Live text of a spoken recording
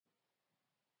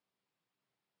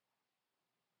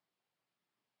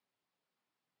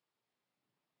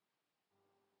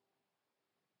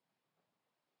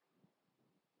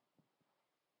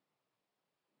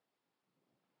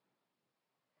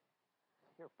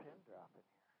hear a pin drop in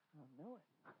here. I know it.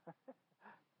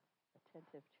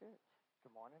 Attentive church.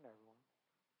 Good morning, everyone.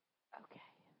 Okay.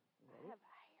 I have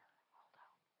hair.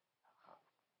 Hold on.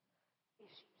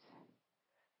 Issues.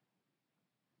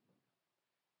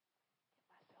 Get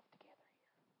myself together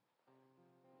here.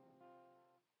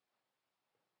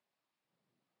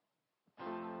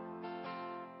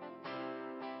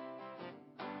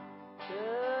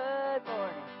 Good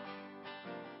morning.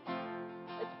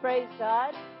 Let's praise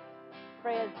God.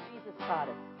 Pray as Jesus taught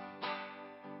us.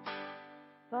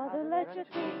 Father, let your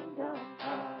kingdom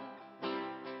come.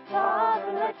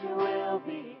 Father, let your will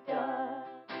be done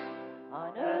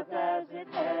on earth as in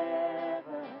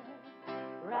heaven,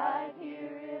 right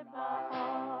here in my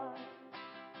heart.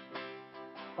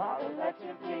 Father, let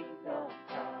your kingdom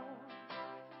come.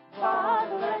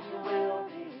 Father, let your will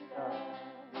be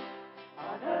done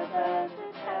on earth as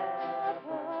in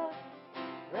heaven,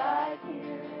 right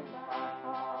here in my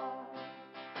heart.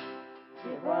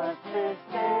 Give us this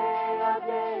day our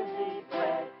daily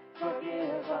bread.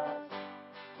 Forgive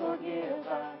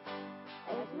us,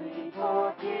 as we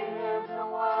forgive the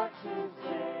ones who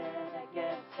sin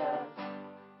against us.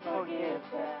 Forgive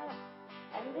them,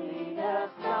 and lead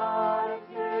us not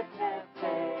into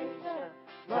temptation,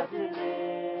 but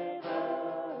deliver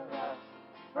us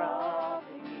from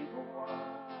the evil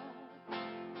one.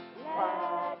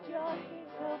 Let your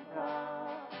kingdom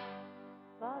come.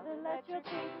 Father, let your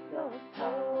kingdom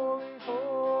come.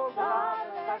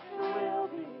 Father, let your will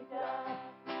be done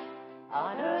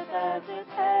on earth as in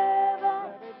heaven,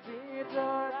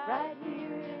 right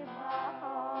here in my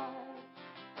heart.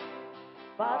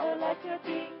 Father, let your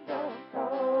kingdom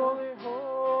come.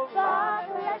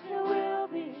 Father, let your will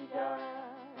be done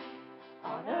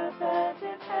on earth as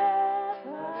in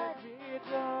heaven,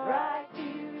 right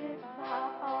here in my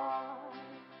heart.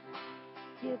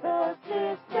 Give us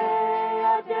this day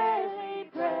our daily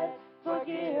bread.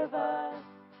 Forgive us,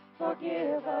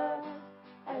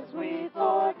 as we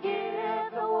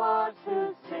forgive the ones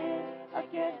who sin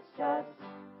against us.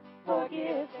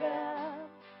 Forgive them,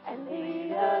 and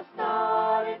lead us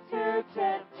not into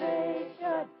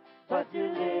temptation, but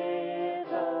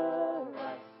deliver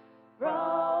us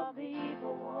from the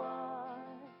evil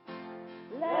one.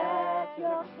 Let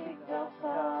your kingdom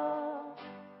come.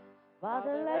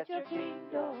 Father, let your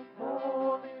kingdom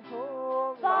come.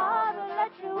 Father,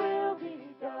 let your will be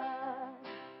done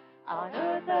on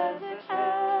earth as in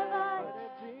heaven,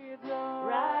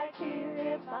 right here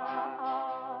in my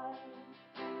heart.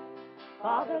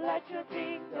 Father, let your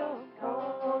kingdom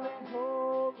come.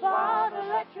 Father,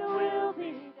 let your will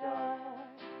be done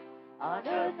on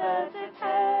earth as in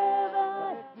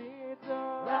heaven,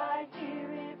 right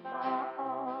here in my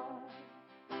heart.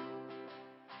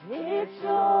 It's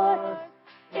yours,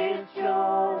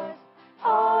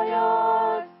 all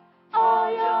yours,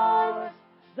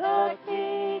 the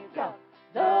kingdom,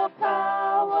 the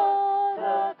power,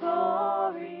 the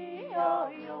glory, all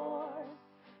yours.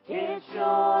 It's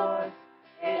yours,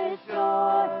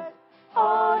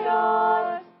 all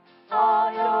yours,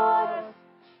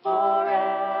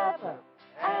 forever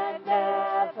and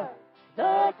ever.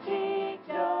 The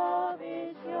kingdom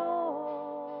is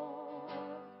yours.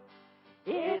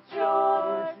 It's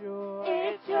yours,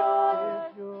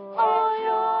 all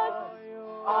yours,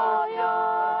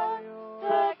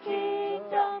 the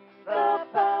kingdom, the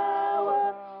power,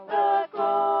 the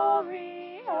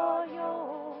glory, all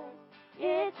yours.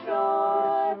 It's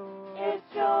yours,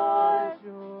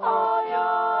 all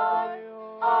yours,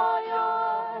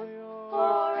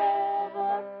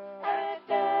 forever and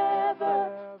ever.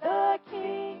 The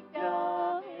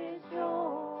kingdom is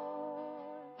yours.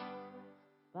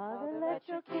 Father, let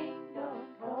your kingdom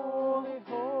come.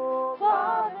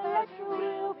 Father, let your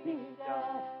will be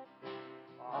done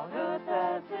on earth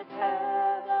as in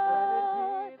heaven,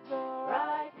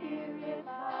 right here in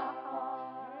my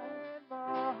heart.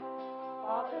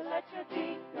 Father, let your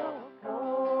kingdom come.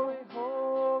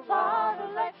 Father,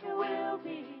 let your will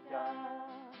be done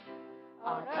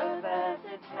on earth as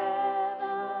in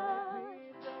heaven,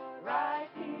 right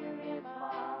here in my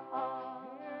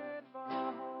heart.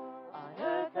 On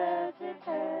earth as in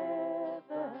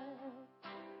heaven,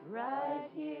 right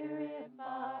here in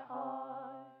my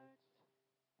heart.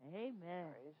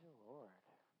 Amen. Praise the Lord.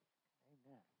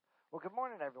 Amen. Well, good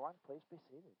morning, everyone. Please be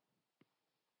seated.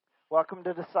 Welcome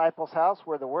to Disciples House,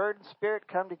 where the Word and Spirit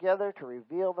come together to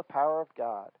reveal the power of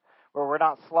God. Where we're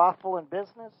not slothful in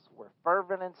business, we're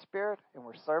fervent in spirit, and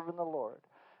we're serving the Lord.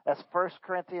 That's 1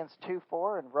 Corinthians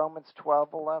 2:4 and Romans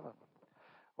 12:11.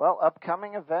 Well,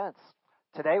 upcoming events.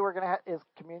 Today we're going to is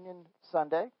Communion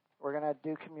Sunday. We're going to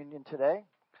do communion today.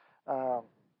 And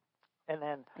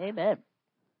then Amen.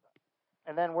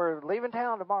 and then we're leaving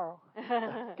town tomorrow.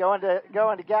 going to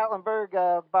Gatlinburg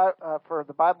for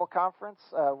the Bible conference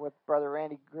with Brother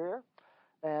Randy Greer,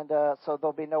 and so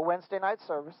there'll be no Wednesday night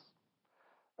service.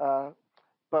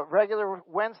 But regular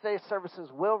Wednesday services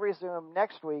will resume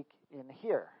next week in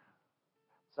here.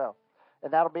 So,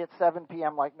 and that'll be at 7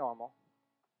 p.m. like normal.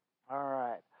 All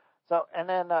right. So, and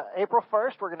then April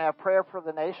 1st, we're going to have prayer for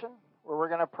the nation, where we're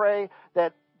going to pray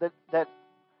that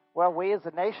we as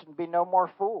a nation be no more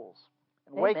fools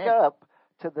and Amen. wake up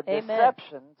to the Amen.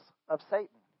 deceptions of Satan.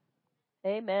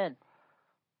 Amen.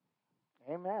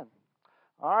 Amen.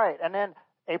 All right. And then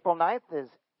April 9th is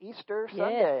Easter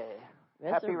Sunday.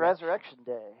 Happy Resurrection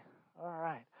Day. All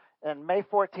right. And May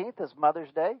 14th is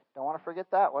Mother's Day. Don't want to forget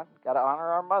that one. Got to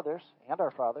honor our mothers and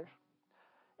our fathers.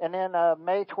 And then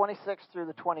May 26th through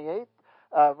the 28th,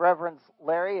 Reverends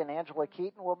Larry and Angela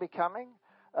Keaton will be coming.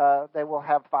 They will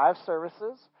have 5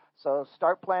 services. So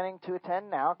start planning to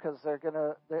attend now, because they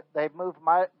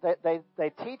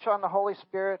teach on the Holy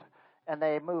Spirit, and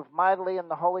they move mightily in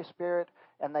the Holy Spirit,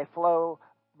 and they flow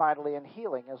mightily in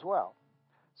healing as well.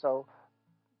 So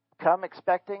come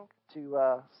expecting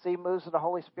to see moves of the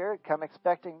Holy Spirit. Come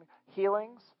expecting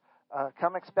healings.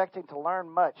 Come expecting to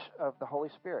learn much of the Holy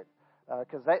Spirit.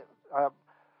 Because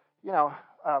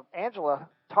Angela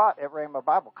taught at Rhema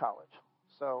Bible College.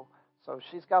 So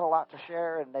she's got a lot to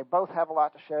share, and they both have a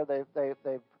lot to share. They've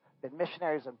been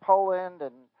missionaries in Poland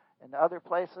and other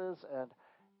places,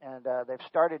 and they've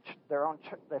started their own.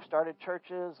 They've started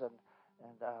churches, and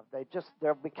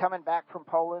they'll be coming back from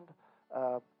Poland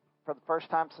for the first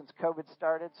time since COVID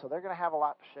started. So they're going to have a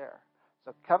lot to share.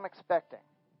 So come expecting.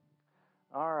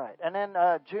 All right. And then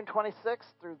June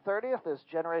 26th through 30th is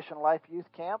Generation Life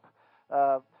Youth Camp.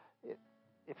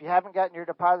 If you haven't gotten your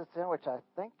deposits in, which I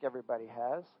think everybody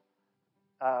has,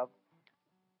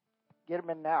 get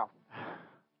them in now,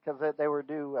 because they were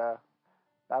due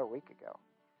about a week ago.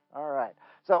 All right.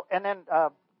 So, and then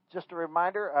just a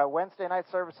reminder, Wednesday night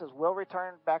services will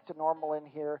return back to normal in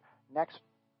here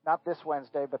not this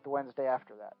Wednesday, but the Wednesday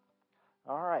after that.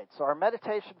 All right. So our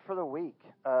meditation for the week,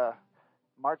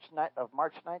 March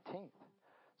 19th.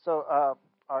 So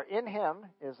our in him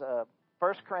is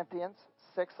 1 Corinthians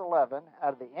 6:11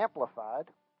 out of the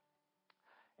Amplified,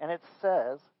 and it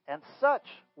says, "And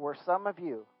such were some of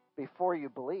you before you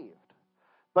believed,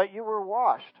 but you were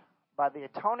washed by the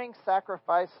atoning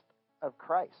sacrifice of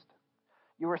Christ.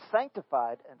 You were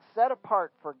sanctified and set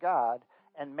apart for God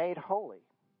and made holy.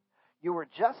 You were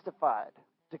justified,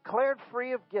 declared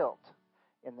free of guilt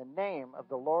in the name of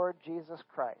the Lord Jesus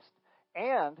Christ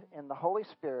and in the Holy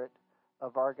Spirit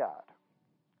of our God."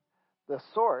 The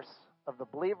source of the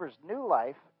believer's new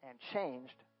life and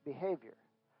changed behavior.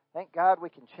 Thank God we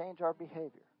can change our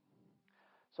behavior.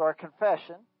 So our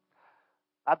confession: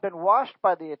 I've been washed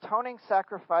by the atoning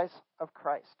sacrifice of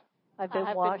Christ. I've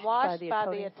been washed by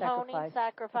the atoning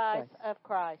sacrifice of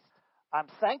Christ. I'm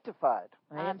sanctified.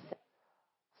 I am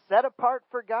set apart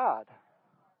for God.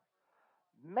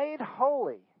 Made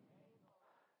holy.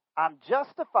 I'm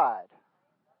justified.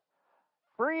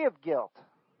 Free of guilt.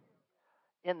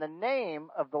 In the name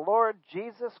of the Lord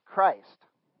Jesus Christ.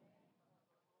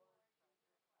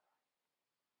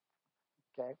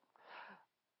 Okay.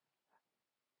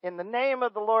 In the name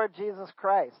of the Lord Jesus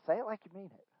Christ. Say it like you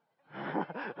mean it.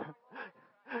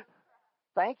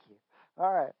 Thank you.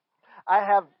 All right. I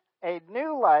have a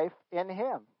new life in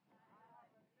Him.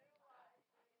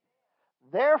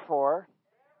 Therefore,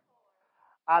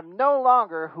 I'm no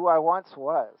longer who I once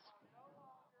was.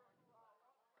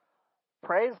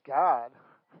 Praise God.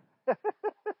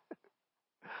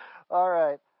 All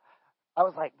right. I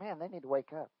was like, man, they need to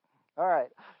wake up. All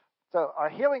right. So our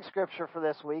healing scripture for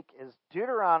this week is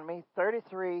Deuteronomy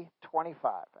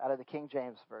 33:25 out of the King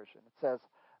James Version. It says,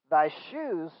 "Thy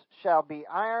shoes shall be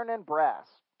iron and brass,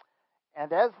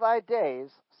 and as thy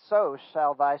days, so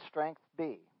shall thy strength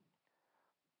be."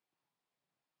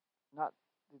 Not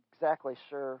exactly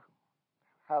sure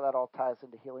how that all ties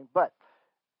into healing, but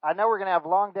I know we're going to have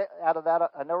out of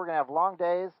that. I know we're going to have long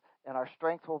days, and our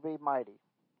strength will be mighty.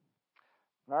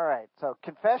 All right. So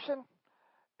confession: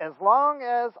 as long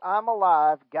as I'm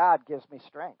alive, God gives me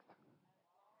strength.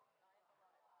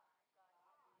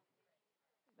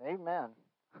 Amen.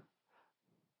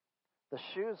 The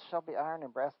shoes shall be iron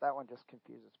and brass. That one just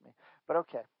confuses me, but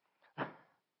okay.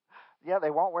 Yeah,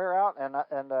 they won't wear out, and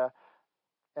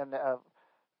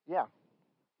yeah.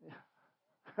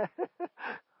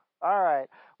 All right.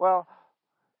 Well,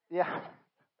 yeah.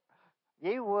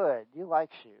 You would. You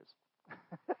like shoes.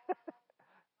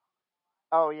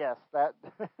 Oh yes, that.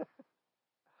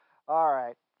 All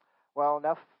right. Well,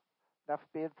 enough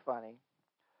being funny.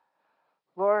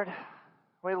 Lord,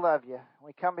 We love you.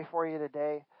 We come before you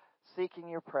today seeking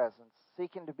your presence,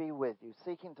 seeking to be with you,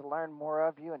 seeking to learn more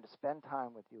of you and to spend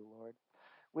time with you, Lord.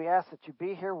 We ask that you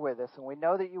be here with us, and we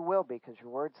know that you will be because your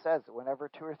word says that whenever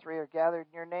 2 or 3 are gathered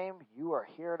in your name, you are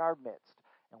here in our midst.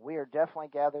 And we are definitely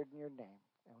gathered in your name,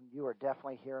 and you are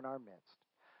definitely here in our midst.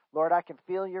 Lord, I can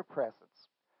feel your presence,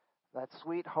 that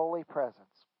sweet, holy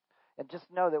presence. And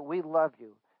just know that we love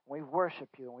you, and we worship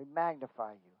you, and we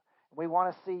magnify you. And we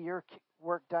want to see your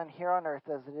work done here on earth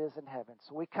as it is in heaven.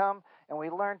 So we come and we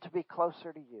learn to be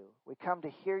closer to you. We come to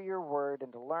hear your word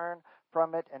and to learn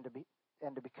from it and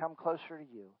to become closer to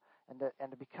you and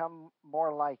to become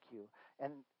more like you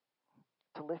and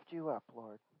to lift you up,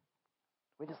 Lord.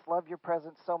 We just love your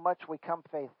presence so much we come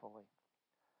faithfully.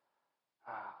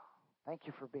 Thank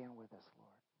you for being with us,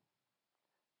 Lord.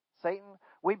 Satan,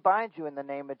 we bind you in the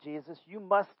name of Jesus. You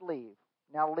must leave.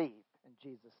 Now leave in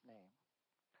Jesus' name.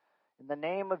 In the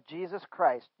name of Jesus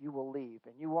Christ, you will leave,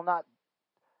 and you will not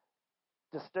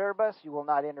disturb us. You will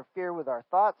not interfere with our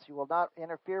thoughts. You will not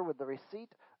interfere with the receipt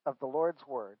of the Lord's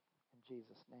word. In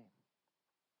Jesus' name.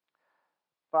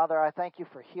 Father, I thank you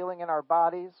for healing in our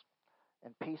bodies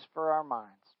and peace for our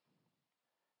minds.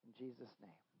 In Jesus'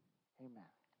 name, amen.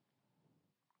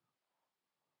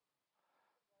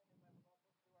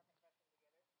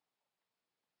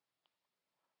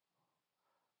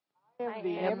 I am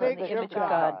the image image of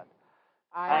God.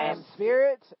 I am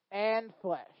spirit and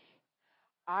flesh.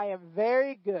 I am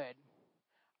very good.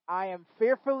 I am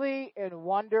fearfully and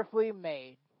wonderfully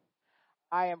made.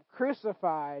 I am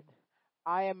crucified.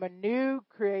 I am a new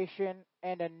creation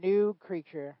and a new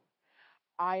creature.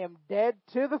 I am dead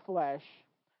to the flesh,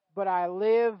 but I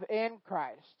live in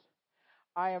Christ.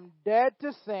 I am dead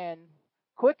to sin,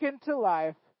 quickened to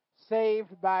life,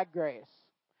 saved by grace.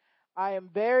 I am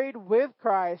buried with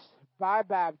Christ by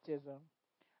baptism.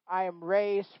 I am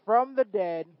raised from the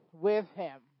dead with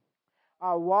him.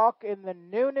 I walk in the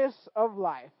newness of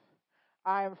life.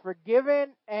 I am forgiven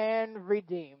and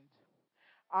redeemed.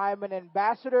 I am an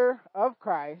ambassador of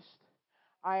Christ.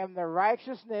 I am the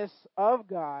righteousness of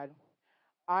God.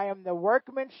 I am the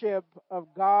workmanship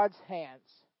of God's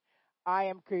hands. I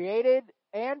am created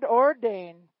and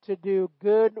ordained to do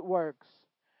good works.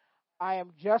 I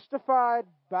am justified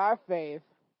by faith.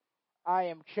 I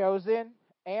am chosen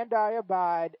and I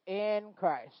abide in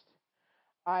Christ.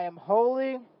 I am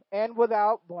holy and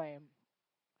without blame.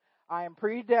 I am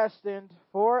predestined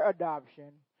for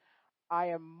adoption. I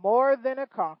am more than a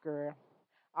conqueror.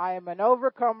 I am an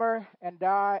overcomer and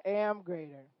I am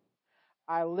greater.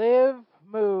 I live,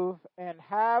 move, and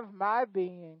have my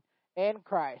being in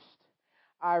Christ.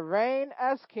 I reign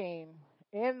as king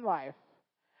in life.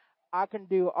 I can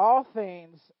do all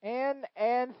things in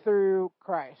and through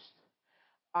Christ.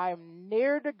 I am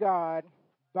near to God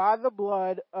by the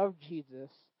blood of Jesus.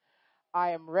 I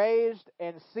am raised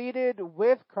and seated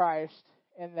with Christ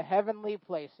in the heavenly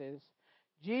places.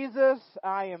 Jesus,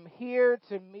 I am here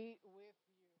to meet with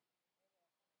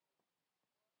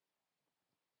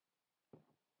you.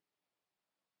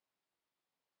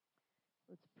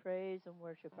 Let's praise and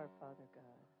worship our Father God,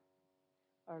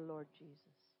 our Lord Jesus,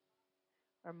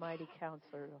 our mighty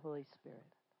counselor, the Holy Spirit.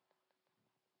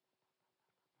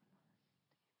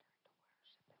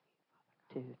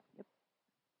 Dude. Yep.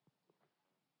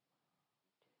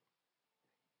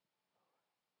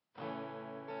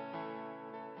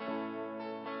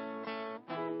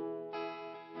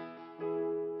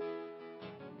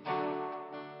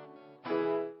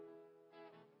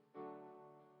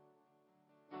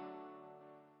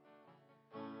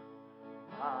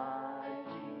 My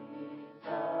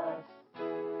Jesus,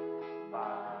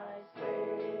 my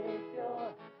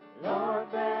Savior, Lord,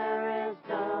 there is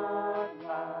none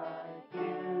like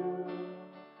you.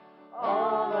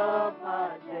 All of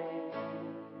my days,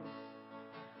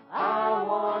 I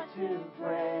want to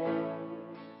praise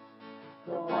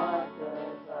the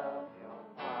wonders of your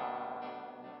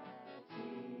mighty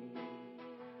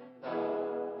love.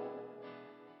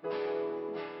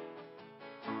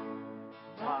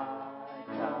 My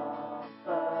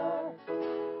comfort,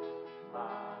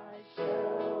 my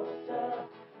shelter,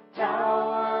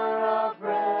 tower of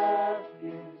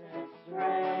refuge and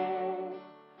strength.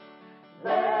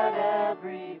 Let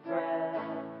every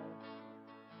breath,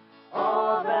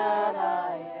 all that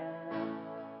I am,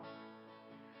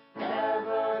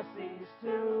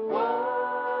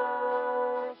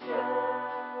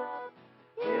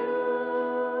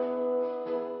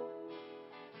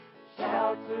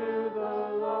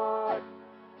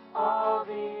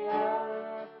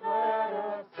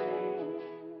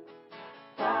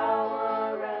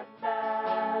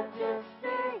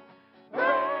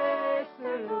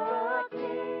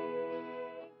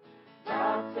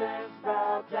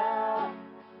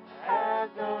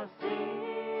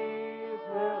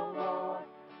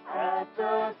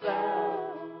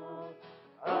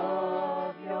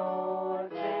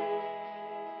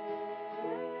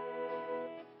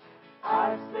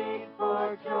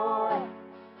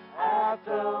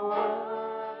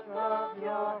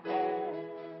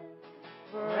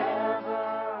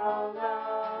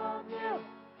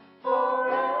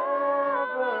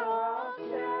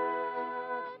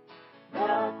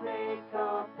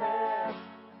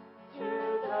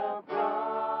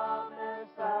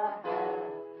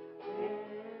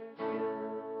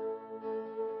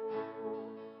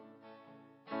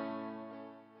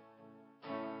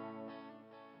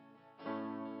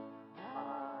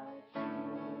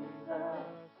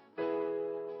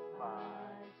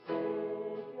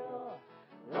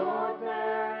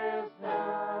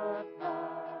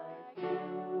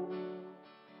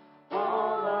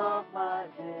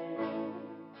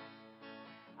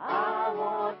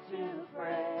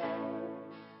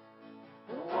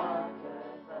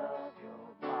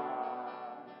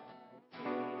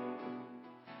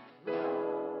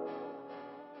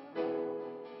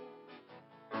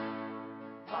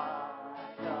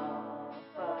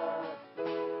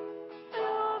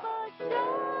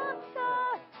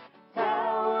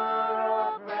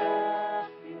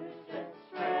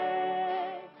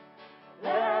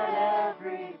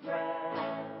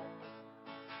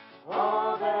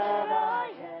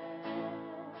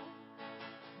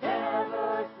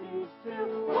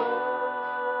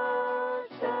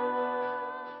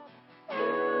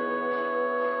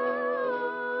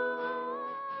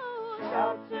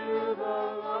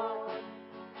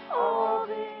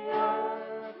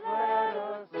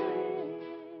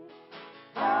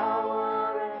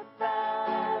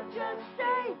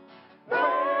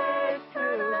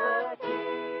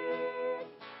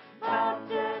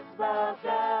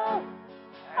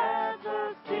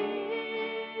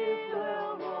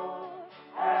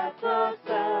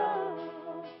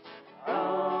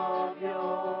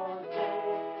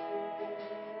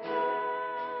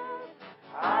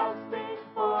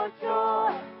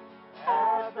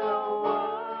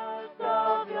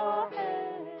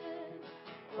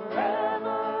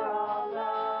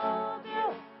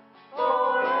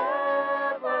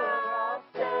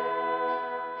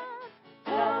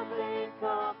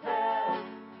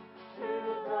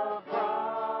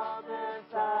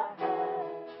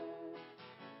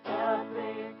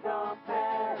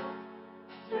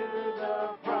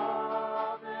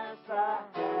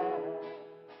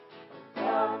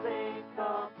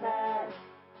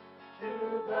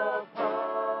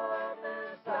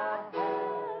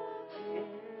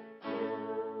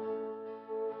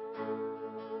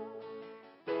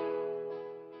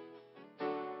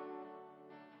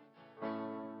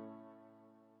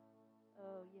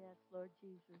 Lord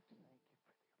Jesus.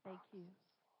 Thank you.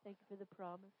 Thank you for the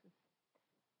promises.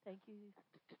 Thank you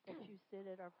that you sit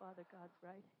at our Father God's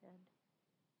right hand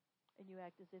and you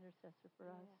act as intercessor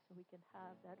for us so we can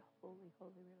have that holy,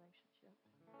 holy relationship.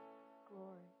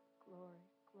 Glory, glory,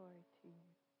 glory to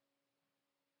you.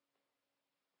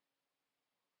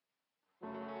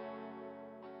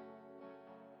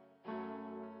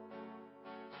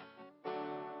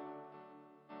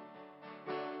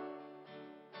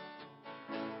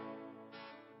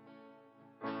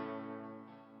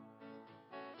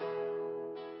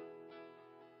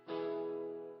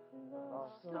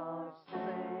 Stars play,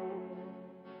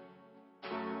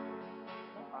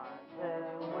 find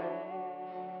their way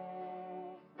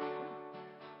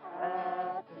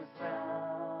at the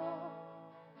sound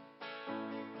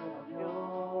of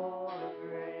your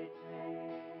great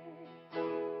name.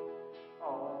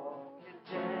 All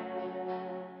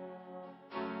condemned,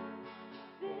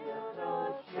 feel no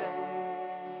shame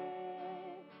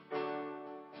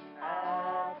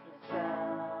at the sound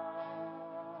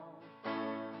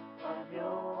of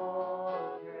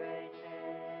your great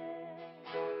name.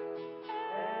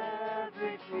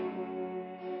 Every fear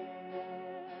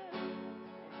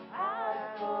has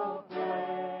no place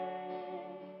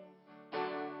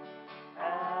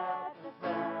at the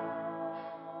sound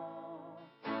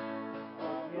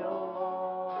of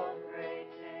your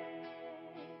great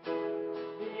name.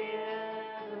 The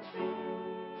enemy,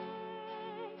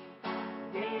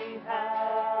 he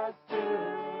has to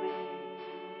leave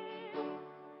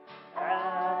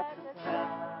at the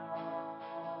sound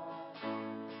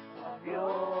of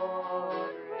your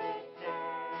great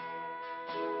name.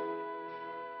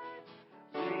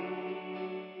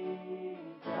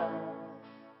 Jesus,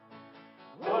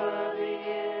 worthy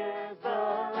is the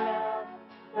Lamb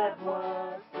that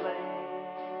was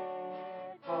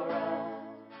slain for us.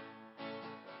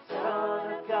 Son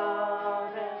of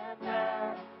God and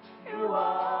man, you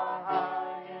are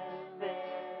high and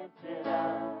lifted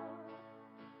up.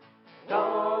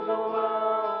 All the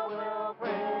world will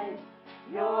praise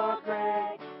your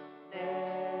great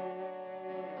name.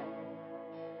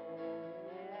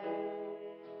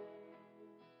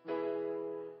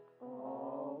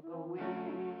 All the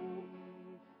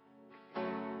weak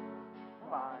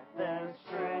find their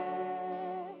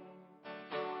strength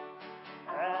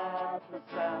at the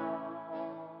sound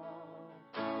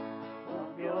of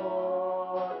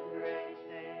your great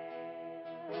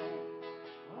name.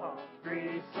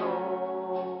 Hungry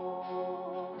souls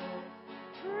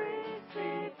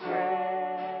receive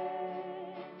praise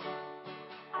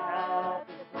at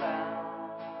the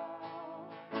sound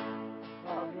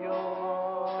of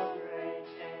your great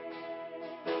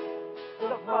name.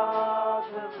 The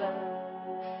fatherless,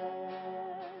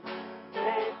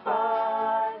 they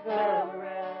find their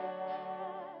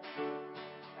rest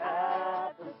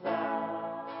at the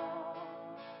sound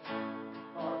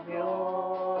of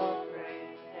your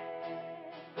great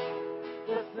name.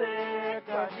 The sick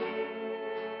are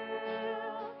healed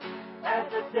and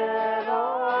the dead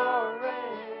are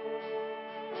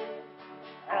raised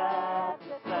at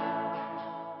the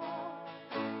sound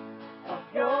of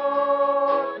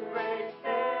your great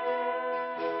name.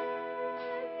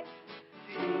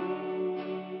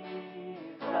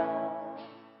 Jesus,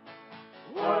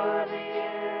 worthy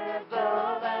is the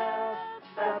Lamb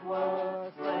that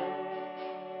was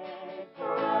slain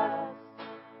for us.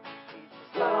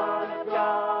 Son of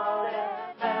God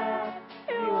and man,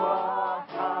 you are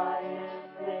high and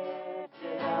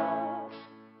lifted up.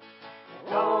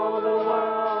 And all the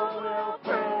world will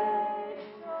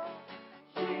praise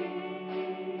Jesus.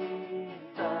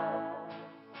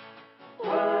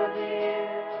 Worthy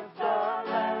is the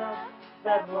Lamb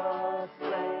that was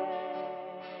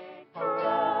slain for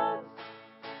us.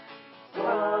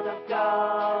 Son of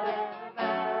God and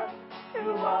man,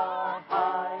 you are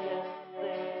high and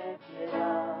lifted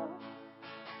up.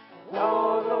 And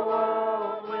all the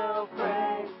world will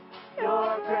praise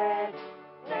your great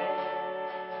name.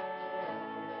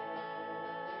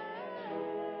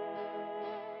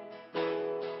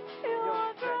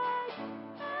 Your great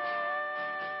name.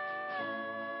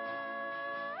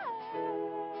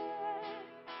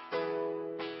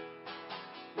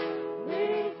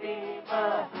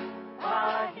 Redeemer,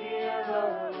 my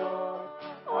healer, Lord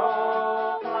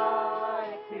Almighty,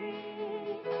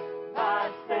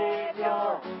 my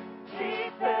Savior,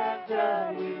 defender,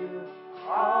 you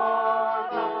are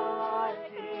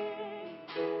mighty.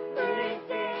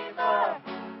 Redeemer,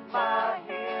 my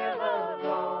healer,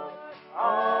 Lord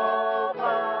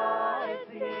Almighty,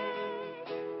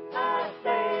 my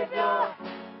Savior,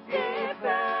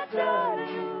 defender,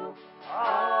 you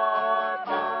are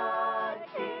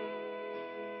mighty.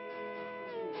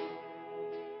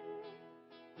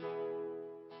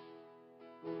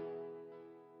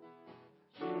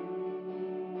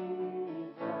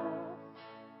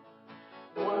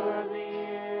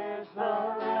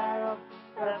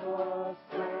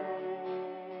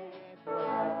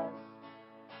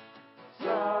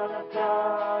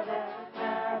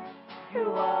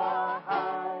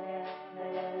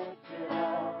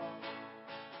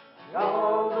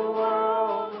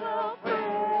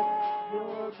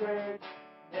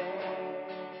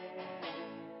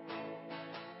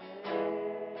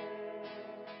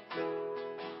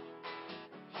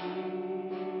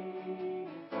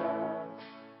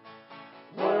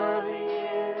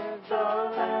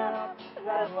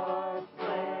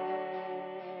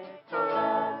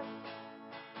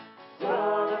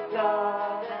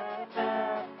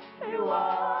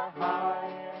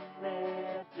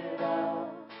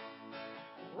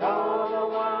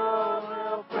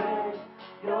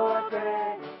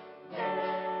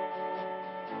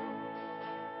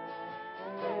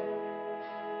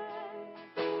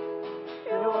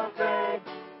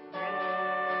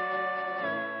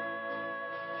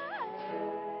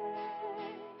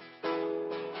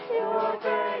 your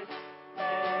great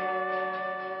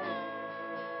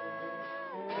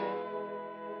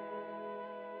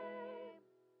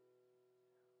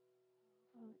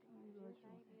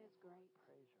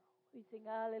We sing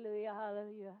hallelujah,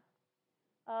 hallelujah.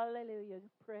 Hallelujah.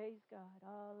 Praise God.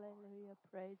 Hallelujah.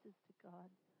 Praises to God.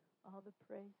 All the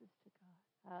praises to God.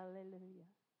 Hallelujah.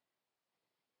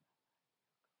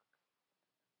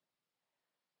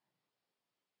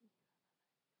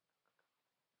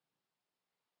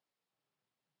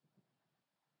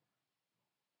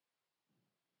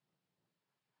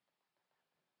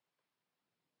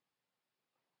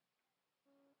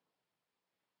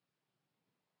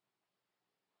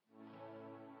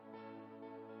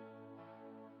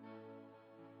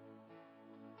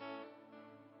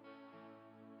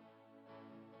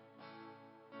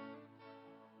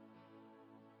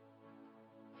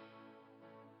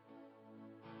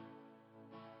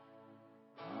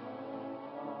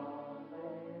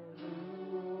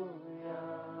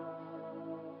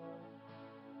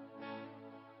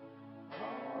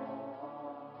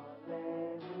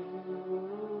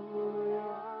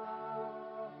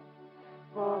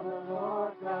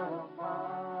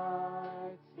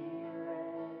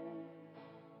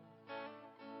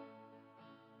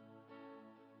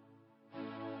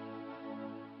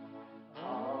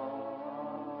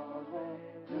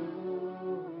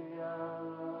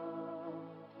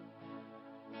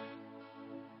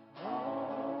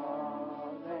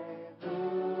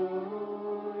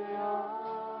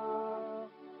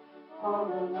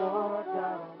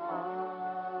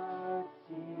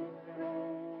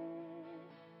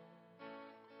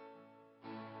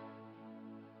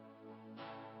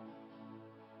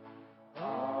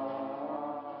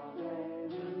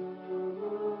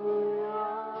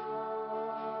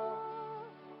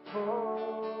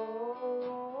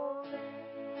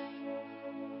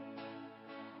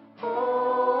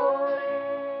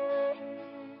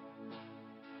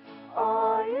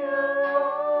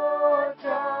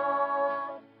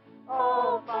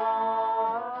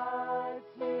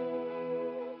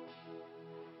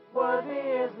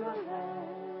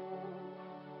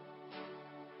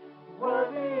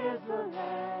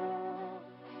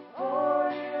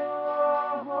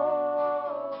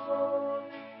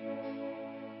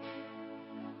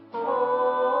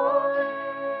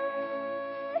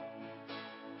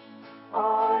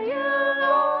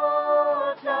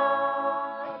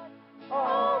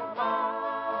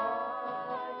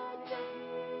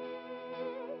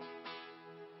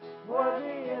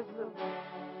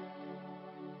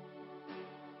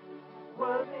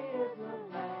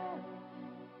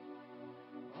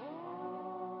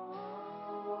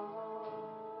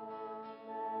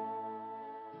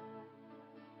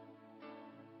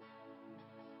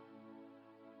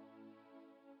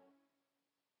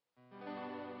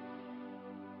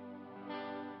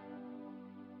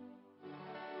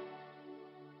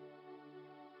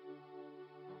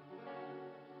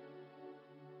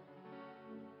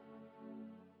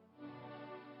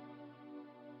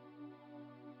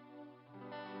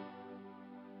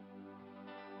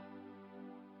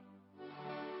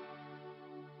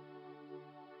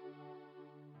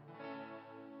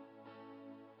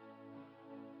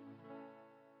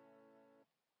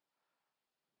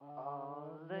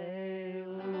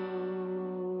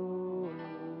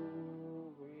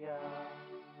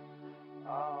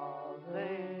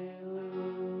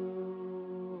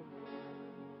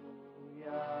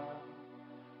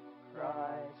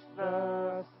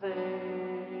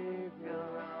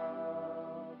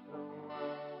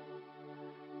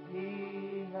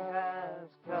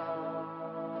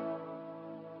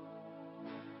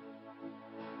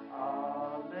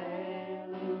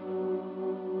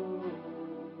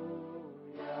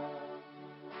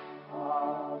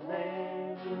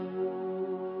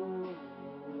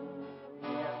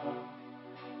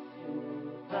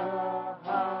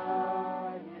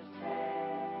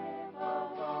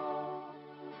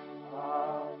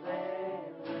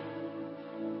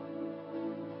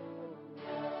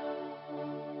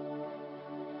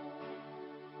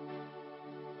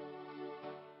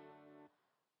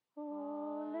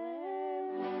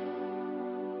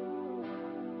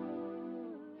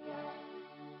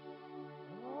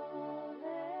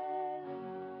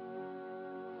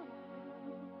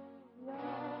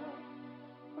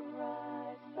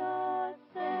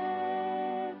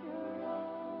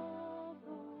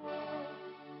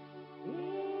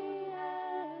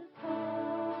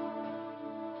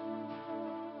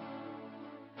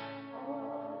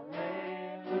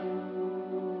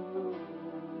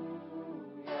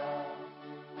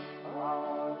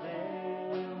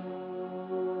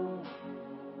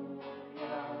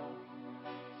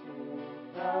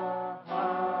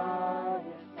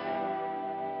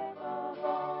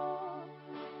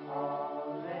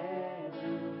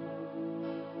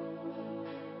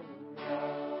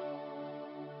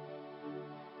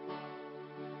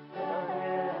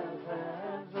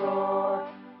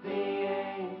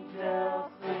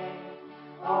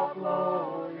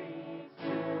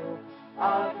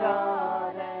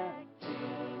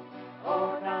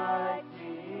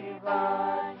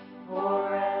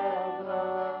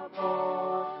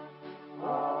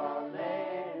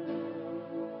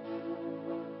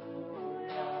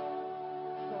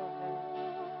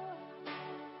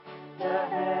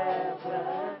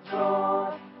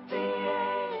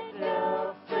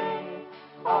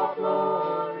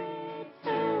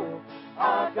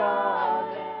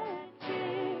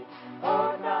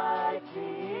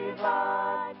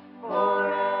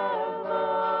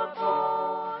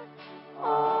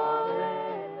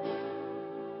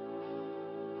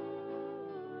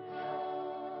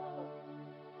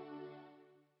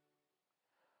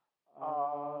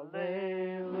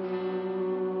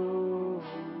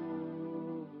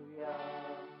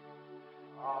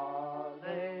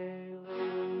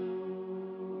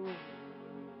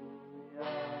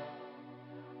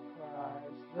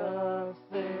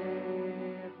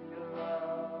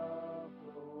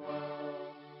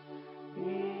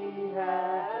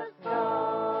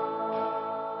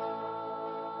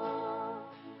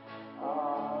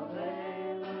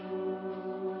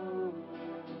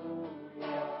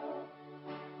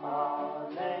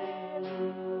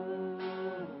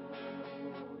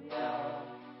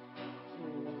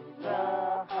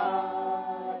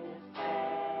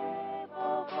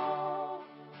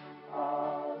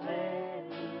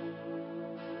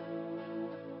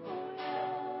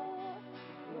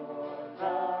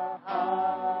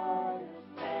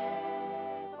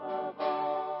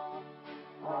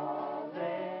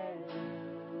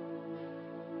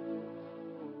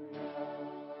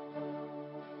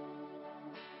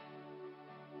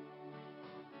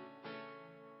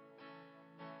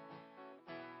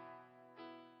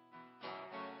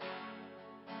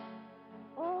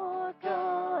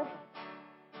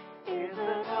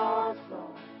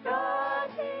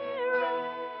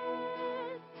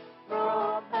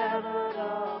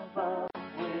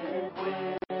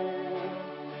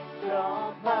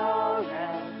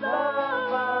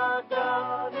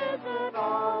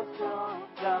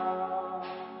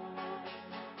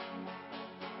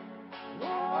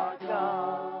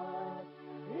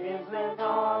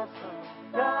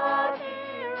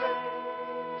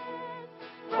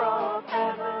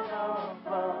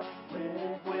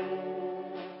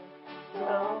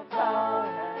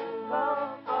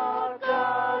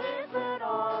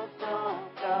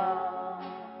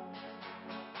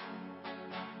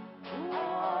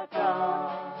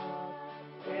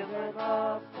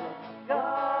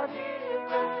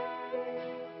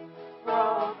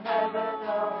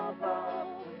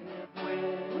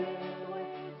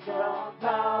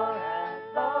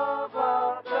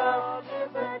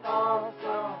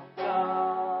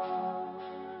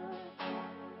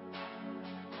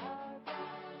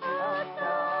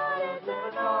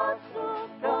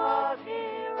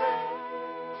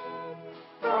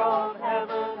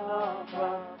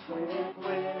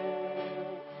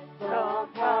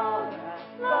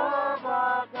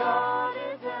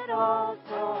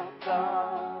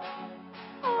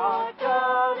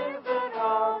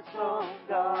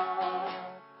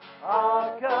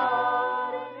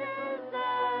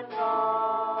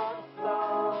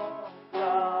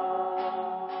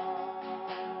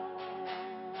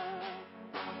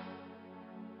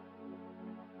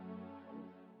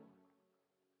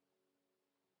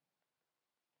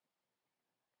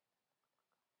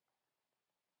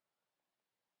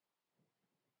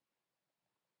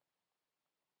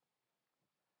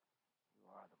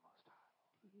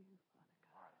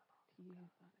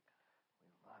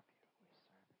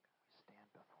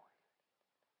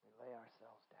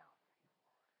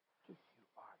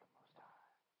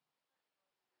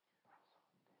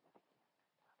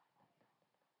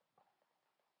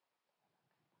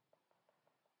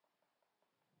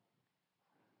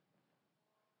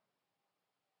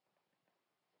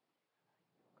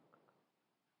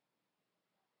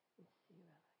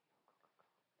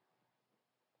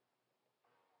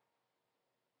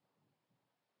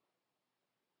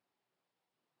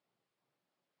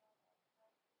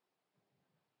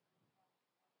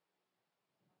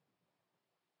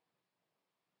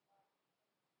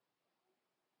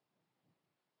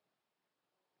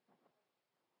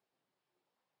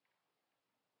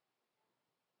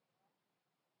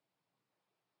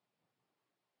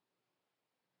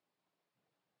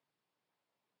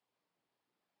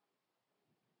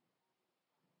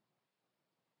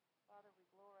 Father, we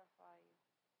glorify you.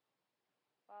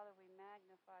 Father, we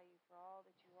magnify you for all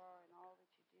that you are and all that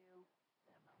you do.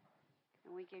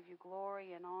 And we give you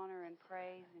glory and honor and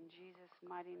praise in Jesus'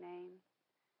 mighty name.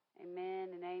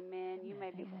 Amen and amen. You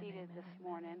may be seated this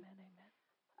morning.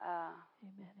 I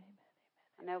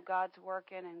know God's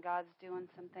working and God's doing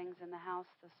some things in the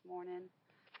house this morning.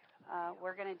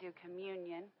 We're going to do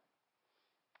communion.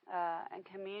 And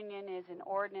communion is an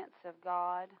ordinance of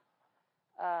God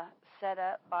set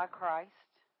up by Christ.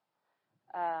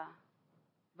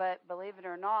 But believe it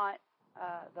or not,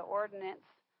 the ordinance,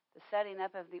 the setting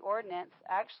up of the ordinance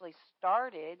actually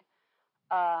started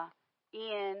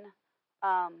in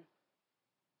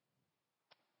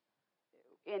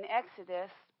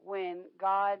Exodus when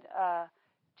God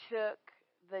took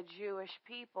the Jewish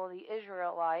people, the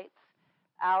Israelites,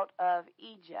 out of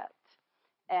Egypt.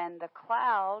 And the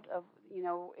cloud of,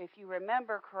 if you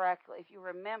remember correctly, if you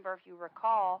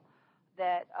recall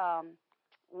that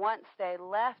once they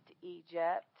left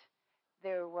Egypt,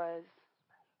 there was,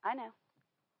 I know,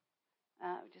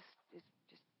 just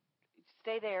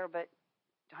stay there, but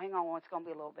hang on, it's going to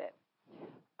be a little bit.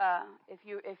 If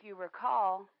you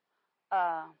recall,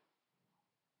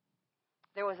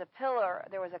 there was a pillar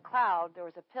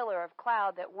of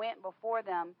cloud that went before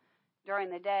them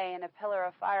during the day, and a pillar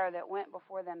of fire that went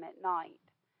before them at night.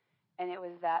 And it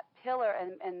was that pillar,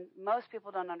 and most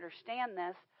people don't understand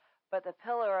this, but the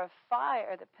pillar of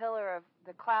fire, the pillar of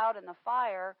the cloud and the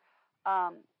fire,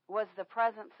 was the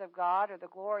presence of God or the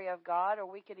glory of God, or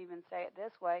we could even say it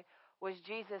this way, was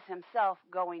Jesus himself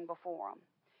going before them.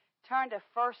 Turn to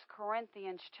 1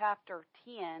 Corinthians chapter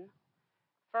 10.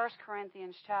 1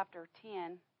 Corinthians chapter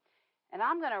 10. And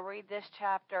I'm going to read this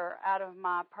chapter out of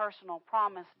my personal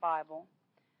promise Bible.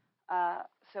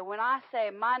 So when I say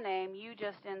my name, you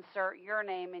just insert your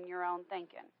name in your own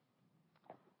thinking.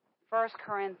 1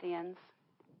 Corinthians.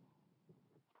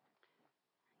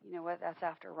 You know what? That's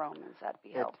after Romans. That'd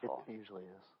be helpful. It usually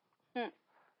is.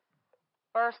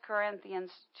 1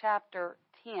 Corinthians chapter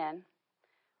 10.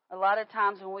 A lot of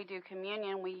times when we do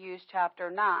communion, we use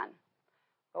chapter 9.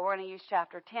 But we're going to use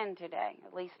chapter 10 today,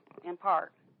 at least in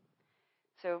part.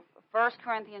 So 1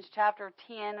 Corinthians chapter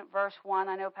 10, verse 1.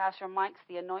 I know Pastor Mike's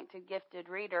the anointed gifted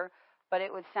reader, but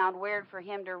it would sound weird for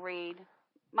him to read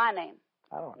my name.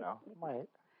 I don't know. You might.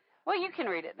 Well, you can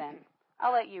read it then.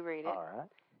 I'll let you read it. All right.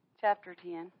 Chapter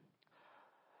 10,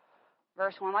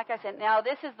 verse 1. Like I said, now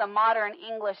this is the modern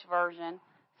English version,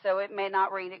 so it may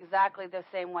not read exactly the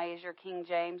same way as your King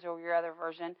James or your other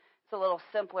version. It's a little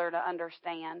simpler to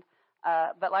understand.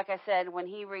 But like I said, when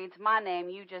he reads my name,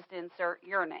 you just insert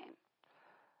your name.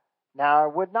 Now I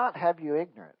would not have you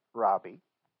ignorant, Robbie,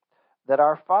 that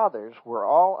our fathers were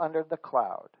all under the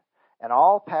cloud, and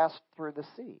all passed through the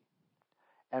sea,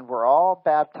 and were all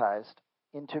baptized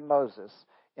into Moses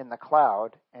in the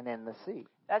cloud and in the sea.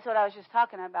 That's what I was just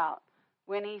talking about.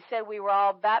 When he said we were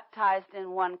all baptized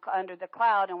in one under the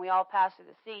cloud and we all passed through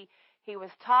the sea, he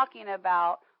was talking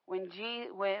about when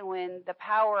the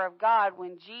power of God,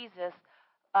 when Jesus,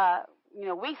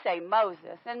 we say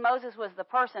Moses, and Moses was the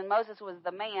person, Moses was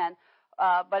the man,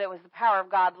 but it was the power of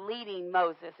God leading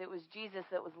Moses. It was Jesus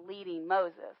that was leading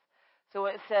Moses. So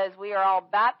it says we are all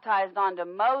baptized onto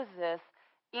Moses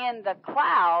in the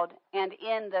cloud and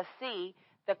in the sea.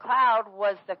 The cloud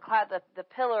was the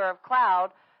pillar of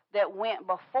cloud that went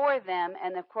before them,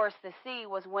 and of course the sea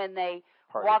was when they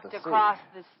walked across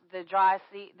the dry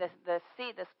sea,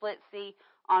 the split sea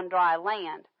on dry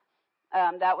land.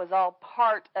 That was all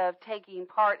part of taking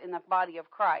part in the body of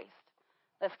Christ.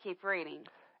 Let's keep reading.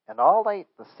 And all ate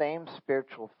the same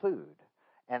spiritual food,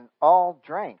 and all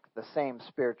drank the same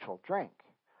spiritual drink.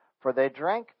 For they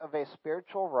drank of a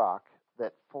spiritual rock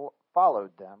that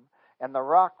followed them, and the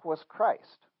rock was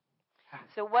Christ.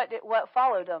 So what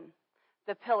followed them?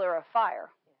 The pillar of fire.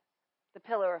 The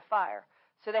pillar of fire.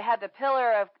 So they had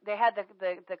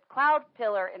the cloud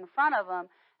pillar in front of them,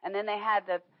 and then they had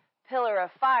the pillar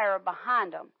of fire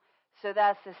behind them. So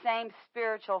that's the same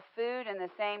spiritual food and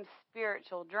the same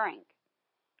spiritual drink.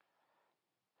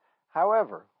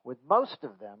 However, with most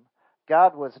of them,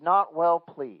 God was not well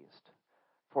pleased,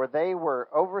 for they were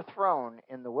overthrown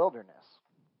in the wilderness.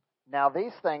 Now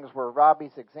these things were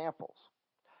Robbie's examples,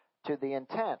 to the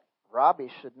intent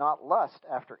Robbie should not lust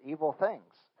after evil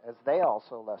things, as they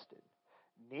also lusted.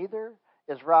 Neither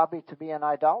is Robbie to be an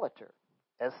idolater,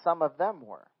 as some of them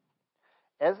were.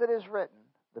 As it is written,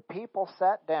 the people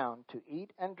sat down to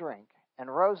eat and drink,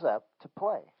 and rose up to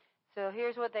play. So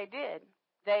here's what they did.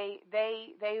 They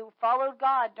followed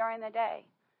God during the day.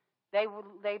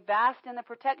 They basked in the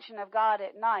protection of God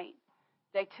at night.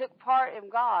 They took part in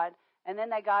God, and then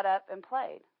they got up and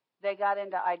played. They got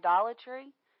into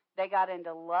idolatry. They got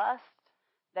into lust.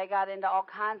 They got into all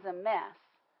kinds of mess.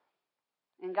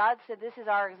 And God said, this is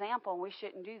our example, and we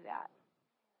shouldn't do that.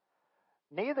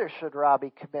 Neither should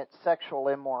Robbie commit sexual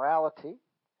immorality,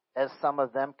 as some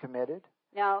of them committed.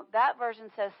 Now, that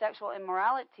version says sexual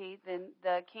immorality. Then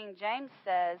the King James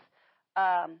says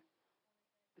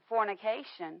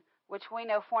fornication, which we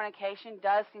know fornication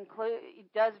does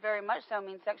very much so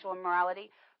mean sexual immorality,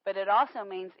 but it also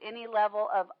means any level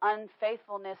of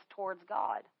unfaithfulness towards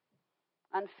God.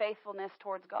 Unfaithfulness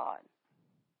towards God.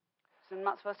 I'm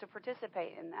not supposed to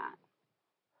participate in that.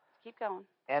 Keep going.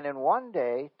 And in one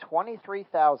day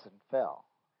 23,000 fell.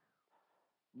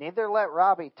 Neither let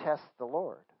Robbie test the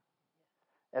Lord,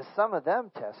 as some of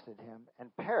them tested him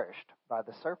and perished by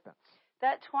the serpents.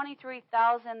 That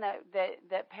 23,000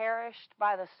 that perished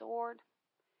by the sword,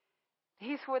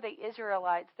 these were the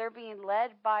Israelites. They're being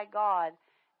led by God,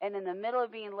 and in the middle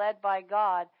of being led by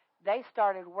God, they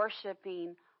started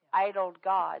worshiping idol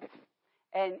gods.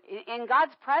 And in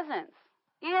God's presence,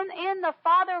 in the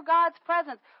Father God's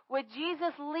presence, with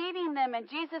Jesus leading them and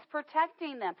Jesus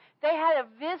protecting them, they had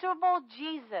a visible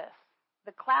Jesus,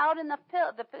 the cloud and the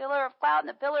pillar of cloud and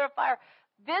the pillar of fire,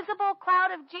 visible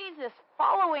cloud of Jesus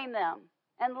following them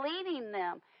and leading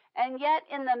them. And yet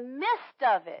in the midst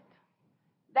of it,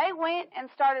 they went and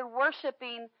started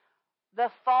worshiping the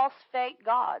false fake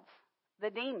gods, the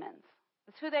demons.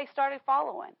 That's who they started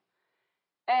following.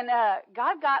 And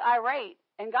God got irate,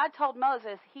 and God told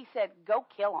Moses, he said, go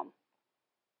kill them.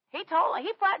 He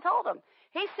flat told him.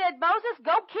 He said, Moses,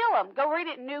 go kill them. Go read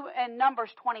it in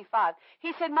Numbers 25.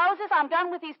 He said, Moses, I'm done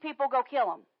with these people. Go kill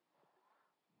them.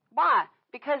 Why?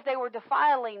 Because they were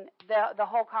defiling the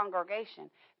whole congregation.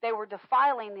 They were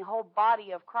defiling the whole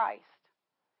body of Christ.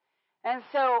 And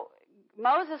so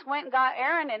Moses went and got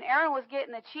Aaron, and Aaron was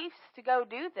getting the chiefs to go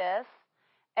do this.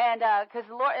 And because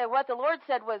what the Lord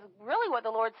said was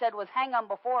hang them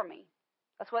before me.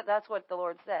 That's what the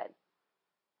Lord said.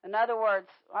 In other words,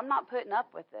 I'm not putting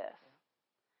up with this.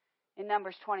 In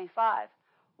Numbers 25.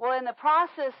 Well, in the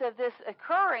process of this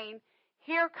occurring,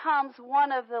 here comes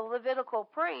one of the Levitical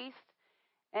priests,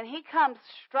 and he comes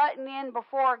strutting in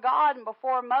before God and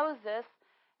before Moses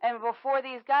and before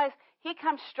these guys. He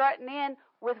comes strutting in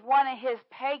with one of his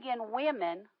pagan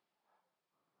women,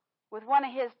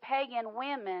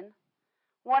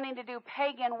 wanting to do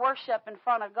pagan worship in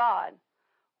front of God.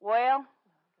 Well,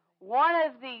 one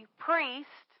of the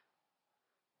priests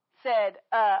said,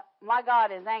 my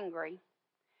God is angry.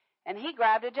 And he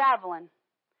grabbed a javelin,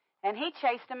 and he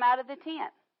chased him out of the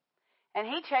tent. And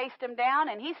he chased him down,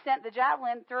 and he sent the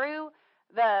javelin through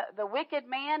the wicked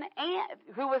man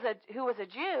who was a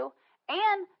Jew,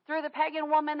 and through the pagan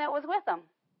woman that was with him.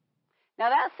 Now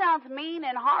that sounds mean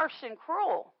and harsh and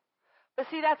cruel. But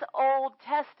see, that's Old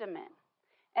Testament.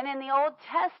 And in the Old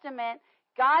Testament,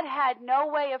 God had no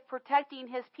way of protecting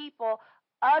his people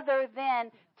other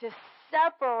than to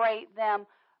separate them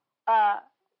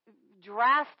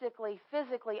drastically,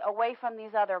 physically away from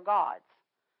these other gods.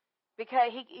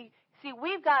 Because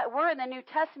we're in the New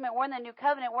Testament, we're in the New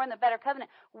Covenant, we're in the better covenant.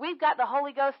 We've got the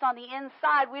Holy Ghost on the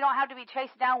inside. We don't have to be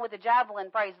chased down with a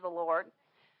javelin, praise the Lord.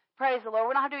 Praise the Lord.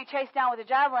 We don't have to be chased down with a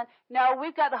javelin. No,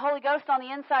 we've got the Holy Ghost on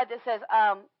the inside that says,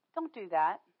 don't do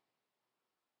that.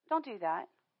 Don't do that.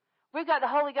 We've got the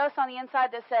Holy Ghost on the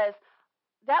inside that says,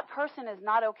 that person is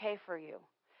not okay for you.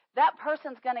 That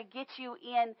person's going to get you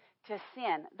into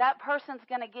sin. That person's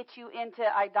going to get you into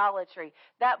idolatry.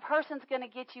 That person's going to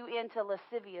get you into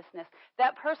lasciviousness.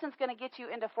 That person's going to get you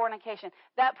into fornication.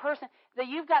 That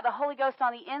you've got the Holy Ghost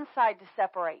on the inside to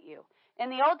separate you. In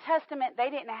the Old Testament, they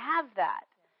didn't have that.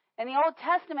 In the Old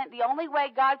Testament, the only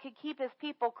way God could keep his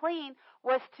people clean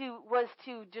was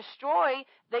to destroy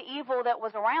the evil that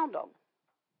was around them.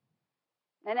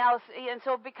 And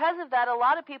so because of that, a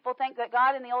lot of people think that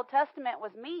God in the Old Testament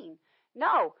was mean.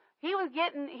 No, he was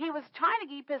trying to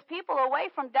keep his people away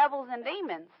from devils and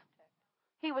demons.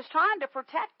 He was trying to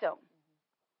protect them.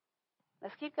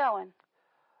 Let's keep going.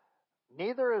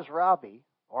 Neither is Robbie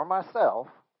or myself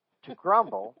to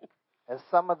grumble, as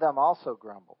some of them also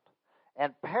grumbled,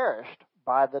 and perished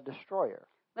by the destroyer.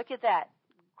 Look at that.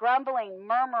 Grumbling,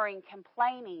 murmuring,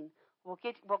 complaining will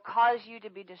cause you to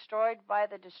be destroyed by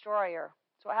the destroyer.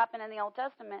 That's what happened in the Old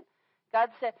Testament. God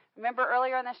said, remember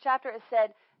earlier in this chapter, it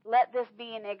said, let this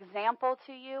be an example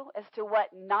to you as to what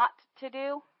not to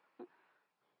do.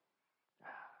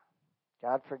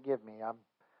 God, forgive me. I'm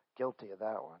guilty of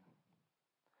that one.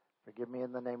 Forgive me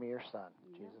in the name of your Son,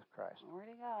 Jesus Christ. Glory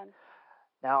to God.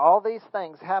 Now all these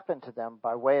things happened to them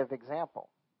by way of example,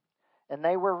 and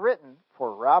they were written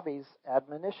for Robbie's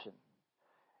admonition,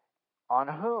 on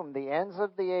whom the ends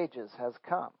of the ages has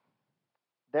come.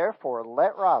 Therefore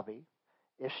let Robbie,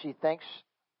 if she thinks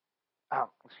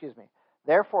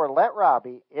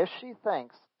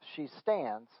she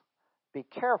stands, be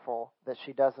careful that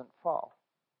she doesn't fall.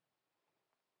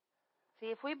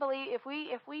 See, if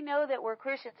we know that we're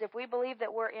Christians, if we believe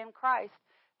that we're in Christ,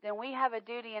 then we have a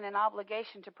duty and an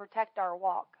obligation to protect our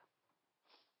walk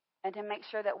and to make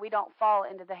sure that we don't fall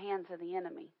into the hands of the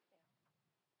enemy.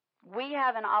 We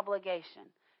have an obligation.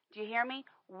 Do you hear me?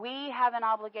 We have an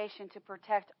obligation to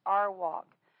protect our walk.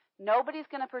 Nobody's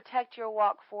going to protect your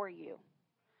walk for you.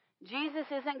 Jesus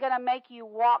isn't going to make you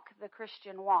walk the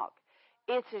Christian walk.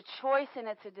 It's a choice and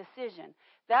it's a decision.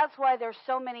 That's why there's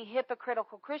so many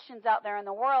hypocritical Christians out there in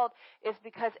the world, is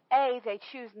because A, they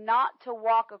choose not to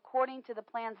walk according to the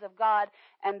plans of God,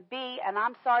 and B, and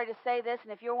I'm sorry to say this,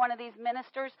 and if you're one of these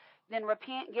ministers, then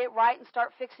repent, get right, and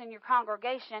start fixing your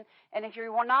congregation. And if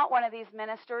you're not one of these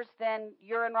ministers, then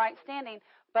you're in right standing.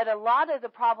 But a lot of the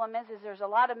problem is there's a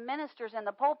lot of ministers in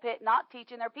the pulpit not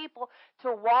teaching their people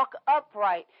to walk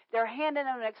upright. They're handing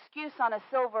them an excuse on a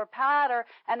silver platter,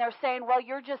 and they're saying, well,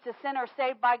 you're just a sinner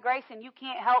saved by grace, and you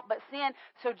can't help but sin,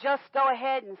 so just go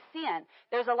ahead and sin.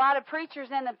 There's a lot of preachers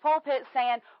in the pulpit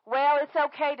saying, well, it's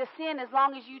okay to sin as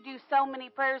long as you do so many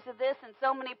prayers of this and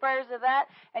so many prayers of that,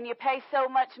 and you pay so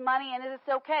much money, and it's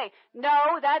okay.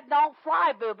 No, that don't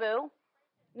fly, boo-boo.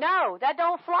 No, that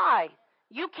don't fly.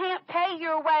 You can't pay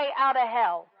your way out of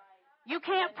hell. You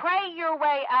can't pray your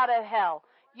way out of hell.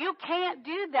 You can't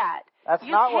do that. That's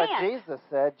you not can't. what Jesus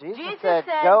said. Jesus said,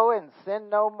 go and sin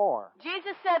no more.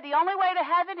 Jesus said, the only way to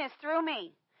heaven is through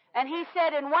me. And he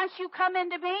said, and once you come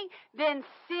into me, then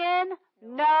sin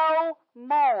no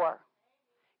more.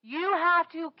 You have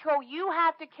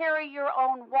to carry your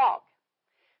own walk.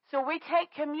 So we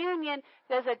take communion.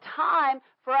 There's a time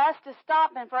for us to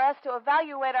stop and for us to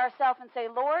evaluate ourselves and say,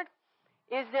 Lord,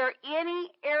 is there any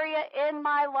area in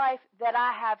my life that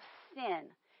I have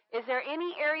sinned? Is there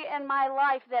any area in my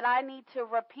life that I need to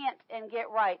repent and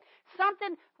get right?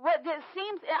 Something that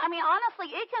seems,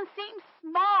 honestly, it can seem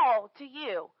small to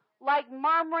you, like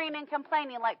murmuring and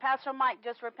complaining, like Pastor Mike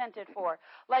just repented for.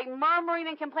 Like murmuring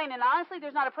and complaining. Honestly,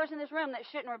 there's not a person in this room that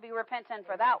shouldn't be repentant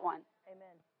for that one.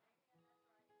 Amen.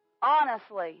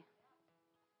 Honestly.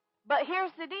 But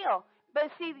here's the deal. But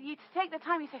see, you take the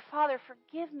time, you say, Father,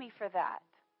 forgive me for that.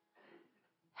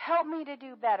 Help me to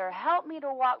do better. Help me to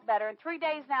walk better. And 3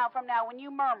 days from now, when you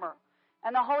murmur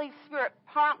and the Holy Spirit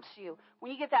prompts you,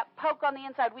 when you get that poke on the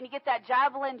inside, when you get that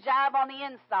javelin jab on the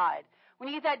inside, when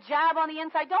you get that jab on the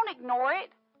inside, don't ignore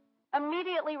it.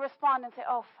 Immediately respond and say,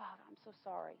 oh, Father, I'm so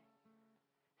sorry.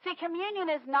 See, communion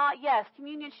is not, yes,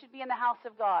 communion should be in the house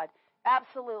of God.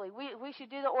 Absolutely. We should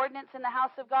do the ordinance in the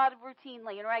house of God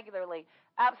routinely and regularly.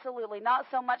 Absolutely. Not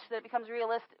so much that it becomes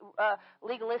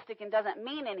legalistic and doesn't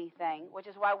mean anything, which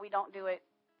is why we don't do it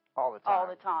all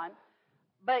the time.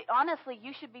 But honestly,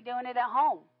 you should be doing it at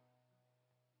home.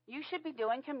 You should be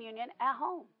doing communion at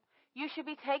home. You should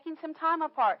be taking some time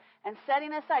apart and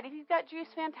setting aside. If you've got juice,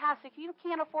 fantastic. If you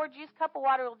can't afford juice, a cup of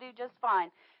water will do just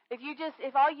fine.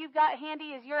 If all you've got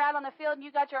handy is you're out on the field and you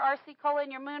got your RC Cola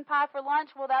and your moon pie for lunch,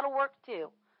 well, that'll work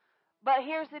too. But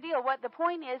here's the deal. What the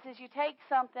point is you take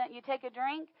something, you take a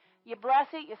drink, you bless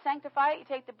it, you sanctify it, you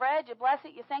take the bread, you bless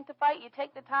it, you sanctify it, you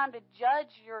take the time to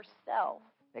judge yourself.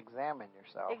 Examine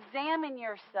yourself. Examine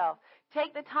yourself.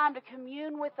 Take the time to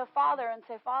commune with the Father and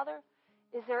say, Father,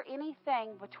 is there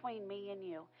anything between me and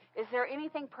you? Is there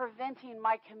anything preventing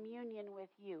my communion with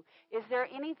you? Is there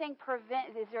anything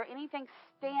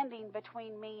standing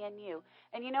between me and you?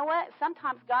 And you know what?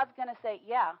 Sometimes God's going to say,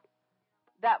 yeah,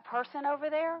 that person over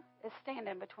there is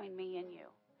standing between me and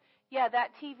you. Yeah, that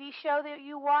TV show that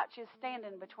you watch is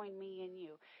standing between me and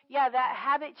you. Yeah, that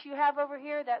habit you have over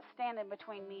here, that's standing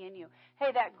between me and you.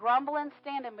 Hey, that grumbling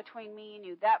standing between me and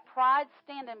you. That pride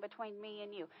standing between me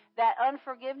and you. That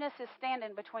unforgiveness is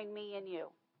standing between me and you.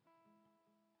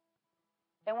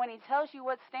 And when he tells you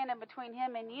what's standing between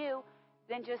him and you,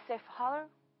 then just say, Father,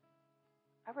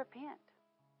 I repent.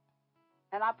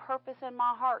 And I purpose in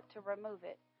my heart to remove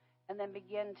it. And then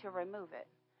begin to remove it.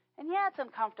 And yeah, it's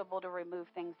uncomfortable to remove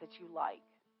things that you like.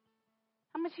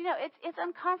 How much you know? It's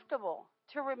uncomfortable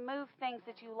to remove things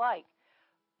that you like.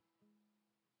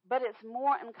 But it's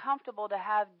more uncomfortable to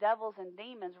have devils and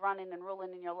demons running and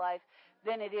ruling in your life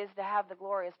than it is to have the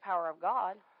glorious power of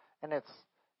God. And it's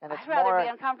I'd rather be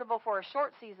uncomfortable for a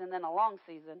short season than a long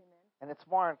season. And it's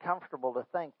more uncomfortable to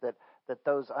think that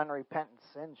those unrepentant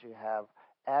sins you have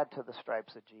add to the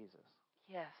stripes of Jesus.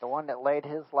 Yes. The one that laid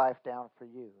his life down for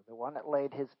you. The one that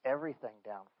laid his everything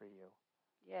down for you.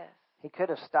 Yes. He could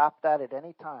have stopped that at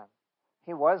any time.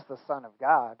 He was the Son of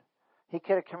God. He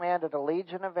could have commanded a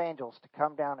legion of angels to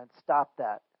come down and stop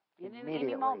that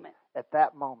immediately, any moment. At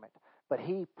that moment. But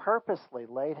he purposely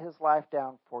laid his life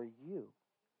down for you.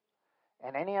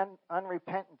 And any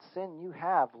unrepentant sin you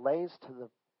have lays to the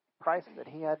price that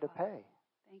he had to pay.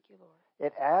 Thank you, Lord.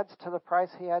 It adds to the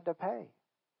price he had to pay.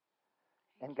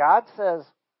 And God says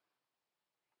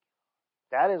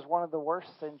that is one of the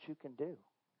worst sins you can do.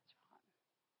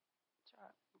 That's right.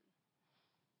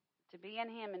 To be in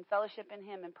him and fellowship in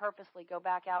him and purposely go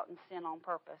back out and sin on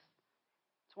purpose.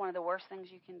 It's one of the worst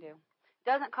things you can do. It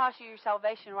doesn't cost you your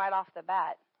salvation right off the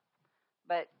bat,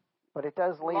 but But it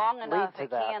does lead long enough, to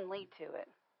it that. can lead to it.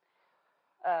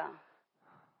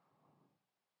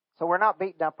 So we're not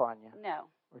beating up on you. No.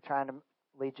 We're trying to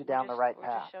lead you down the right We're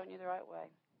path. just showing you the right way.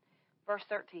 Verse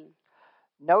 13.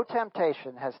 No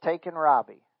temptation has taken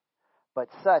Robbie, but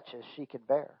such as she can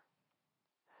bear.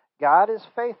 God is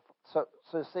faithful.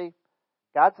 So see,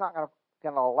 God's not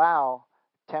going to allow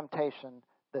temptation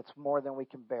that's more than we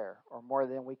can bear, or more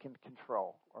than we can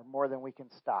control, or more than we can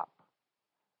stop.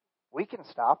 We can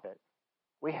stop it.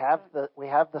 We have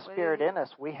the Spirit in us.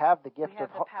 We have the gift of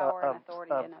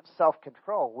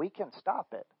self-control. We can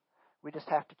stop it. We just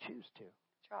have to choose to.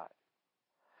 That's right.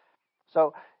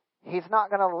 So He's not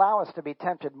going to allow us to be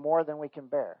tempted more than we can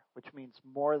bear, which means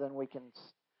more than we can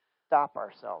stop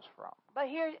ourselves from. But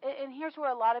here's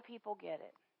where a lot of people get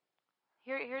it.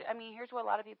 Here's where a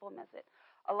lot of people miss it.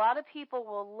 A lot of people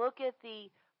will look at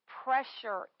the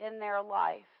pressure in their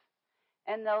life,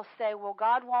 and they'll say, "Well,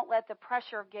 God won't let the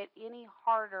pressure get any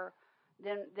harder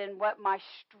than what my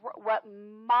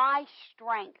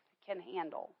strength can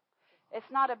handle."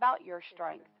 It's not about your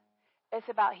strength; it's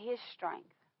about His strength.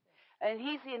 And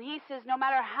he says, no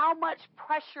matter how much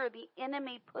pressure the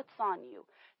enemy puts on you,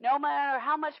 no matter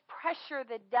how much pressure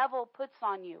the devil puts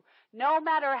on you, no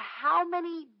matter how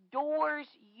many doors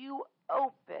you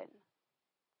open.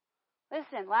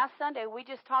 Listen, last Sunday we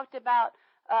just talked about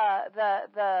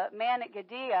the man at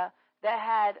Gadea that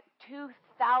had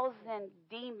 2,000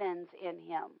 demons in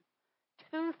him.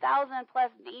 2,000 plus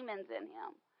demons in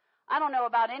him. I don't know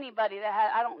about anybody that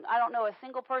had. I don't know a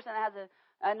single person that has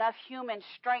enough human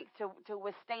strength to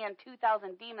withstand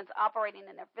 2,000 demons operating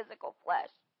in their physical flesh.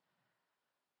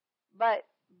 But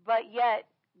yet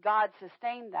God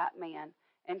sustained that man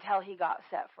until he got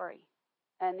set free,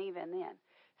 and even then.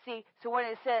 See, so when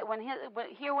it says when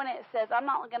it says, "I'm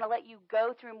not going to let you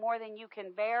go through more than you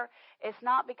can bear," it's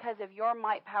not because of your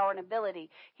might, power, and ability.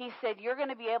 He said you're going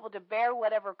to be able to bear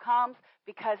whatever comes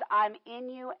because I'm in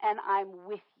you and I'm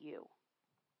with you.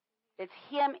 It's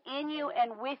Him in you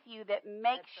and with you that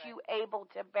makes you able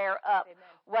to bear up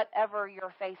whatever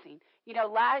you're facing. You know,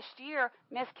 last year,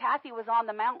 Miss Kathy was on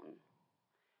the mountain,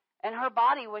 and her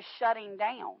body was shutting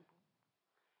down.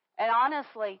 And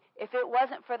honestly, if it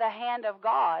wasn't for the hand of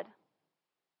God,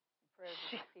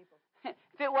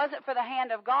 if it wasn't for the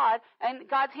hand of God, and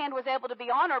God's hand was able to be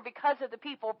on her because of the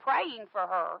people praying for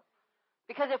her,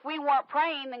 because if we weren't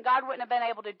praying, then God wouldn't have been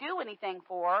able to do anything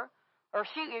for her. Or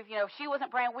if she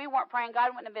wasn't praying, we weren't praying,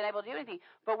 God wouldn't have been able to do anything.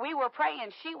 But we were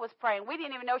praying, she was praying. We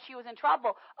didn't even know she was in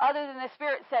trouble, other than the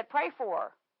Spirit said, pray for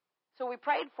her. So we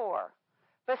prayed for her.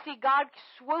 But see, God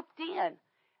swooped in.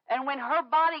 And when her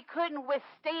body couldn't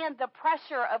withstand the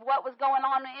pressure of what was going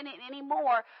on in it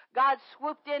anymore, God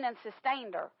swooped in and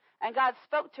sustained her. And God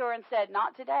spoke to her and said,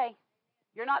 not today.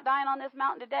 You're not dying on this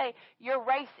mountain today. Your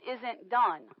race isn't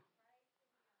done.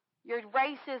 Your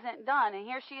race isn't done. And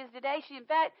here she is today. In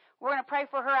fact, we're going to pray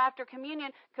for her after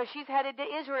communion because she's headed to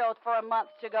Israel for a month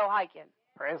to go hiking.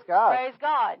 Praise God. Praise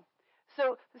God.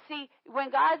 So, see,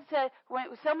 when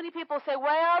so many people say,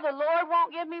 well, the Lord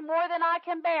won't give me more than I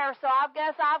can bear, so I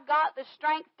guess I've got the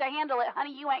strength to handle it.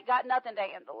 Honey, you ain't got nothing to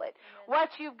handle it. Amen.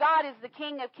 What you've got is the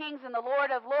King of Kings and the Lord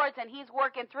of Lords, and He's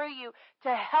working through you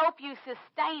to help you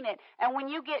sustain it. And when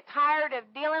you get tired of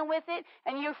dealing with it,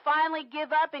 and you finally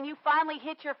give up, and you finally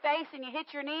hit your face, and you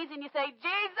hit your knees, and you say,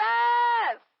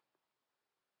 Jesus!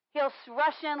 He'll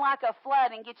rush in like a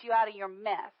flood and get you out of your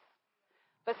mess.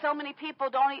 But so many people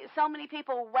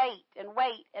wait and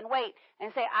wait and wait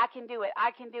and say, I can do it, I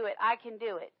can do it, I can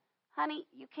do it. Honey,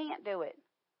 you can't do it.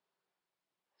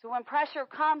 So when pressure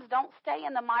comes, don't stay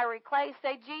in the miry clay.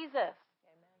 Say, Jesus.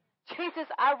 Amen. Jesus,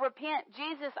 I repent.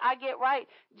 Jesus, I get right.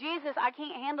 Jesus, I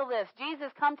can't handle this.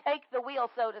 Jesus, come take the wheel,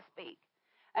 so to speak.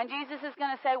 And Jesus is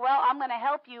going to say, well, I'm going to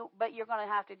help you, but you're going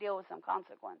to have to deal with some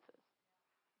consequences.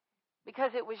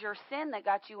 Because it was your sin that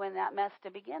got you in that mess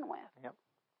to begin with. Yep.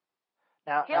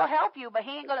 He'll help you, but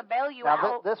He ain't going to bail you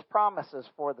out. This promise is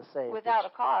for the saved. Without a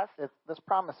cost. This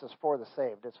promise is for the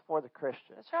saved. It's for the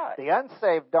Christian. That's right. The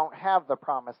unsaved don't have the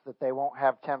promise that they won't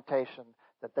have temptation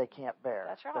that they can't bear.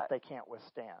 That's right. That they can't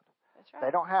withstand. That's right.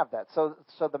 They don't have that. So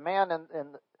the man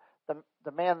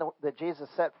the man that Jesus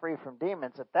set free from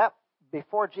demons,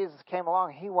 before Jesus came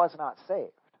along, he was not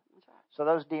saved. That's right. So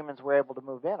those demons were able to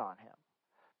move in on him.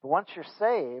 But once you're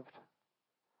saved,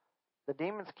 the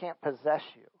demons can't possess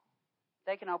you.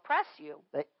 They can oppress you.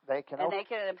 They can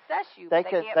obsess you. They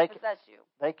can't possess you.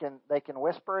 They can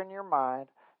whisper in your mind.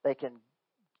 They can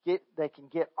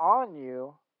get on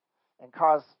you and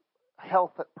cause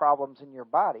health problems in your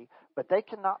body, but they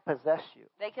cannot possess you.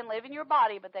 They can live in your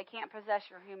body, but they can't possess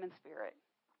your human spirit.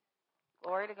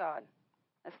 Glory to God.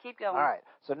 Let's keep going. All right.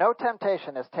 So no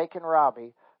temptation has taken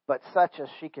Robbie, but such as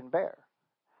she can bear.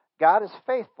 God is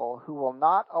faithful, who will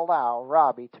not allow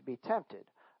Robbie to be tempted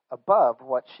above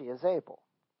what she is able,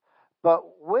 but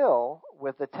will,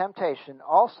 with the temptation,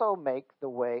 also make the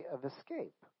way of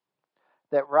escape,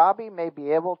 that Robbie may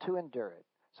be able to endure it.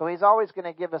 So he's always going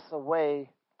to give us a way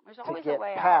to get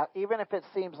past, even if it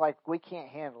seems like we can't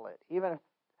handle it.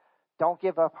 Don't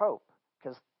give up hope,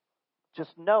 because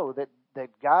just know that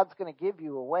God's going to give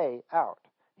you a way out.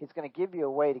 He's going to give you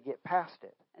a way to get past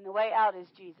it. And the way out is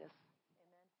Jesus.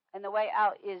 Amen. And the way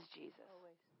out is Jesus.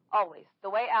 Always. The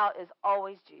way out is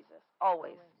always Jesus.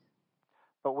 Always.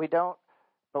 But we don't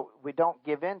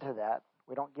give in to that.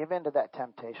 We don't give in to that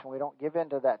temptation. We don't give in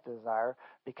to that desire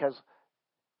because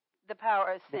the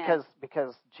power of sin.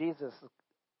 Because Jesus,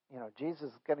 Jesus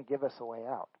is going to give us a way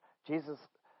out.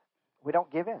 We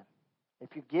don't give in.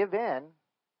 If you give in,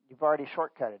 you've already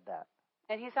shortcutted that.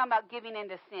 And he's talking about giving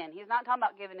into sin. He's not talking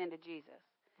about giving into Jesus.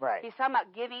 Right. He's talking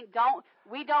about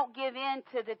we don't give in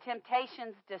to the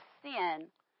temptations to sin.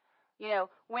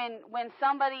 When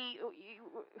somebody,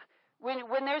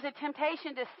 when there's a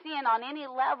temptation to sin on any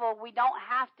level, we don't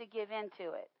have to give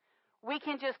into it. We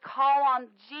can just call on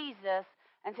Jesus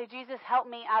and say, Jesus, help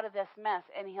me out of this mess,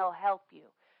 and he'll help you.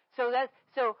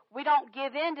 So we don't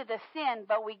give in to the sin,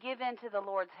 but we give in to the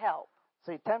Lord's help.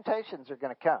 See, temptations are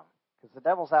going to come because the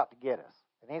devil's out to get us.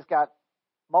 And he's got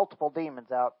multiple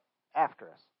demons out after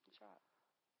us. That's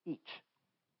right. Each.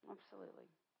 Absolutely.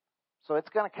 So it's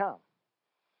going to come.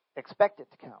 Expect it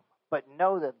to come. But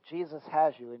know that Jesus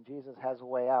has you and Jesus has a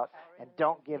way out. And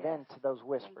don't give in to those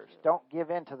whispers. Don't give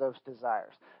in to those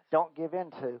desires. Don't give in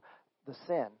to the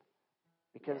sin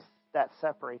because that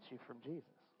separates you from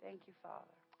Jesus. Thank you,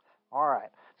 Father. All right.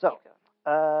 So,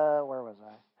 where was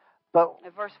I? But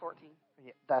at verse 14.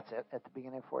 Yeah, that's it, at the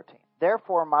beginning of 14.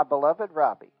 Therefore, my beloved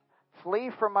Robbie, flee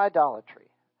from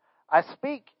idolatry. I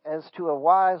speak as to a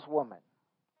wise woman.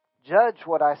 Judge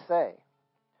what I say.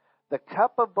 The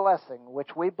cup of blessing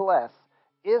which we bless,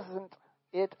 isn't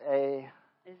it a...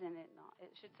 Isn't it not?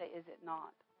 It should say, is it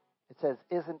not? It says,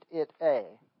 isn't it a...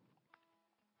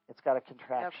 It's got a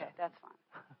contraction. Okay, that's fine.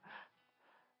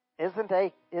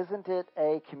 Isn't it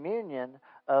a communion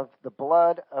of the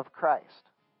blood of Christ?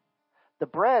 The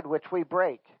bread which we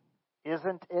break,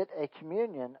 isn't it a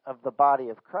communion of the body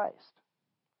of Christ?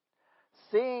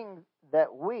 Seeing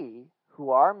that we, who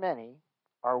are many,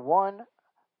 are one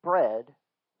bread,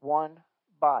 one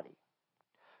body.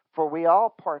 For we all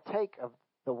partake of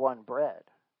the one bread.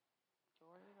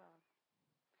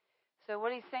 So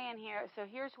what he's saying here, so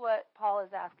here's what Paul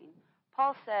is asking.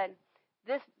 Paul said,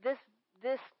 this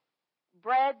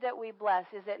bread that we bless,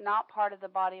 is it not part of the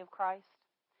body of Christ?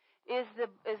 Is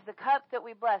the cup that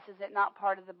we bless, is it not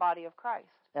part of the body of Christ?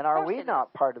 And are we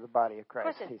not part of the body of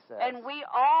Christ, he says. And we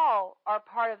all are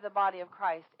part of the body of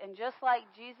Christ. And just like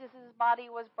Jesus' body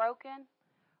was broken,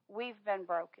 we've been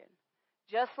broken.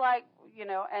 Just like,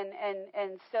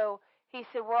 and so he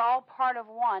said we're all part of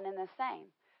one and the same.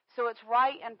 So it's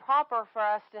right and proper for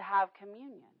us to have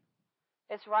communion.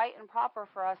 It's right and proper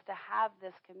for us to have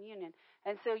this communion.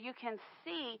 And so you can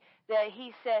see that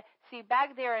he said,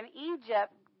 back there in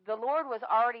Egypt, the Lord was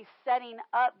already setting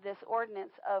up this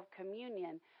ordinance of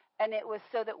communion. And it was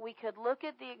so that we could look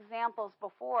at the examples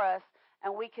before us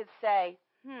and we could say,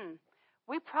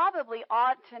 we probably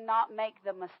ought to not make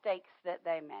the mistakes that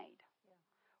they made.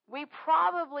 We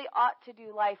probably ought to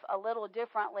do life a little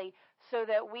differently so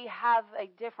that we have a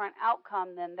different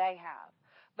outcome than they have.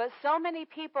 But so many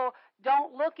people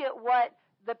don't look at what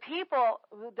the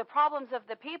problems of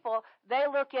the people, they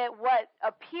look at what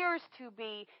appears to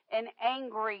be an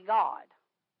angry God.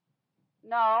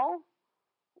 No.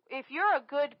 If you're a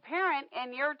good parent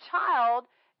and your child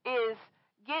is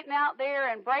getting out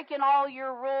there and breaking all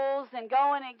your rules and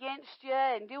going against you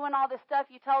and doing all the stuff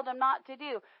you told them not to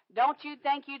do, don't you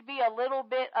think you'd be a little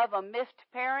bit of a miffed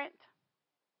parent?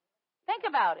 Think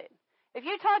about it. If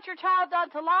you taught your child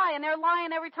not to lie and they're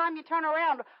lying every time you turn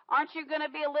around, aren't you going to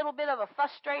be a little bit of a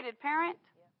frustrated parent?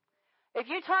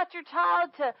 If you taught your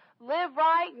child to live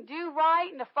right and do right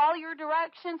and to follow your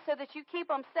directions so that you keep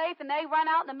them safe and they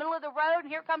run out in the middle of the road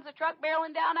and here comes a truck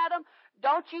barreling down at them,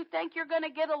 don't you think you're going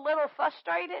to get a little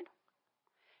frustrated?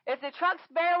 If the truck's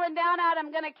barreling down at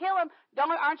them, going to kill them,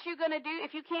 aren't you going to do,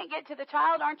 if you can't get to the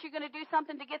child, aren't you going to do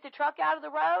something to get the truck out of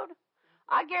the road?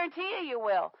 I guarantee you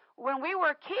will. When we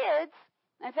were kids,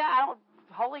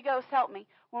 Holy Ghost help me.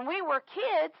 When we were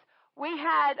kids, we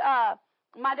had,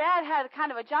 my dad had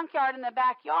kind of a junkyard in the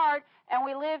backyard, and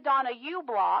we lived on a U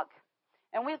block,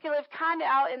 and we lived kind of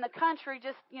out in the country,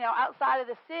 just, outside of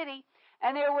the city.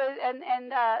 And there was,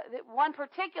 one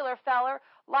particular feller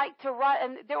liked to run,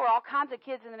 and there were all kinds of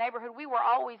kids in the neighborhood. We were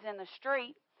always in the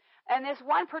street. And this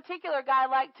one particular guy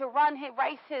liked to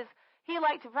he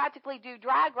liked to practically do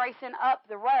drag racing up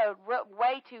the road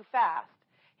way too fast.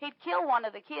 He'd kill one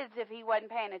of the kids if he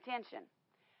wasn't paying attention.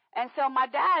 And so my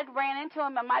dad ran into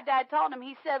him, and my dad told him,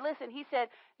 he said, listen, he said,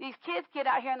 these kids get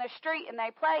out here in the street and they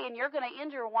play, and you're going to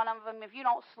injure one of them if you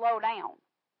don't slow down.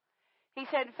 He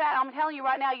said, in fact, I'm telling you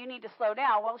right now, you need to slow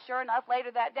down. Well, sure enough,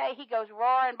 later that day, he goes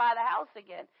roaring by the house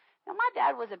again. Now, my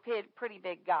dad was a pretty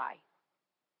big guy.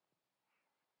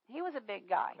 He was a big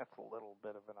guy. That's a little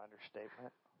bit of an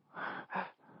understatement.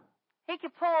 He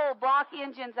could pull block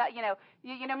engines out.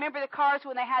 You remember the cars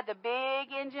when they had the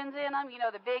big engines in them?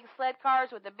 The big sled cars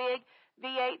with the big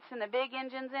V8s and the big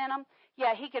engines in them?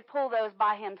 Yeah, he could pull those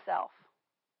by himself.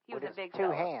 He was a big two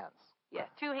fella. hands.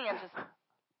 Yeah, 2 hands.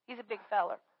 He's a big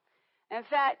feller. In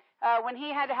fact, when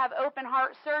he had to have open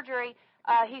heart surgery,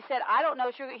 he said, I don't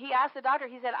know. He asked the doctor,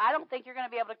 he said, I don't think you're going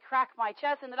to be able to crack my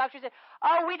chest. And the doctor said,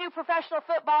 oh, we do professional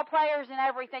football players and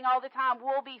everything all the time.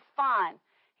 We'll be fine.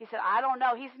 He said, I don't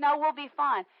know. He said, no, we'll be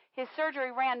fine. His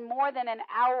surgery ran more than an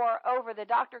hour over. The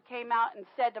doctor came out and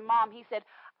said to Mom, he said,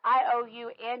 I owe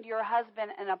you and your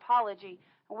husband an apology.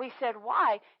 And we said,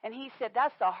 why? And he said,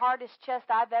 that's the hardest chest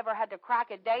I've ever had to crack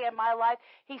a day in my life.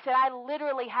 He said, I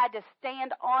literally had to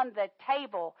stand on the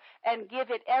table and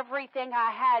give it everything I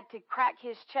had to crack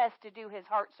his chest to do his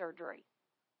heart surgery.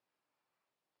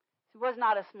 He was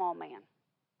not a small man.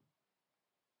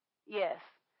 Yes.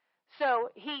 So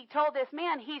he told this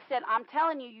man, he said, I'm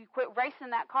telling you, you quit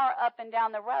racing that car up and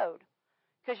down the road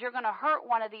because you're going to hurt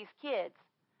one of these kids.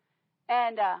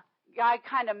 And guy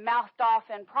kind of mouthed off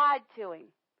in pride to him.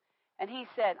 And he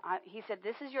said,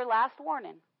 this is your last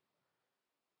warning.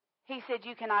 He said,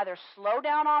 you can either slow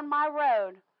down on my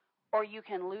road or you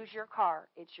can lose your car.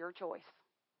 It's your choice.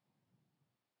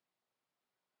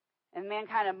 And the man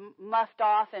kind of muffed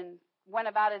off and went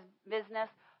about his business.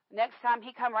 Next time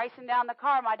he come racing down the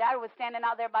car, my dad was standing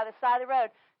out there by the side of the road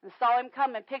and saw him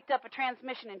come and picked up a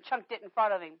transmission and chunked it in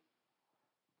front of him.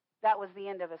 That was the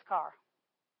end of his car.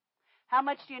 How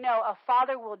much do you know a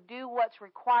father will do what's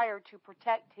required to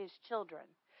protect his children?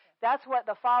 That's what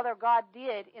the Father God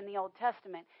did in the Old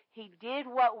Testament. He did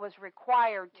what was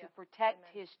required to protect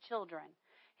his children.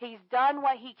 He's done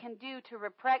what he can do to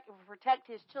protect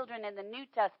his children in the New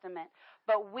Testament,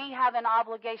 but we have an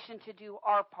obligation to do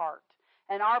our part.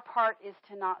 And our part is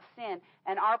to not sin.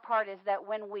 And our part is that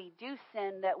when we do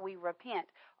sin, that we repent.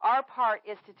 Our part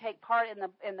is to take part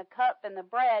in the cup and the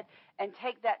bread and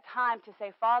take that time to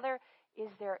say, Father, is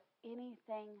there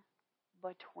anything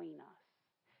between us?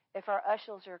 If our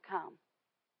ushers are come.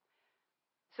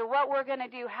 So what we're going to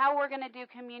do, how we're going to do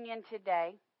communion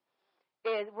today,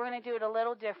 is we're going to do it a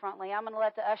little differently. I'm going to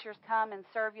let the ushers come and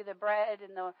serve you the bread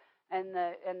and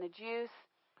the juice.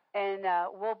 And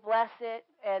we'll bless it.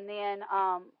 And then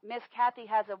Miss Kathy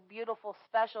has a beautiful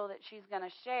special that she's going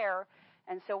to share.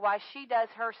 And so while she does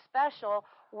her special,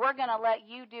 we're going to let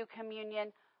you do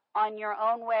communion on your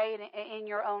own way and in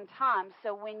your own time.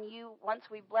 So once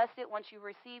we blessed it, once you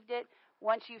received it,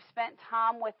 once you've spent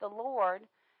time with the Lord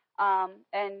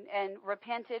and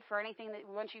repented for anything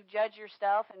once you've judged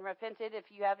yourself and repented if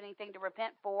you have anything to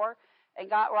repent for and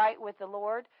got right with the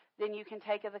Lord, then you can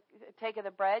take of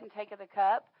the bread and take of the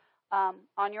cup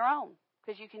on your own,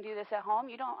 because you can do this at home.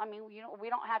 We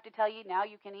don't have to tell you now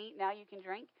you can eat, now you can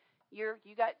drink. You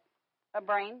got a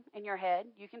brain in your head.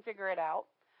 You can figure it out.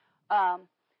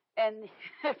 And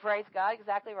praise God,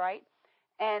 exactly right.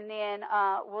 And then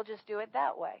we'll just do it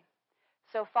that way.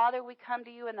 So, Father, we come to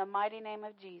you in the mighty name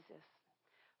of Jesus.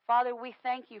 Father, we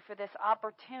thank you for this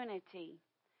opportunity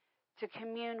to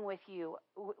commune with you,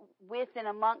 with and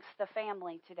amongst the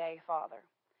family today, Father.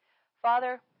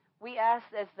 Father, we ask,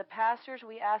 as the pastors,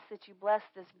 we ask that you bless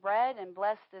this bread and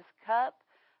bless this cup.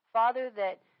 Father,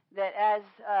 that as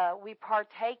we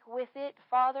partake with it,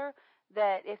 Father,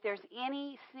 that if there's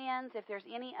any sins, if there's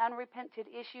any unrepented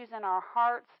issues in our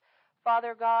hearts,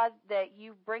 Father God, that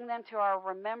you bring them to our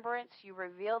remembrance, you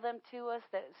reveal them to us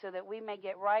so that we may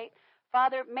get right.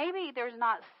 Father, maybe there's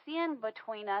not sin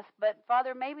between us, but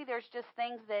Father, maybe there's just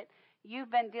things that you've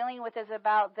been dealing with us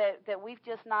about that we've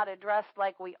just not addressed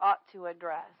like we ought to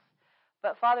address.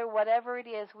 But Father, whatever it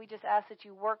is, we just ask that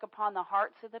you work upon the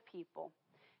hearts of the people.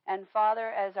 And Father,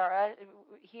 as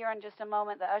here in just a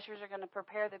moment, the ushers are going to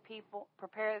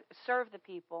serve the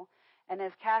people. And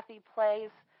as Kathy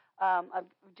plays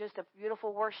just a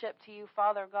beautiful worship to you,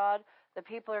 Father God, the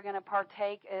people are going to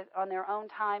partake on their own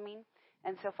timing.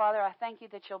 And so, Father, I thank you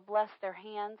that you'll bless their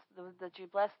hands, that you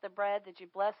bless the bread, that you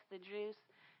bless the juice.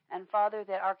 And Father,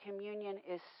 that our communion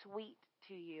is sweet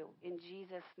to you in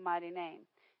Jesus' mighty name.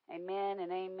 Amen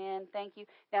and amen. Thank you.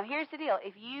 Now here's the deal.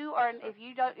 If you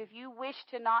wish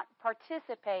to not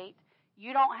participate,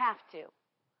 you don't have to.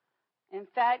 In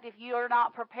fact, if you are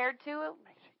not prepared to,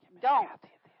 don't.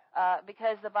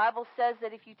 Because the Bible says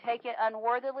that if you take it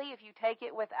unworthily, if you take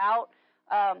it without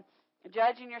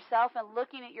judging yourself and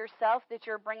looking at yourself, that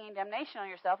you're bringing damnation on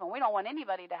yourself, and we don't want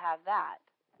anybody to have that.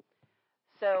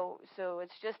 So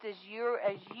it's just as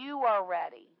you are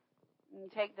ready. You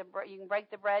can break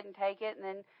the bread and take it,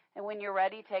 and when you're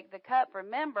ready, take the cup.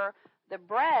 Remember, the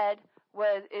bread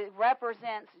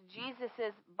represents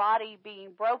Jesus' body being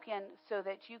broken so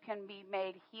that you can be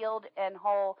made healed and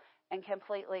whole and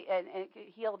completely and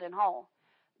healed and whole.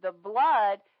 The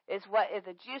blood is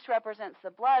the juice represents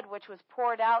the blood which was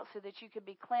poured out so that you could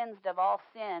be cleansed of all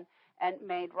sin and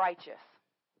made righteous.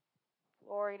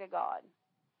 Glory to God.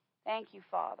 Thank you,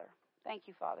 Father. Thank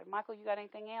you, Father. Michael, you got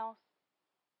anything else?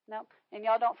 No? And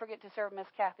y'all don't forget to serve Miss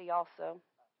Kathy also.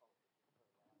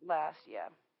 Last, yeah.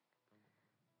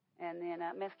 And then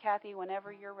Miss Kathy,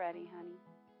 whenever you're ready, honey.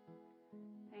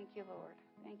 Thank you, Lord.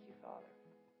 Thank you, Father.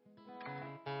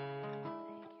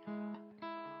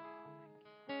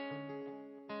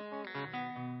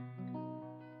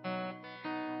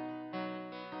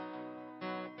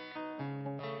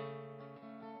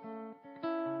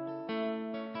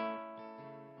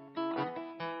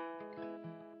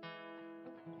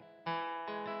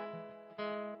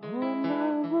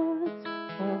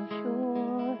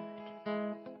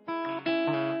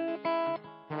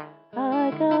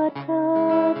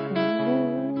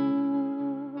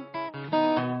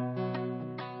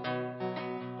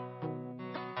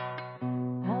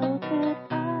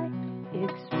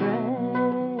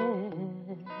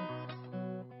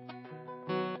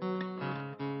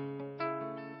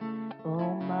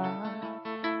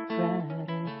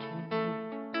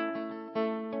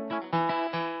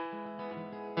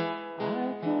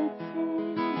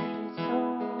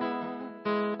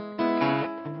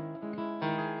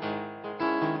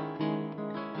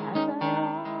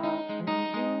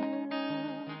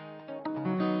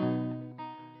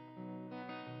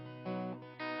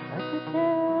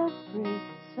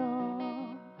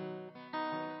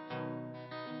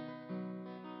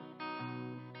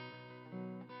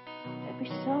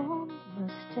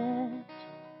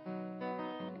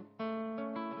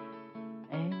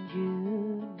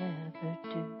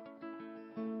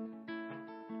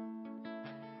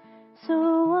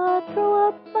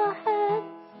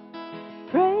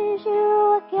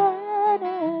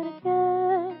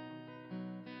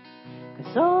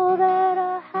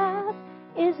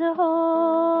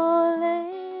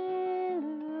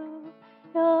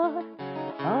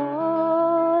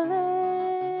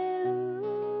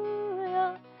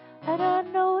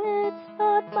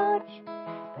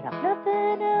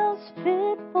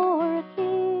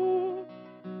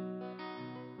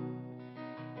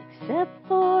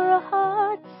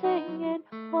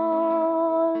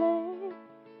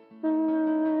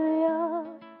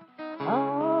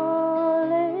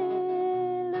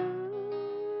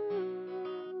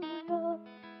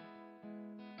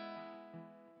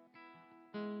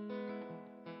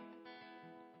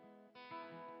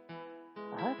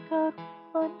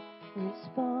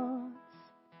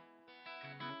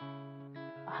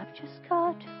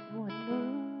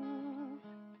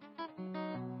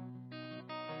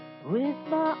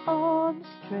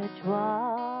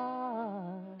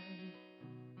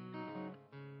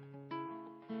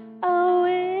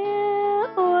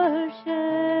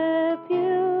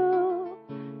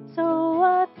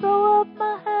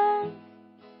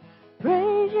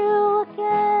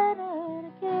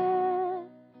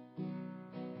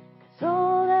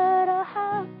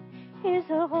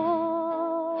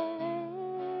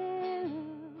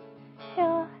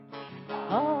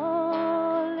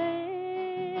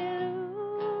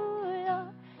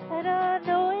 And I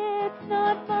know it.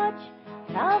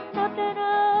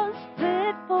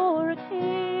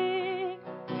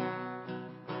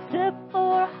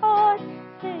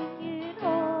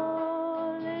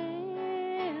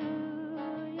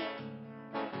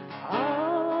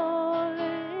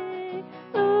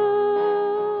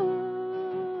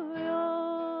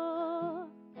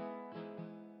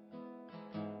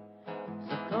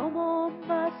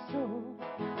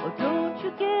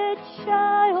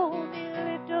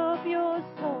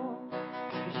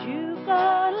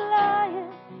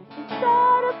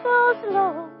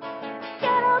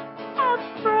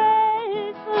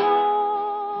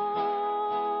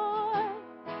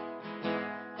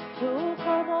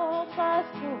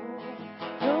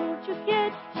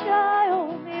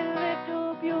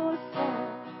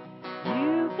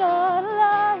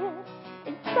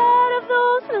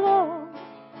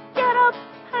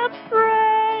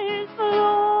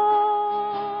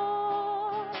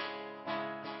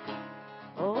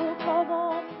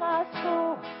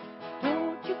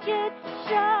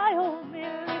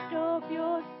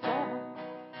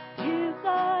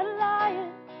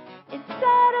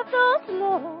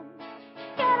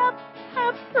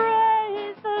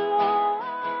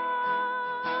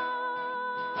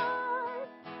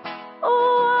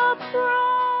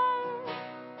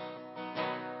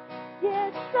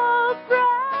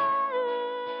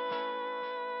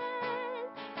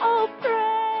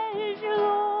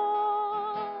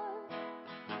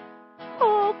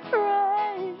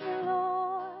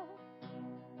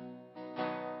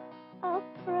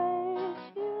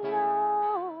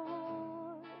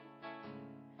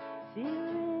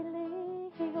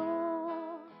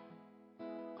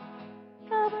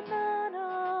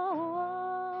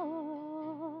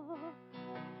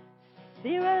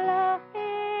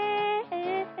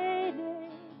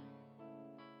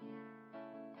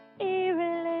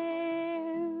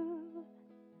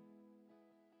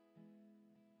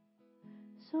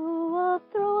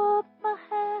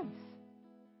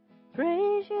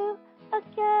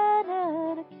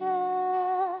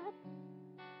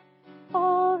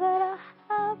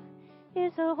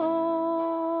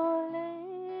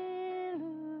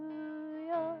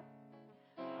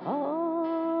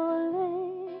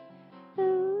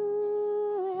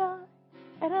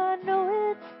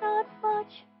 it's not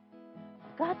much.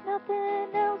 Got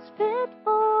nothing else fit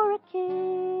for a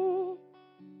king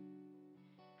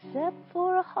except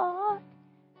for a heart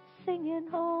singing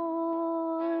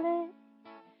hallelujah,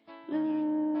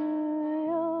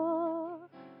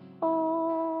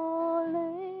 hallelujah.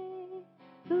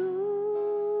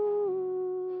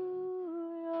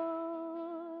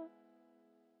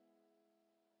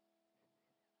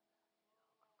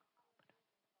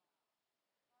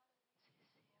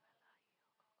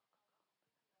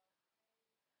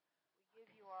 We give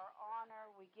you our honor.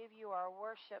 We give you our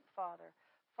worship, Father.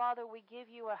 Father, we give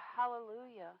you a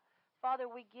hallelujah. Father,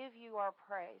 we give you our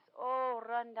praise. Oh,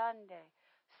 randande.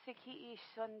 Siki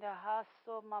ishanda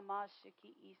haso mama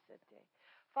shiki isate.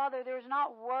 Father, there's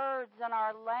not words in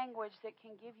our language that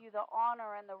can give you the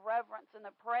honor and the reverence and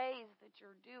the praise that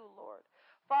you're due, Lord.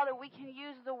 Father, we can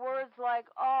use the words like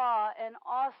awe and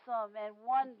awesome and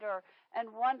wonder and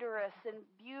wondrous and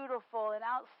beautiful and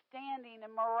outstanding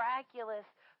and miraculous.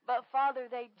 But Father,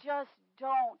 they just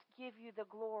don't give you the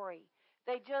glory.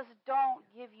 They just don't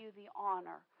give you the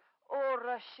honor.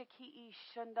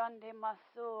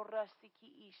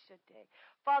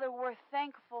 Father, we're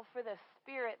thankful for the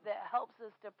Spirit that helps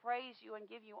us to praise you and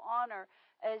give you honor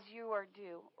as you are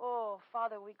due. Oh,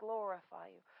 Father, we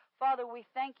glorify you. Father, we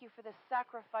thank you for the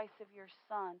sacrifice of your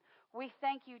Son. We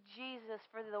thank you, Jesus,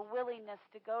 for the willingness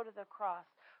to go to the cross.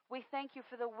 We thank you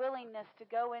for the willingness to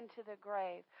go into the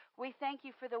grave. We thank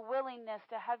you for the willingness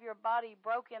to have your body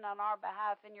broken on our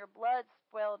behalf and your blood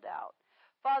spilled out.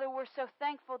 Father, we're so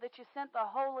thankful that you sent the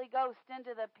Holy Ghost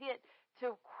into the pit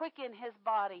to quicken his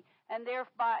body, and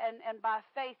thereby and by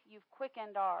faith you've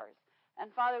quickened ours. And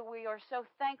Father, we are so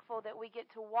thankful that we get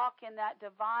to walk in that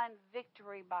divine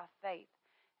victory by faith.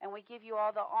 And we give you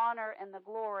all the honor and the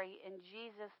glory in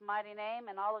Jesus' mighty name.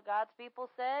 And all of God's people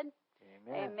said,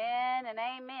 Amen. Amen and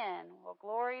amen. Well,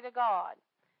 glory to God.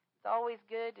 It's always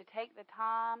good to take the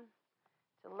time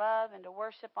to love and to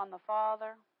worship on the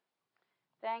Father.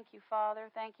 Thank you, Father.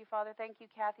 Thank you, Father. Thank you,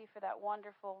 Kathy, for that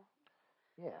wonderful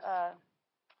Yes.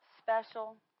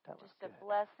 special. That was Just good. a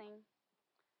blessing.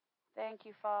 Thank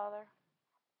you, Father.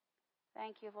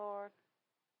 Thank you, Lord.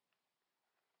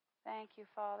 Thank you,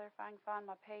 Father. If I can find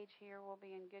my page here, we'll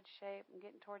be in good shape. I'm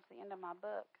getting towards the end of my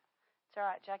book. It's all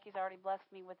right. Jackie's already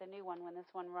blessed me with a new one when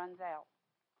this one runs out.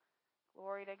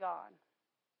 Glory to God.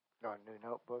 Oh, a new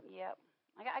notebook? Yep.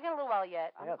 I got a little while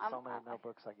yet. I got so many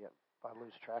notebooks I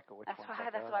lose track of which ones I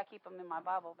got. That's why I keep them in my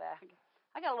Bible bag.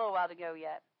 I got a little while to go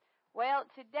yet. Well,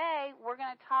 today we're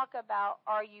going to talk about,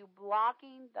 are you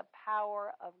blocking the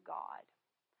power of God?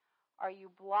 Are you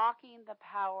blocking the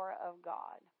power of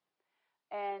God?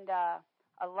 And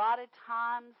a lot of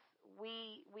times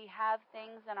we have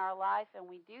things in our life and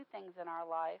we do things in our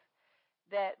life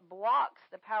that blocks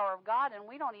the power of God, and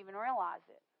we don't even realize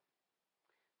it.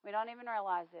 We don't even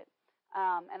realize it.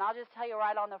 And I'll just tell you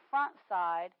right on the front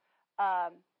side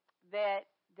that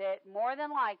more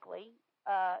than likely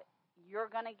you're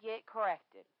going to get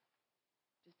corrected.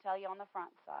 Just tell you on the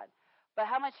front side. But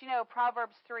how much you know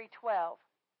Proverbs 3:12?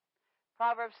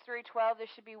 Proverbs 3:12. There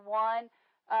should be one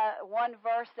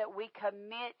verse that we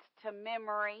commit to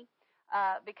memory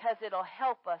because it'll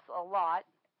help us a lot.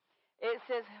 It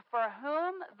says, "For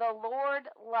whom the Lord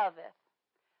loveth,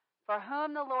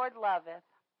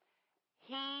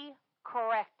 He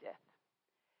correcteth."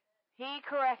 He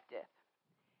correcteth.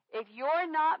 If you're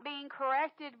not being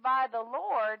corrected by the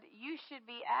Lord, you should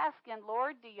be asking,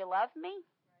 Lord, do you love me?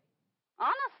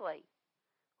 Honestly.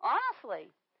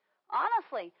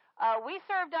 We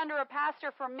served under a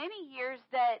pastor for many years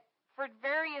that, for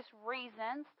various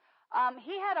reasons,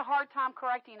 he had a hard time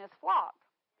correcting his flock.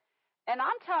 And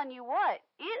I'm telling you what,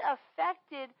 it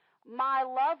affected my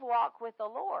love walk with the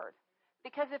Lord.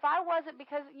 Because if I wasn't,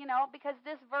 because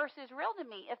this verse is real to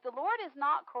me. If the Lord is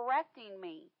not correcting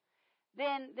me,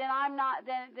 then I'm not,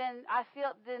 then I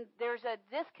feel, then there's a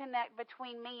disconnect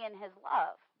between me and his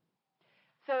love.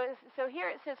 So here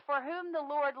it says, "For whom the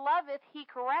Lord loveth, he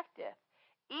correcteth,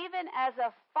 even as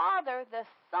a father the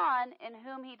son in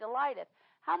whom he delighteth."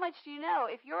 How much do you know?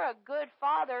 If you're a good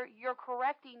father, you're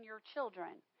correcting your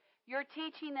children. You're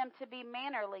teaching them to be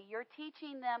mannerly. You're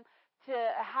teaching them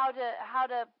to how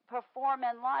to perform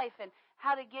in life and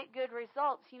how to get good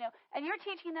results, And you're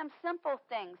teaching them simple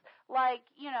things like,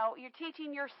 you're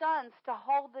teaching your sons to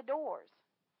hold the doors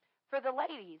for the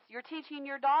ladies. You're teaching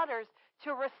your daughters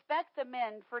to respect the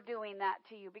men for doing that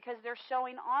to you because they're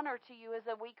showing honor to you as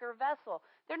a weaker vessel.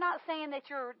 They're not saying that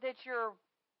you're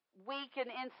weak and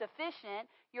insufficient.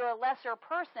 You're a lesser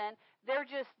person. They're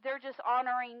just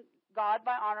honoring God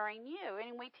by honoring you.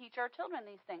 And we teach our children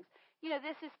these things.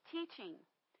 This is teaching.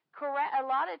 Correct. A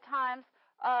lot of times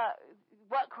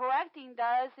what correcting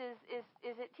does is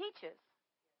it teaches.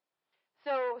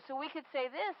 So we could say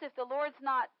this: if the Lord's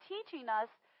not teaching us,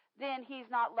 then He's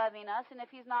not loving us, and if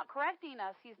He's not correcting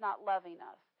us, He's not loving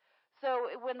us. So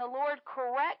when the Lord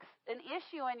corrects an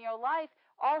issue in your life,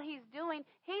 all He's doing,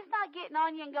 He's not getting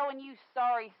on you and going, "You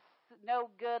sorry, no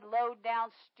good, low down,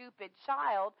 stupid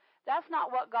child." That's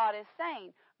not what God is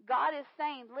saying. God is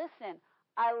saying, "Listen,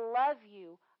 I love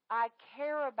you. I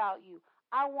care about you.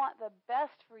 I want the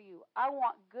best for you. I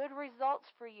want good results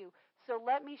for you. So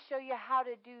let me show you how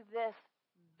to do this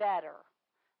better.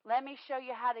 Let me show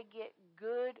you how to get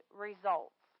good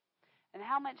results." And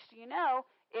how much do you know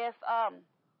if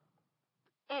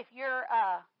you're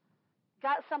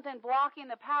got something blocking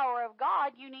the power of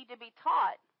God, you need to be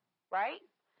taught, right?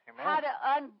 Amen.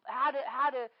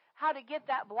 How to get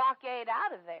that blockade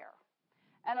out of there.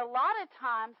 And a lot of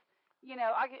times,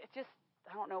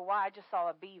 I don't know why, I just saw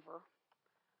a beaver.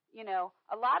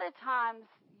 A lot of times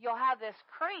you'll have this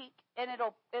creek and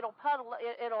it'll puddle,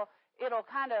 it'll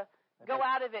kind of go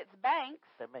out of its banks.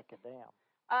 They make a dam.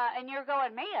 And you're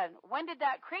going, "Man, when did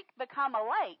that creek become a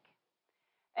lake?"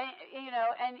 And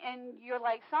you're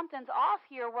like, something's off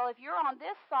here. Well, if you're on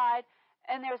this side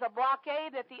and there's a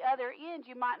blockade at the other end,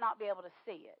 you might not be able to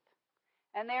see it.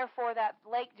 And therefore that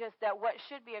lake that what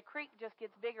should be a creek just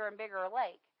gets bigger and bigger a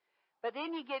lake. But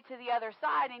then you get to the other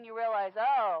side and you realize,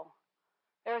 oh,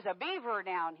 there's a beaver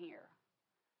down here.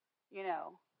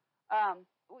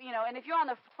 And if you're on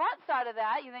the front side of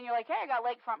that, then you're like, "Hey, I got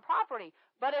lakefront property."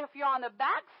 But if you're on the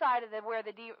back side of where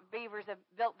the beavers have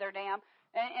built their dam,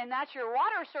 and that's your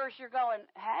water source, you're going,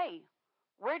 "Hey,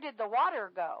 where did the water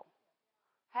go?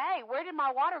 Hey, where did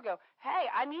my water go? Hey,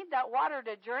 I need that water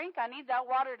to drink. I need that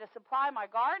water to supply my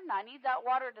garden. I need that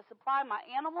water to supply my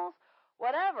animals,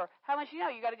 whatever." How much you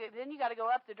got to go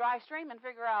up the dry stream and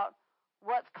figure out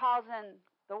what's causing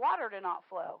the water to not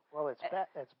flow. Well, it's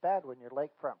bad when your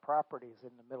lakefront property is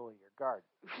in the middle of your garden.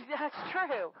 That's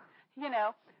true.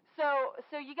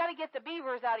 So you got to get the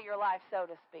beavers out of your life, so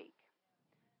to speak.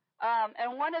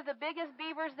 And one of the biggest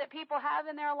beavers that people have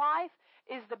in their life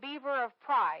is the beaver of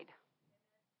pride.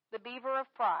 The beaver of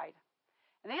pride.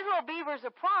 And these little beavers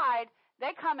of pride,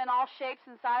 they come in all shapes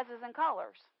and sizes and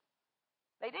colors.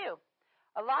 They do.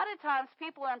 A lot of times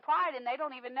people are in pride and they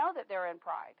don't even know that they're in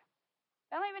pride.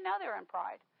 They don't even know they're in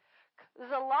pride.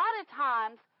 There's a lot of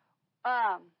times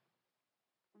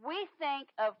we think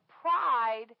of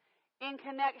pride in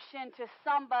connection to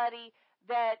somebody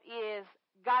that is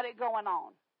got it going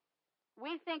on.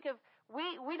 We think of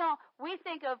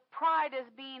pride as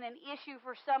being an issue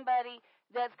for somebody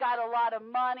that's got a lot of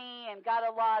money and got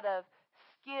a lot of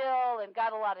skill and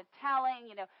got a lot of talent.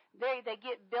 They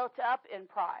get built up in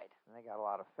pride. And they got a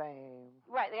lot of fame.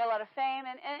 Right, they got a lot of fame,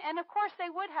 and of course they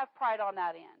would have pride on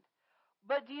that end.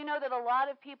 But do you know that a lot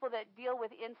of people that deal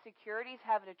with insecurities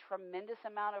have a tremendous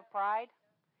amount of pride?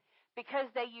 Because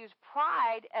they use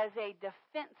pride as a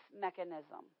defense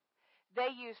mechanism. They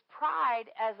use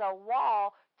pride as a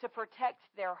wall to protect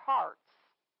their hearts.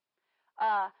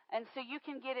 And so you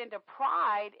can get into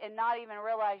pride and not even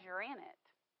realize you're in it.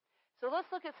 So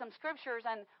let's look at some scriptures,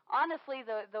 and honestly,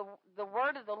 the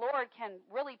word of the Lord can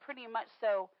really pretty much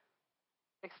so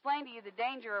explain to you the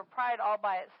danger of pride all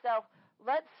by itself.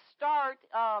 Let's start,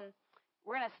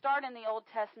 we're going to start in the Old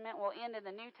Testament, we'll end in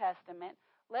the New Testament.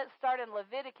 Let's start in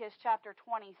Leviticus chapter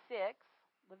 26.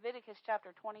 Leviticus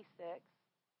chapter 26.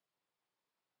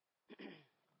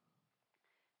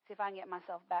 See if I can get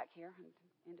myself back here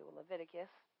into Leviticus.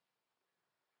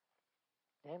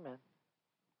 Amen.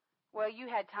 Well, you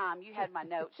had time. You had my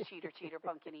notes, cheater,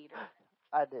 pumpkin eater.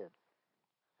 I did.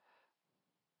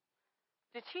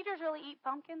 Do cheaters really eat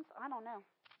pumpkins? I don't know.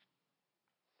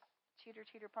 Cheater,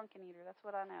 pumpkin eater. That's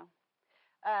what I know.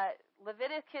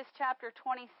 Leviticus chapter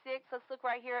 26. Let's look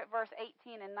right here at verse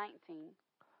 18 and 19.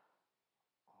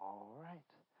 All right.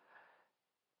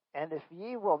 "And if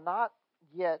ye will not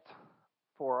yet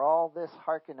for all this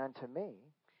hearken unto me."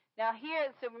 Now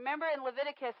here, so remember in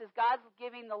Leviticus is God's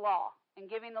giving the law, and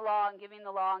giving the law, and giving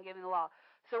the law, and giving the law.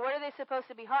 So what are they supposed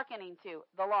to be hearkening to?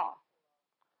 The law.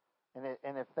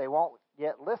 And if they won't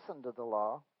yet listen to the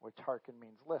law, which hearken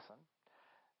means listen,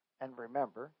 and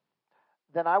remember,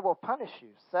 then I will punish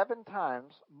you 7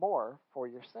 times more for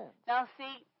your sins. Now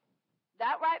see,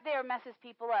 that right there messes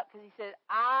people up, because he said,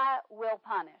 "I will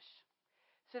punish."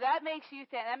 So that makes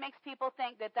people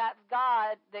think that that's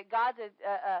God, that God's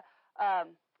a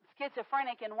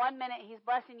schizophrenic. In 1 minute he's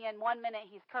blessing you, in 1 minute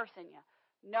he's cursing you.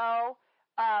 No,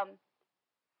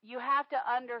 you have to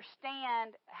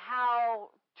understand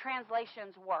how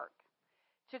translations work.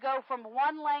 To go from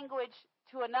one language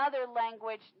to another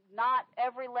language, not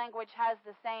every language has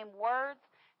the same words,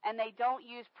 and they don't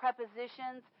use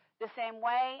prepositions the same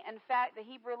way. In fact, the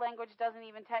Hebrew language doesn't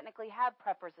even technically have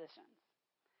prepositions,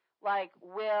 like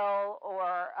will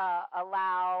or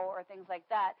allow or things like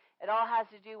that. It all has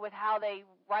to do with how they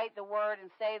write the word and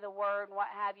say the word and what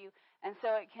have you. And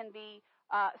so it can be,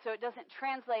 so it doesn't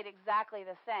translate exactly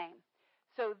the same.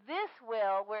 So this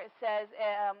will, where it says,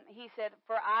 he said,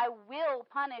 for I will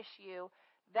punish you,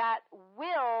 that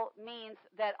will means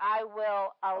that I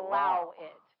will allow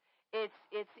it.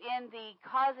 It's in the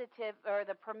causative or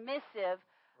the permissive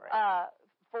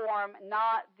form,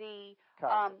 not the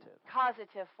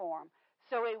causative form.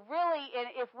 So it really,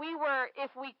 if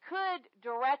we could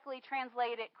directly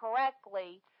translate it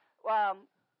correctly,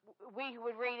 we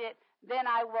would read it, then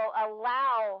I will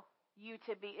allow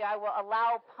I will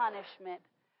allow punishment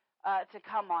to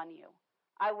come on you.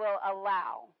 I will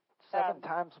allow. 7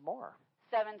 times more.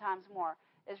 7 times more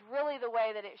is really the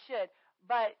way that it should.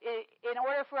 But in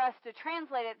order for us to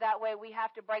translate it that way, we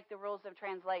have to break the rules of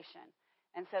translation.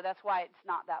 And so that's why it's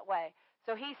not that way.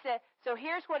 So he said, so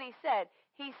here's what he said.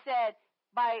 He said,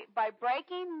 by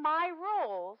breaking my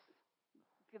rules,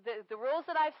 the rules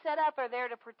that I've set up are there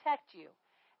to protect you.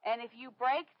 And if you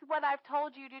break what I've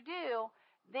told you to do,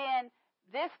 then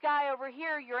this guy over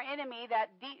here, your enemy, that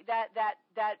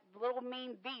little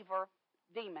mean beaver,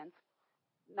 demons,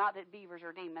 not that beavers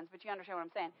are demons, but you understand what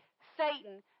I'm saying.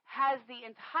 Satan has the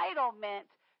entitlement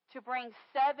to bring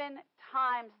 7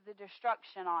 times the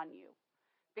destruction on you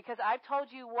because I've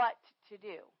told you what to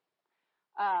do.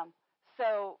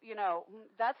 So,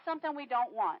 that's something we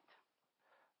don't want.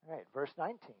 All right, verse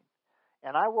 19.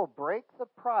 And I will break the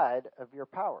pride of your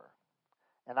power,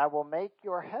 and I will make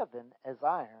your heaven as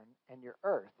iron and your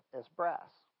earth as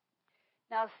brass.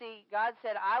 Now, see, God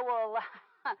said, I will allow.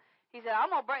 He said, I'm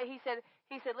going to break. He said,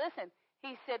 listen.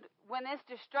 He said, when this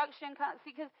destruction comes,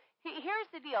 see, because here's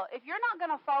the deal. If you're not going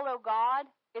to follow God,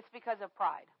 it's because of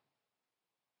pride.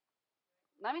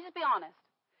 Let me just be honest.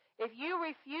 If you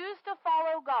refuse to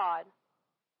follow God,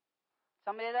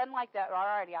 somebody that doesn't like that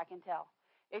already, I can tell.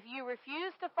 If you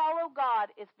refuse to follow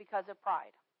God, it's because of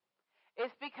pride.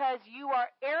 It's because you are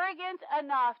arrogant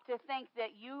enough to think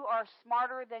that you are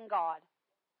smarter than God.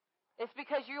 It's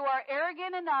because you are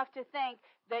arrogant enough to think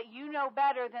that you know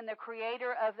better than the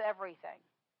creator of everything.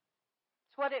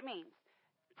 That's what it means.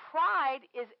 Pride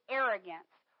is arrogance.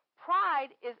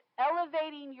 Pride is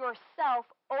elevating yourself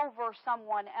over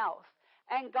someone else.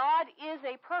 And God is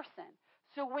a person.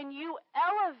 So when you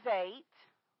elevate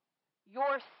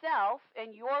yourself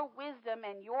and your wisdom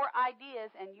and your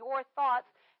ideas and your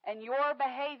thoughts and your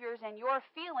behaviors and your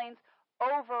feelings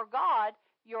over God,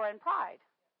 you're in pride.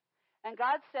 And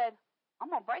God said, I'm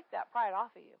going to break that pride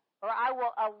off of you. Or I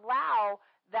will allow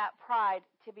that pride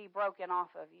to be broken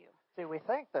off of you. See, we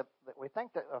think that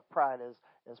pride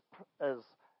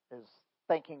is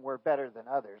thinking we're better than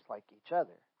others, like each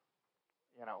other.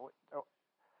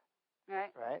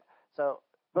 Right? So,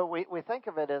 but we think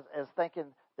of it as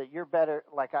thinking that you're better.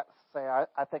 Like I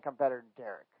think I'm better than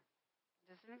Derek.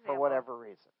 Just an example. For whatever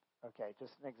reason. Okay,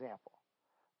 just an example.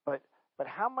 But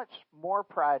how much more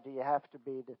pride do you have to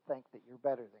be to think that you're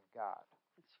better than God?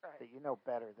 That's right. That you know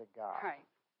better than God.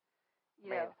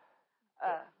 Right.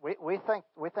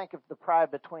 We think of the pride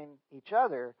between each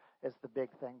other as the big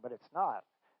thing, but it's not.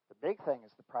 The big thing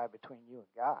is the pride between you and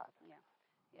God. Yeah.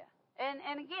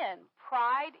 And again,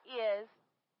 pride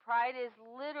is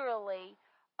literally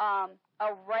a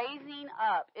raising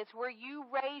up. It's where you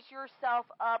raise yourself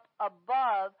up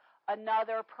above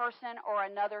another person or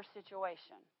another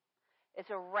situation. It's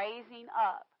a raising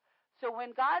up. So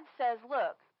when God says,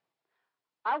 look,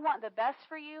 I want the best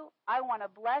for you. I want to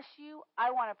bless you.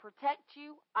 I want to protect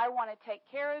you. I want to take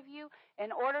care of you.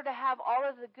 In order to have all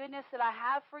of the goodness that I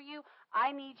have for you,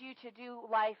 I need you to do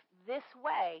life this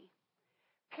way,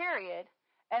 period.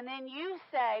 And then you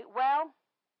say, well,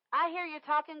 I hear you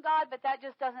talking, God, but that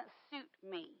just doesn't suit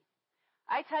me.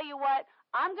 I tell you what,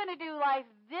 I'm going to do life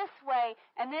this way,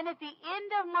 and then at the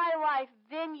end of my life,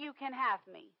 then you can have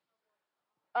me.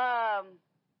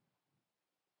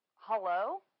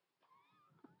 Hello?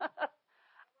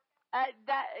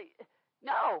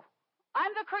 No.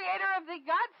 I'm the creator of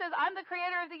God says I'm the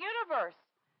creator of the universe.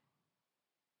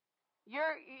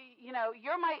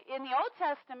 In the Old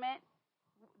Testament,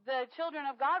 the children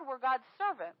of God were God's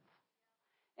servants.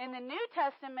 In the New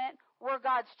Testament, we're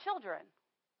God's children.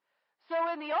 So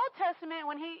in the Old Testament,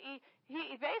 when he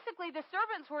basically the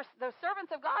servants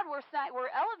of God were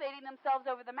elevating themselves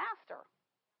over the master,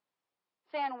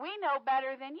 saying, "We know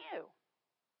better than you."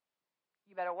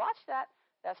 You better watch that.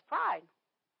 That's pride.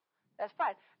 That's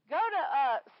pride. Go to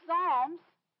Psalms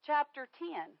chapter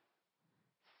 10.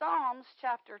 Psalms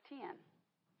chapter 10.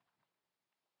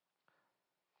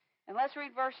 And let's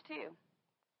read verse 2.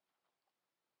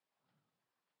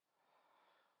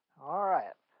 All right.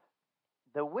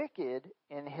 The wicked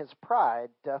in his pride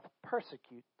doth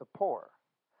persecute the poor.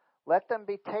 Let them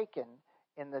be taken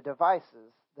in the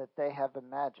devices that they have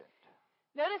imagined.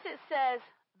 Notice it says,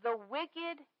 the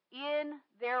wicked in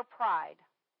their pride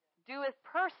doeth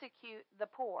persecute the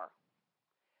poor.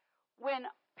 When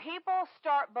people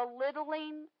start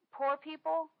belittling poor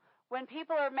people, when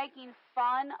people are making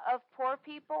fun of poor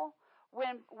people,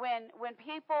 when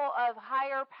people of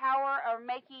higher power are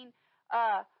making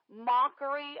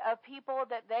mockery of people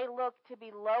that they look to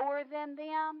be lower than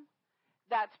them,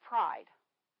 that's pride.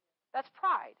 That's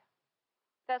pride.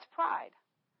 That's pride.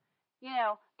 You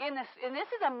know, this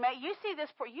is you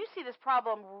see this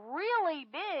problem really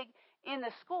big in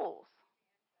the schools.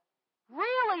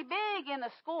 Really big in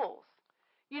the schools.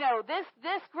 You know,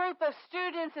 this group of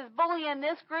students is bullying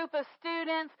this group of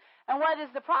students, and what is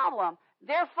the problem?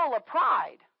 They're full of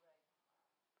pride.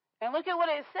 And look at what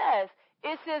it says.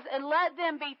 It says, and let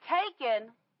them be taken,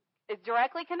 it's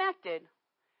directly connected.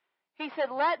 He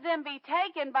said, let them be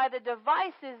taken by the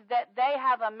devices that they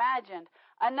have imagined.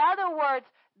 In other words,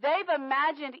 they've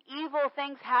imagined evil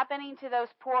things happening to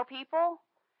those poor people.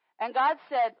 And God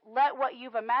said, let what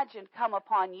you've imagined come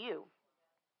upon you.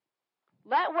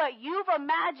 Let what you've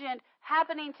imagined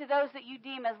happening to those that you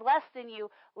deem as less than you,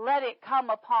 let it come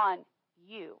upon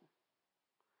you.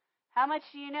 How much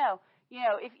do you know? You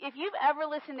know, if you've ever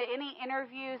listened to any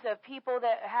interviews of people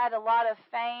that had a lot of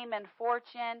fame and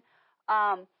fortune,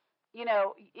 you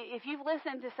know, if you've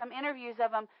listened to some interviews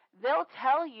of them, they'll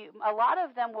tell you, a lot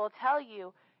of them will tell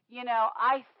you, you know,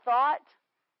 I thought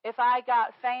if I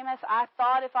got famous, I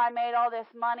thought if I made all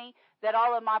this money that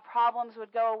all of my problems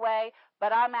would go away,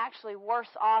 but I'm actually worse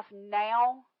off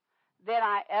now than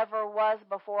I ever was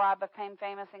before I became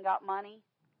famous and got money.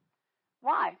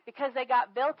 Why? Because they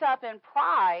got built up in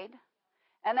pride,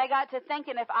 and they got to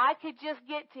thinking, if I could just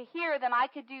get to here, then I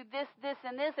could do this, this,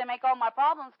 and this, and make all my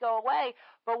problems go away.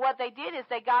 But what they did is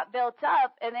they got built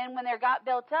up, and then when they got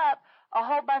built up, a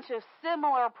whole bunch of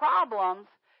similar problems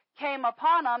came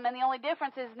upon them, and the only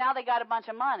difference is now they got a bunch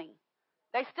of money.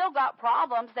 They still got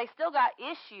problems. They still got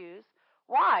issues.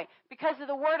 Why? Because of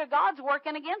the Word of God's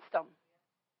working against them.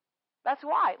 That's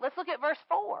why. Let's look at verse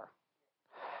 4.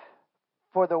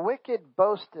 For the wicked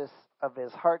boasteth of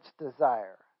his heart's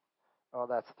desire. Oh,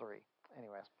 that's 3.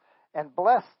 Anyways. And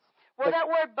blessed. Well, that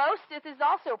word boasteth is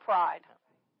also pride.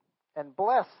 And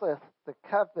blesseth the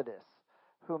covetous,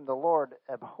 whom the Lord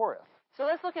abhorreth. So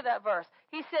let's look at that verse.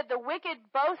 He said, the wicked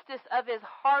boasteth of his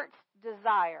heart's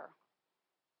desire.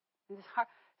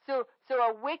 So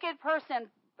a wicked person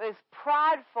is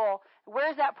prideful.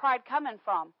 Where's that pride coming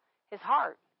from? His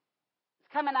heart.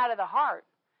 It's coming out of the heart.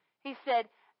 He said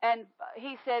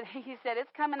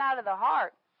it's coming out of the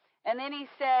heart. And then he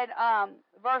said,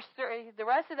 verse 3, the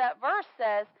rest of that verse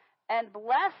says, and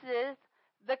blesses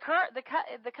the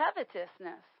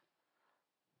covetousness,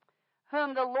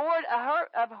 whom the Lord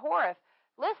abhorreth.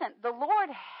 Listen, the Lord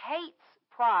hates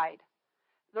pride.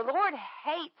 The Lord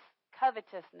hates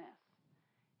covetousness.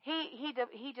 He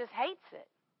just hates it.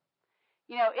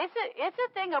 You know, it's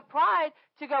a thing of pride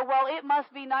to go, well, it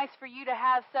must be nice for you to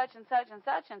have such and such and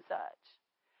such and such.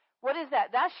 What is that?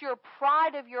 That's your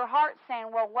pride of your heart saying,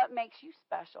 well, what makes you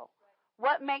special?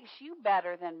 What makes you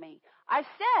better than me? I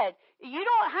said, you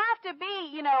don't have to be,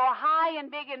 you know, high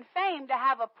and big in fame to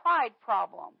have a pride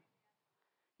problem.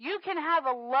 You can have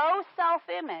a low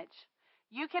self-image.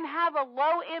 You can have a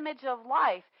low image of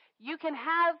life. You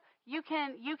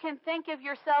can think of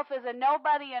yourself as a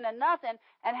nobody and a nothing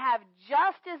and have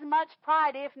just as much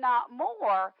pride, if not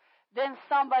more, than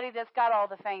somebody that's got all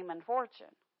the fame and fortune.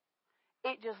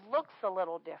 It just looks a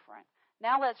little different.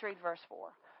 Now let's read verse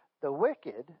 4. The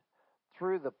wicked,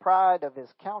 through the pride of his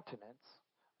countenance,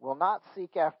 will not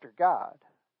seek after God.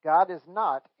 God is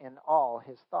not in all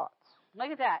his thoughts. Look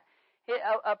at that.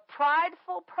 A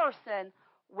prideful person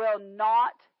will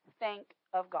not think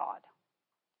of God.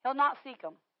 He'll not seek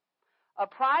him. A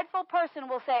prideful person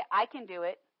will say, I can do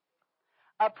it.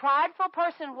 A prideful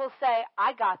person will say,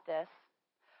 I got this.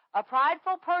 A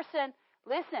prideful person,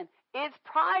 listen, it's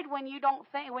pride when you don't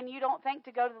think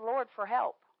to go to the Lord for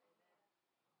help.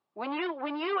 When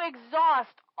you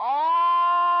exhaust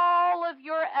all of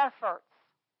your efforts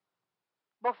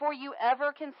before you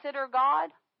ever consider God,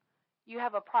 you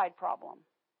have a pride problem.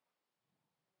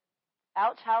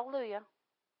 Ouch, hallelujah.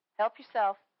 Help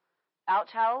yourself.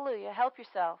 Ouch, hallelujah. Help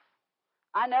yourself.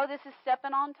 I know this is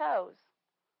stepping on toes.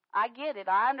 I get it.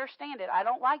 I understand it. I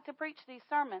don't like to preach these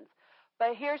sermons.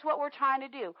 But here's what we're trying to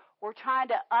do. We're trying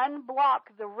to unblock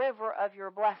the river of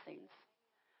your blessings.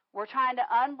 We're trying to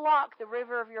unblock the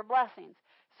river of your blessings.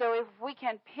 So if we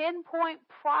can pinpoint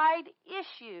pride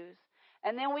issues,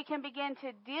 and then we can begin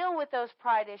to deal with those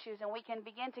pride issues, and we can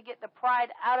begin to get the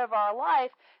pride out of our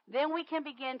life, then we can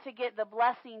begin to get the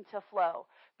blessing to flow.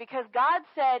 Because God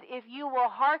said, if you will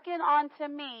hearken unto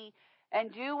me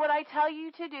and do what I tell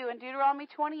you to do, in Deuteronomy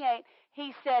 28,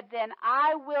 he said, then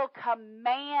I will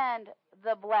command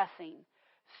the blessing.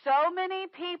 So many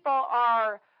people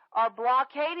are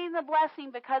blockading the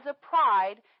blessing because of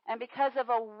pride and because of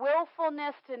a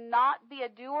willfulness to not be a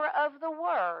doer of the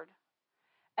word.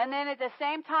 And then at the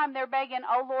same time, they're begging,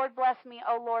 oh, Lord, bless me,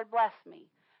 oh, Lord, bless me.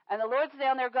 And the Lord's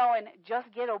down there going, just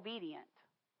get obedient.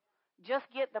 Just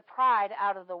get the pride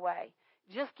out of the way.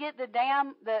 Just get the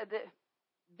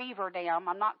beaver dam,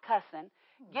 I'm not cussing,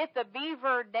 get the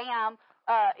beaver dam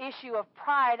issue of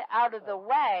pride out of the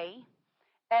way,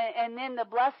 and then the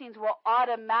blessings will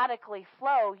automatically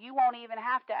flow. You won't even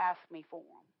have to ask me for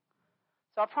them.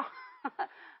 So,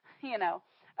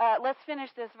 let's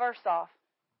finish this verse off.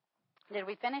 Did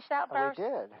we finish that verse? We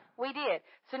did. We did.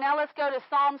 So now let's go to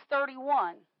Psalms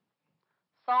 31.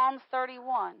 Psalms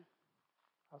 31.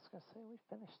 I was going to say we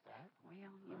finished that. Well,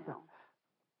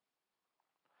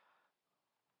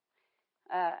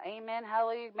 amen.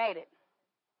 Hallelujah. Made it.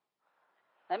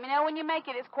 Let me know when you make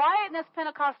it. It's quiet in this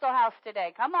Pentecostal house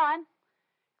today. Come on.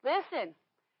 Listen.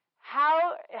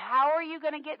 How are you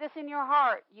going to get this in your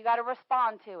heart? You got to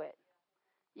respond to it.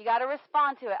 You got to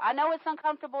respond to it. I know it's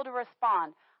uncomfortable to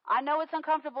respond. I know it's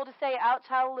uncomfortable to say, ouch,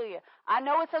 hallelujah. I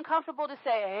know it's uncomfortable to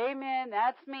say, amen,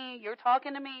 that's me. You're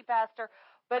talking to me, Pastor.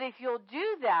 But if you'll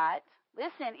do that,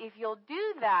 listen, if you'll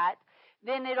do that,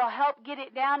 then it'll help get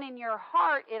it down in your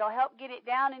heart. It'll help get it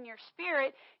down in your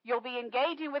spirit. You'll be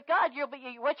engaging with God.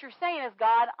 What you're saying is,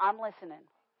 God, I'm listening.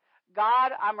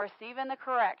 God, I'm receiving the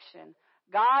correction.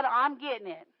 God, I'm getting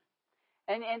it.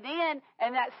 And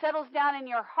that settles down in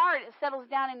your heart. It settles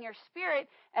down in your spirit.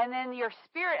 And then your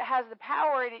spirit has the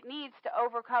power it needs to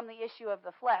overcome the issue of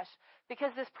the flesh.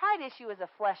 Because this pride issue is a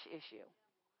flesh issue.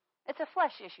 It's a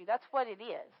flesh issue. That's what it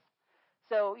is.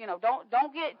 So,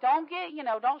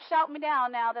 don't shout me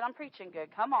down now that I'm preaching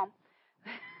good. Come on.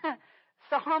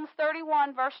 Psalms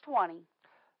 31, verse 20.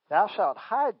 Thou shalt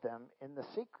hide them in the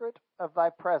secret of thy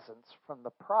presence from the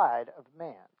pride of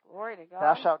man. Glory to God.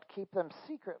 Thou shalt keep them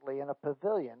secretly in a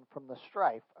pavilion from the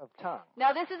strife of tongues.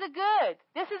 Now this is a good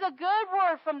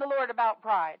word from the Lord about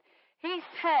pride. He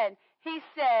said,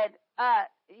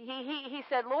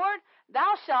 Lord,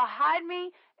 thou shalt hide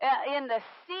me in the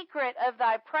secret of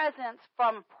thy presence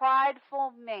from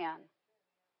prideful men.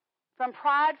 From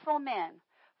prideful men.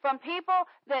 From people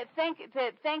that think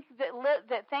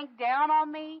down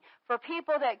on me, for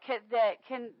people that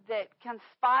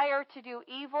conspire to do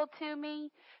evil to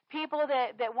me, people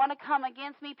that want to come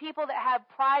against me, people that have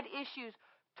pride issues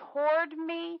toward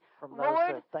me. From Lord,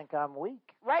 those that think I'm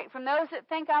weak. Right, from those that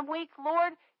think I'm weak,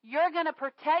 Lord, you're going to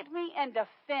protect me and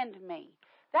defend me.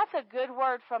 That's a good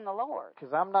word from the Lord.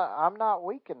 Because I'm not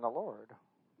weak in the Lord.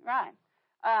 Right.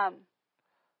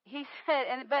 He said,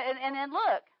 and then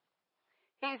look.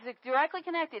 He's directly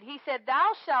connected. He said,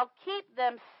 thou shalt keep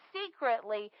them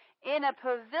secretly in a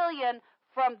pavilion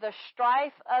from the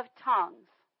strife of tongues.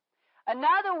 In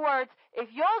other words,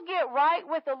 if you'll get right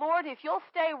with the Lord, if you'll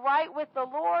stay right with the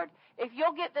Lord, if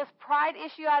you'll get this pride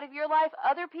issue out of your life,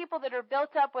 other people that are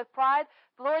built up with pride,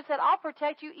 the Lord said, I'll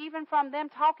protect you even from them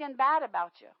talking bad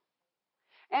about you.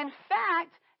 In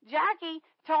fact, Jackie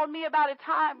told me about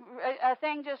a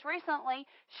thing just recently.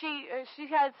 She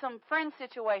had some friend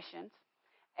situations.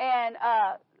 And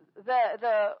as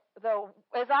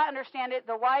I understand it,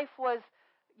 the wife was,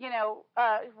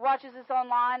 watches this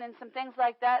online and some things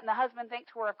like that, and the husband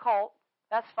thinks we're a cult.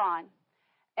 That's fine.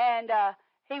 And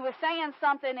he was saying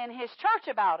something in his church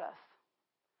about us.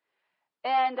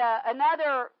 And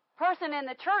another person in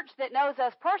the church that knows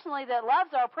us personally, that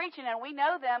loves our preaching, and we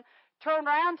know them, turned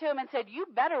around to him and said, you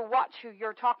better watch who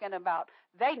you're talking about.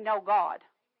 They know God.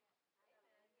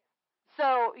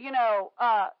 So,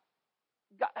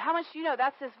 how much do you know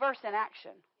that's this verse in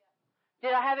action?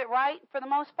 Did I have it right for the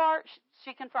most part?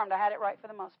 She confirmed I had it right for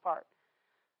the most part.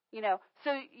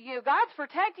 So God's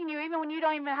protecting you even when you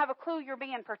don't even have a clue you're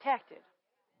being protected.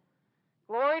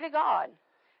 Glory to God.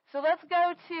 So let's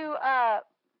go to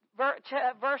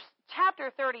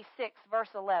chapter 36, verse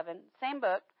 11. Same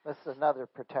book. This is another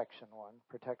protection one,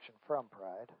 protection from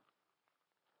pride.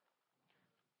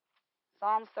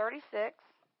 Psalms 36,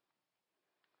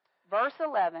 verse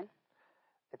 11.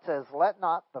 It says, let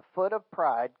not the foot of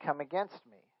pride come against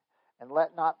me, and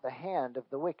let not the hand of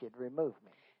the wicked remove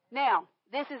me. Now,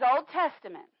 this is Old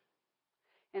Testament.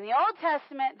 In the Old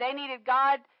Testament, they needed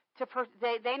God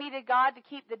they needed God to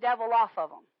keep the devil off of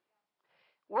them.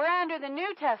 We're under the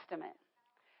New Testament.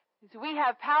 So we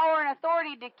have power and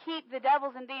authority to keep the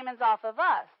devils and demons off of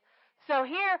us. So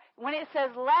here, when it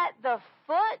says let the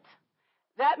foot,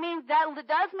 that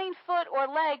does mean foot or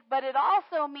leg, but it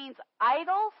also means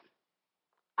idols.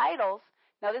 Idols.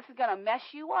 Now this is going to mess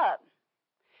you up.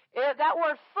 That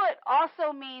word foot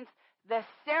also means the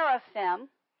seraphim,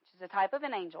 which is a type of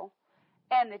an angel,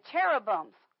 and the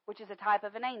cherubims, which is a type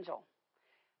of an angel.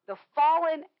 The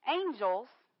fallen angels,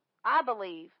 I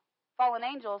believe, fallen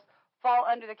angels fall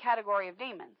under the category of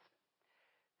demons.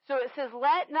 So it says,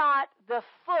 let not the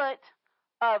foot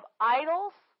of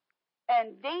idols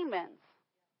and demons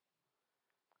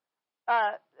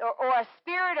or a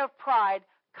spirit of pride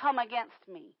come against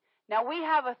me. Now we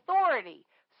have authority,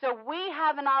 so we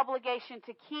have an obligation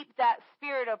to keep that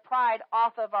spirit of pride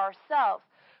off of ourselves.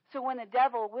 So when the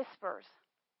devil whispers,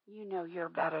 you know you're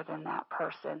better than that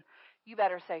person, you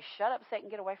better say, shut up, Satan,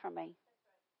 get away from me.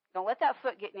 Don't let that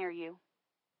foot get near you.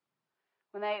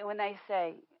 When they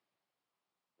say,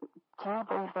 can you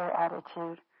believe their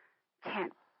attitude?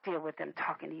 Can't deal with them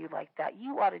talking to you like that.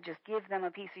 You ought to just give them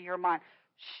a piece of your mind.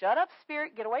 Shut up,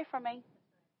 spirit, get away from me.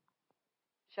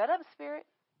 Shut up, spirit.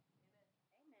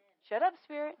 Shut up,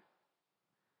 spirit.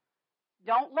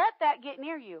 Don't let that get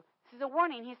near you. This is a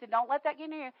warning. He said, don't let that get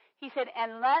near you. He said,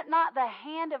 and let not the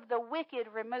hand of the wicked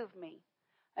remove me.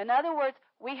 In other words,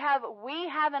 we have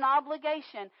an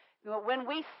obligation. When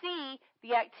we see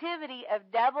the activity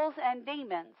of devils and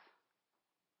demons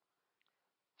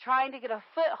trying to get a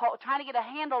foothold, trying to get a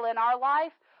handle in our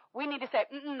life, we need to say,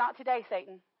 not today,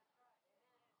 Satan.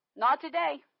 Not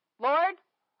today. Lord.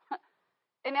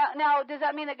 And now, does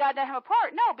that mean that God doesn't have a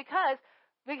part? No, because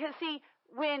see,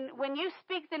 when you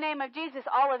speak the name of Jesus,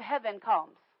 all of heaven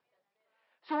comes.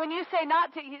 So when you say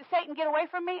not to Satan, get away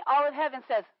from me, all of heaven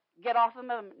says, get off of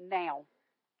him now,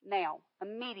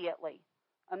 immediately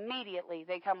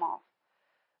they come off.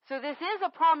 So this is a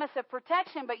promise of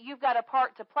protection, but you've got a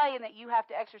part to play in that you have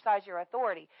to exercise your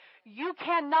authority. You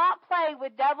cannot play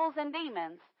with devils and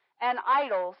demons and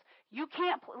idols. You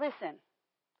can't listen.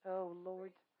 Oh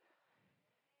Lord.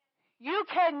 You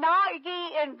cannot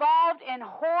be involved in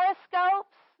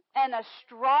horoscopes and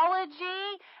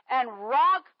astrology and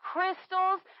rock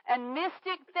crystals and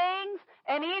mystic things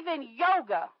and even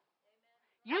yoga.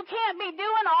 You can't be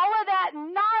doing all of that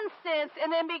nonsense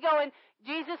and then be going,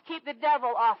 Jesus, keep the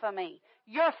devil off of me.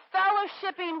 You're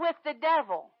fellowshipping with the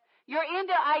devil. You're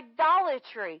into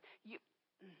idolatry. You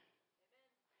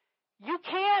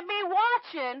can't be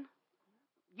watching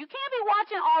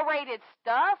R-rated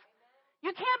stuff.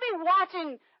 You can't be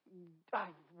watching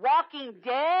Walking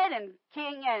Dead and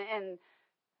King and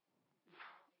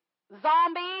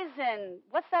Zombies and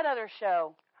what's that other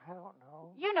show? I don't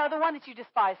know. You know, the one that you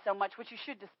despise so much, which you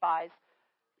should despise.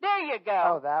 There you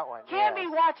go. Oh, that one. Can't yes.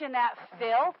 be watching that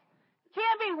filth.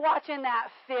 Can't be watching that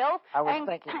filth. I was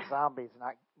thinking zombies,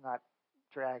 not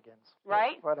dragons.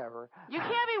 Right? Whatever. You can't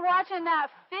be watching that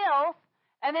filth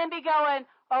and then be going,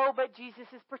 oh, but Jesus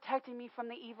is protecting me from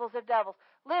the evils of devils.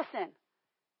 Listen.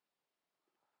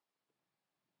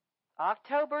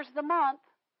 October's the month.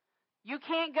 You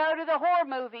can't go to the horror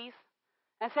movies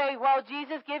and say, well,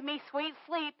 Jesus, give me sweet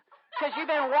sleep because you've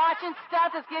been watching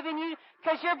stuff that's giving you,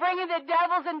 because you're bringing the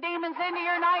devils and demons into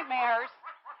your nightmares.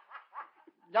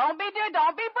 Don't be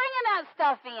bringing that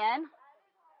stuff in.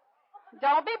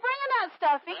 Don't be bringing that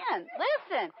stuff in.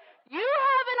 Listen, you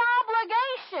have an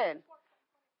obligation.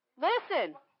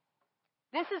 Listen,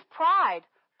 this is pride.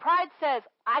 Pride says,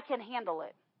 I can handle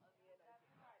it.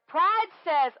 Pride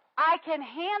says, I can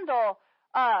handle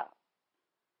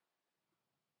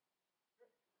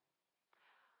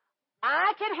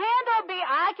I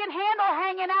can handle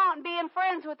hanging out and being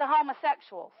friends with the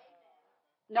homosexuals.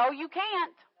 No, you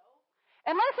can't.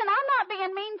 And listen, I'm not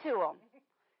being mean to them.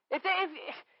 If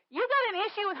you got an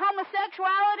issue with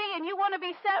homosexuality and you want to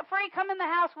be set free, come in the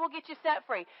house, we'll get you set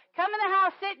free. Come in the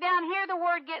house, sit down, hear the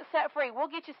word, get set free.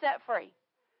 We'll get you set free.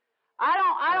 I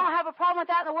don't have a problem with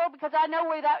that in the world because I know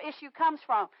where that issue comes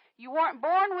from. You weren't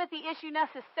born with the issue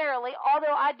necessarily,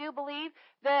 although I do believe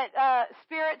that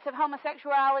spirits of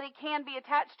homosexuality can be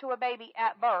attached to a baby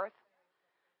at birth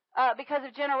because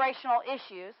of generational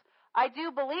issues. I do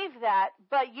believe that,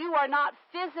 but you are not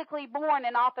physically born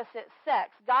in opposite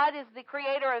sex. God is the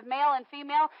creator of male and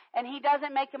female, and he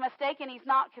doesn't make a mistake, and he's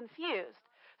not confused.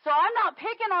 So I'm not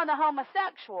picking on the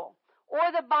homosexual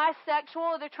or the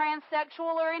bisexual or the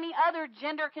transsexual or any other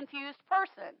gender-confused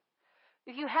person.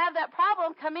 If you have that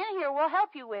problem, come in here. We'll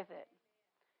help you with it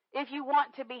if you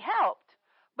want to be helped.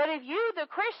 But if you, the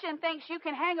Christian, thinks you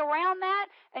can hang around that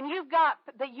and you've got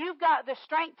the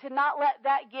strength to not let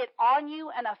that get on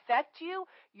you and affect you,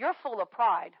 you're full of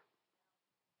pride.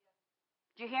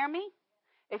 Do you hear me?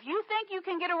 If you think you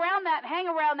can get around that, hang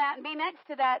around that, and be next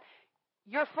to that,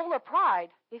 you're full of pride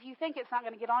if you think it's not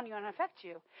going to get on you and affect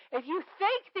you. If you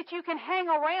think that you can hang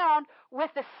around with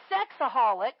the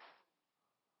sexaholics,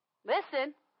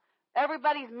 listen,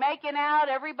 everybody's making out,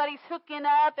 everybody's hooking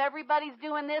up, everybody's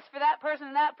doing this for that person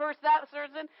and that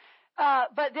person,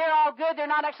 but they're all good. They're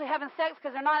not actually having sex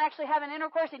because they're not actually having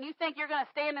intercourse, and you think you're going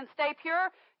to stand and stay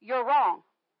pure, you're wrong.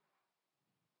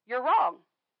 You're wrong.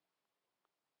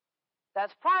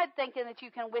 That's pride thinking that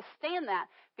you can withstand that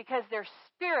because there's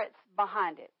spirits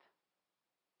behind it.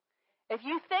 If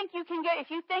you think you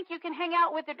can hang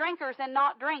out with the drinkers and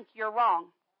not drink, you're wrong.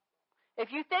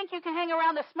 If you think you can hang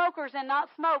around the smokers and not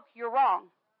smoke, you're wrong.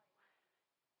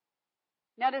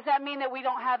 Now, does that mean that we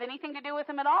don't have anything to do with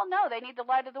them at all? No, they need the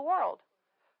light of the world.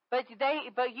 But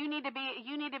you need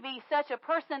to be such a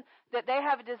person that they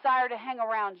have a desire to hang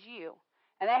around you.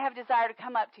 And they have a desire to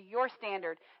come up to your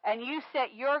standard. And you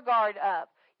set your guard up.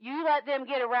 You let them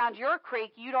get around your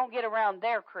creek. You don't get around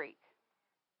their creek.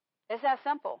 It's that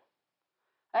simple.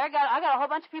 I got a whole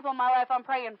bunch of people in my life I'm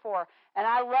praying for. And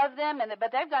I love them.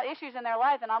 But they've got issues in their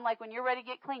life. And I'm like, when you're ready to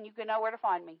get clean, you can know where to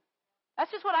find me.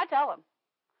 That's just what I tell them.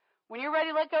 When you're ready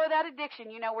to let go of that addiction,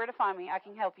 you know where to find me. I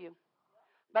can help you.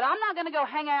 But I'm not going to go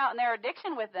hang out in their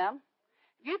addiction with them.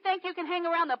 You think you can hang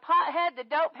around the pothead, the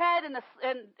dope head, and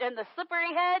the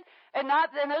slippery head, and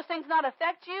those things not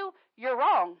affect you? You're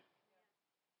wrong.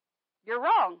 You're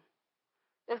wrong.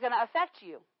 It's going to affect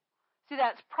you. See,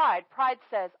 that's pride. Pride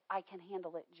says, "I can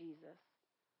handle it, Jesus."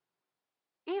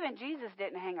 Even Jesus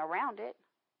didn't hang around it.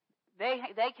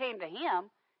 They came to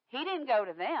him. He didn't go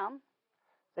to them.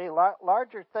 See,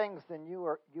 larger things than you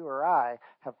or I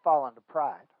have fallen to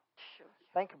pride. Sure.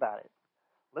 Think about it.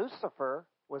 Lucifer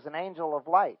was an angel of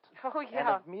light and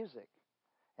of music.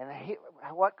 And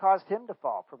what caused him to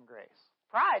fall from grace?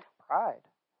 Pride. Pride.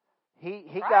 He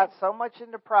Pride. got so much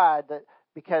into pride that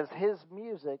because his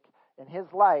music and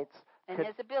his lights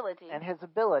his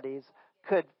abilities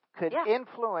could Yeah.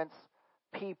 influence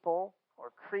people or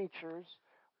creatures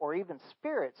or even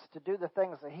spirits to do the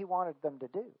things that he wanted them to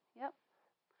do. Yep.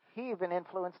 He even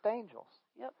influenced angels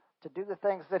Yep. to do the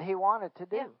things that he wanted to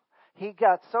do. Yeah. He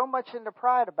got so much into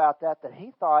pride about that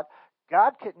he thought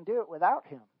God couldn't do it without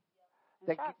him.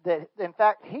 That in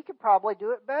fact, he could probably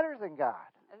do it better than God.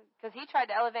 Because he tried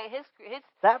to elevate his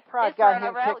that pride got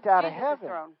him kicked out of Jesus' heaven.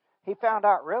 throne. He found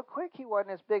out real quick he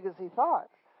wasn't as big as he thought.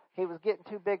 He was getting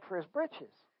too big for his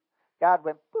britches. God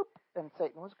went boop, and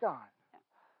Satan was gone.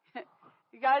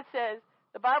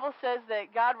 The Bible says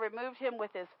that God removed him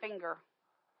with his finger.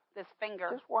 This finger.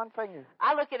 Just one finger.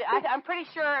 I look at it. I'm pretty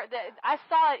sure that I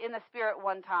saw it in the spirit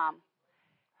one time.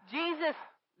 Jesus,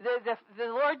 the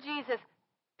Lord Jesus,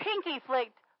 pinky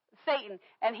flicked Satan,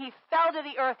 and he fell to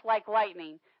the earth like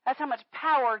lightning. That's how much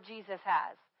power Jesus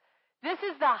has. This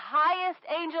is the highest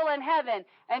angel in heaven,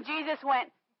 and Jesus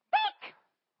went, beak,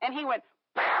 and he went,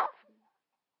 poof,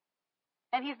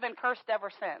 and he's been cursed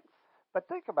ever since. But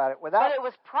think about it. But it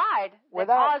was pride that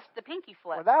caused the pinky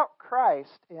flip. Without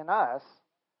Christ in us,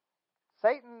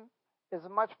 Satan is a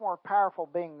much more powerful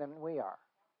being than we are.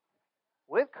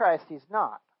 With Christ, he's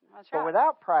not. That's But right.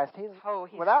 without Christ, he's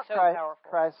without so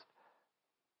Christ,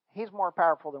 he's more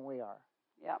powerful than we are.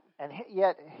 Yep. And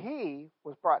yet he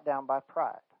was brought down by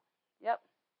pride. Yep.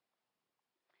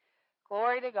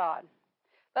 Glory to God.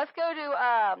 Let's go to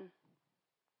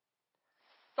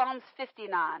Psalms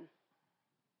 59.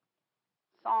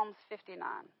 Psalms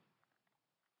 59.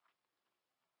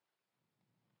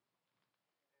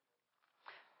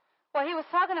 Well, he was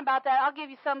talking about that. I'll give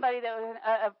you somebody that was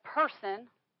a person.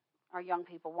 Our young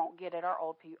people won't get it. Our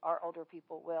older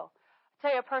people will. I'll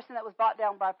tell you, a person that was brought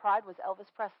down by pride was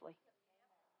Elvis Presley.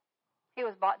 He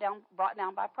was brought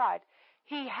down by pride.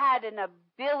 He had an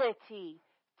ability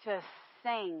to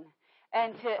sing,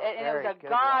 and it was a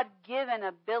God-given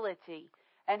ability.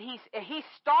 And he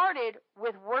started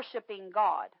with worshiping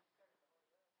God,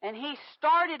 and he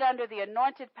started under the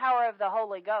anointed power of the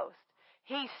Holy Ghost.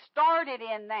 He started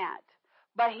in that,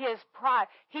 but his pride,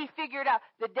 he figured out.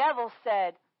 The devil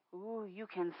said, "Ooh, you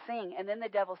can sing," and then the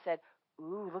devil said,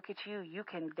 "Ooh, look at you! You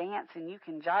can dance and you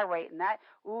can gyrate, and that.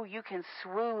 Ooh, you can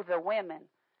swoo the women."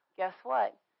 Guess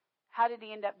what? How did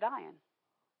he end up dying?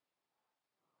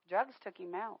 Drugs took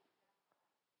him out.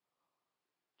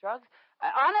 Drugs.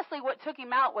 Honestly, what took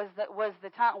him out was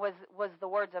the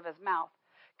words of his mouth.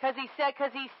 Because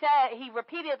he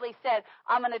repeatedly said,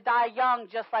 "I'm going to die young,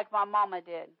 just like my mama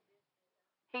did."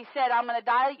 He said, "I'm going to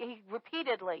die."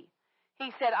 He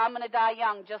He said, I'm going to die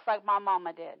young just like my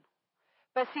mama did.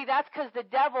 But see, that's because the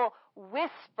devil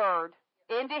whispered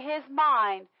into his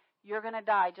mind, you're going to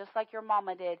die just like your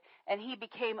mama did. And he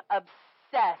became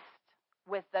obsessed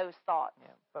with those thoughts. Yeah,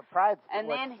 but pride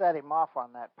what set him off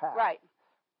on that path.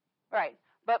 Right.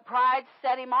 But pride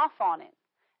set him off on it.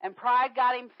 And pride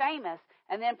got him famous.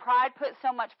 And then pride put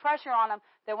so much pressure on him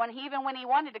that when he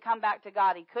wanted to come back to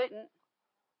God, he couldn't.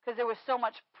 Because there was so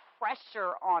much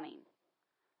pressure on him.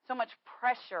 So much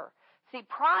pressure. See,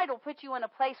 pride will put you in a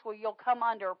place where you'll come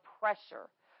under pressure.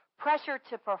 Pressure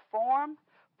to perform.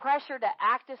 Pressure to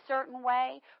act a certain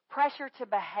way. Pressure to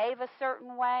behave a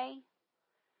certain way.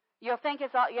 You'll think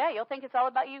it's all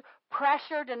about you.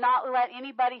 Pressure to not let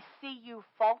anybody see you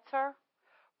falter.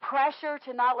 Pressure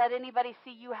to not let anybody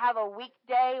see you have a weak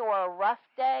day or a rough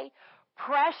day.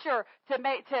 Pressure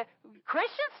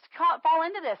Christians fall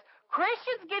into this.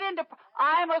 Christians get into,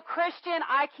 I'm a Christian,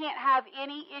 I can't have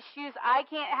any issues, I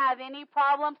can't have any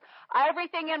problems.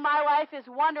 Everything in my life is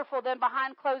wonderful. Then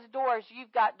behind closed doors,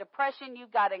 you've got depression,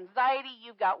 you've got anxiety,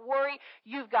 you've got worry,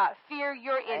 you've got fear,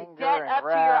 you're in debt up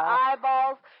to your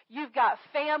eyeballs, you've got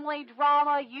family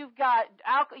drama, you've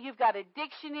got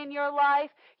addiction in your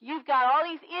life, you've got all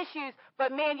these issues,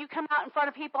 but man, you come out in front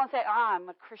of people and say, I'm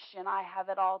a Christian, I have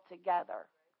it all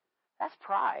together. That's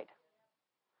pride.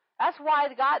 That's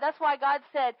why God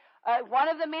said, one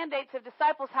of the mandates of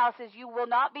Disciples House is you will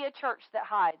not be a church that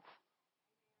hides.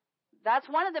 That's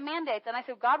one of the mandates. And I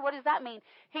said, God, what does that mean?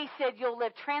 He said, you'll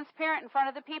live transparent in front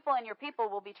of the people and your people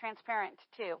will be transparent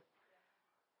too.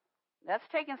 That's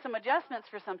taking some adjustments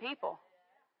for some people.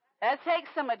 That takes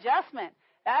some adjustment.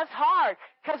 That's hard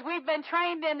because we've been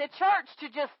trained in the church to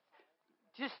just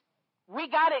we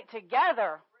got it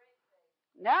together.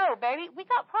 No, baby, we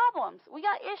got problems. We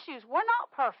got issues. We're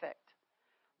not perfect.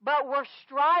 But we're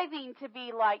striving to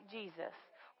be like Jesus.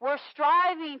 We're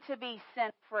striving to be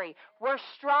sin-free. We're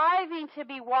striving to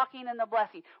be walking in the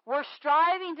blessing. We're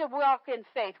striving to walk in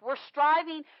faith. We're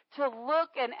striving to look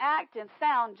and act and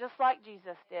sound just like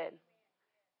Jesus did.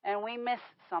 And we miss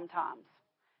sometimes.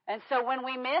 And so when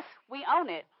we miss, we own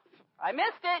it. I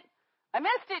missed it. I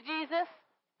missed it, Jesus.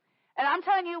 And I'm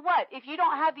telling you what, if you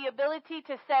don't have the ability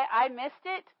to say, I missed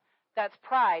it, that's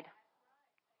pride.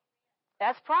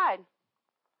 That's pride.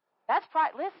 That's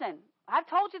pride. Listen, I've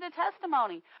told you the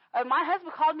testimony. My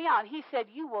husband called me out, and he said,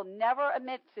 you will never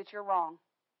admit that you're wrong.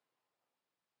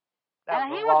 That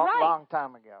was a long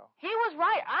time ago. He was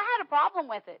right. I had a problem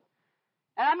with it.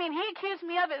 And I mean, he accused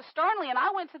me of it sternly, and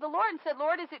I went to the Lord and said,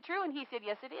 Lord, is it true? And he said,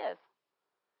 yes, it is.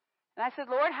 And I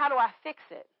said, Lord, how do I fix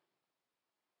it?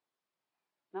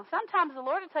 Now, sometimes the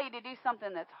Lord will tell you to do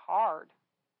something that's hard.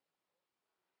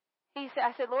 I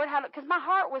said, Lord, because my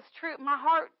heart was true. My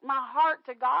heart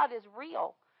to God is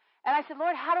real. And I said,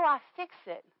 Lord, how do I fix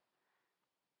it?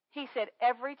 He said,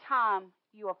 every time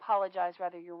you apologize,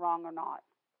 whether you're wrong or not.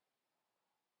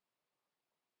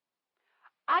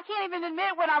 I can't even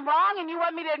admit when I'm wrong, and you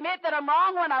want me to admit that I'm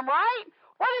wrong when I'm right?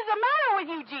 What is the matter with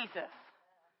you, Jesus?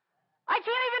 I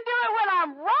can't even do it when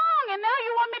I'm wrong, and now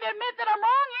you want me to admit that I'm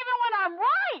wrong even when I'm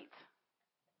right.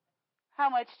 How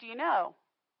much do you know?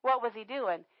 What was he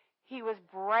doing? He was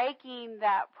breaking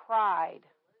that pride.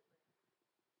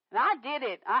 And I did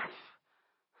it.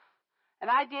 And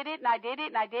I did it, and I did it,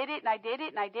 and I did it, and I did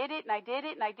it, and I did it, and I did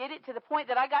it, and I did it to the point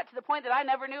that I got to the point that I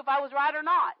never knew if I was right or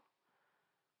not.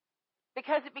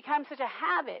 Because it became such a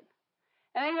habit.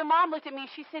 And then my mom looked at me,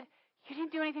 she said, you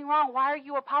didn't do anything wrong. Why are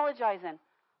you apologizing?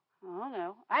 I don't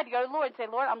know. I had to go to the Lord and say,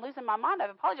 Lord, I'm losing my mind. I've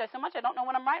apologized so much I don't know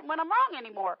when I'm right and when I'm wrong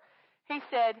anymore. He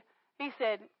said,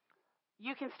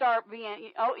 you can start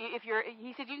being,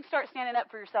 he said, you can start standing up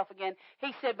for yourself again.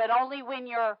 He said, but only when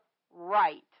you're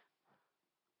right.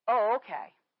 Oh,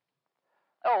 okay.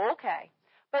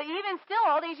 But even still,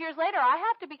 all these years later, I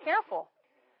have to be careful.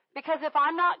 Because if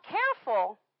I'm not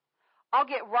careful, I'll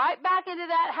get right back into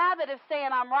that habit of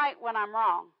saying I'm right when I'm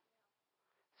wrong.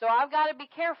 So I've got to be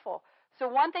careful. So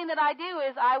one thing that I do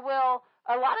is a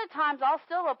lot of times I'll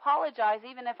still apologize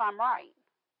even if I'm right.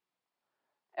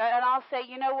 And I'll say,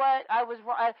 you know what, I was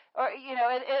wrong, and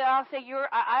I'll say,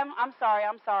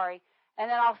 I'm sorry. And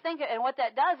then I'll think, and what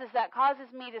that does is that causes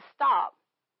me to stop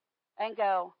and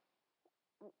go,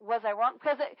 was I wrong?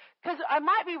 Because I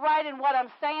might be right in what I'm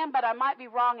saying, but I might be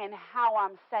wrong in how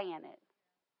I'm saying it.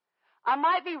 I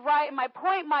might be right, my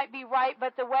point might be right,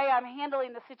 but the way I'm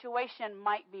handling the situation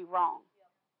might be wrong.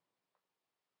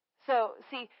 So,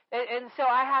 see, and so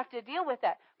I have to deal with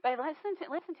that. But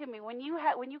listen to me. When you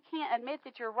can't admit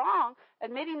that you're wrong,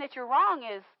 admitting that you're wrong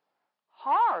is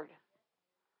hard.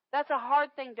 That's a hard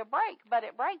thing to break, but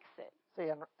it breaks it. See,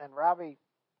 and Robbie,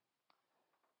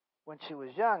 when she was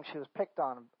young, she was picked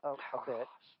on a bit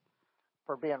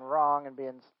for being wrong and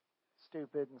being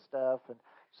stupid and stuff, and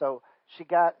so she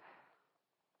got.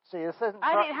 See, this isn't.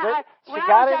 She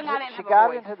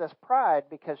got into this pride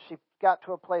because she got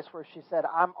to a place where she said,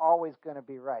 "I'm always going to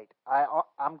be right.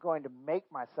 I'm going to make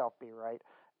myself be right,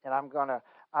 and I'm going to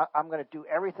do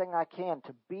everything I can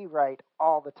to be right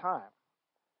all the time."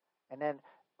 And then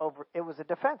it was a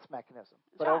defense mechanism,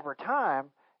 but over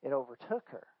time, it overtook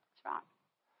her. That's right.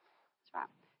 That's right.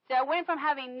 So I went from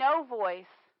having no voice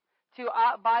to,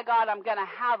 by God, I'm going to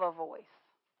have a voice.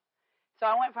 So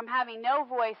I went from having no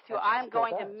voice to I'm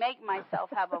going to make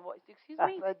myself have a voice. Excuse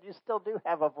me? I said you still do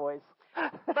have a voice.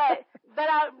 but now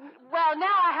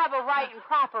I have a right and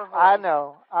proper voice. I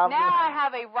know. Now I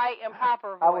have a right and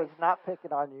proper voice. I was not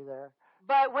picking on you there.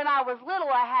 But when I was little,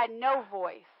 I had no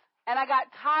voice. And I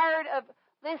got tired of,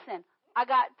 I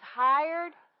got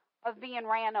tired of being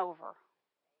ran over.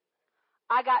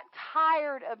 I got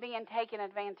tired of being taken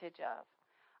advantage of.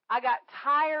 I got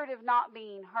tired of not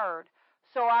being heard.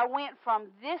 So I went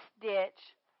from this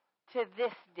ditch to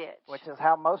this ditch. Which is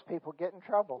how most people get in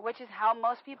trouble.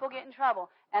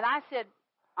 And I said,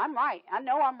 I'm right. I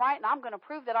know I'm right, and I'm going to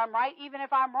prove that I'm right even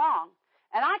if I'm wrong.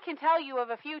 And I can tell you of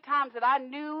a few times that I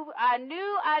knew that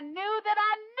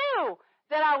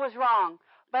I was wrong.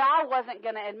 But I wasn't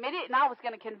going to admit it, and I was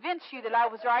going to convince you that I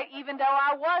was right even though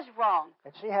I was wrong.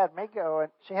 And she had me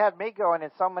going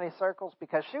in so many circles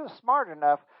because she was smart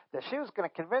enough that she was going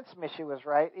to convince me she was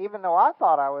right, even though I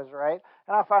thought I was right.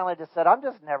 And I finally just said, I'm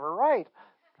just never right.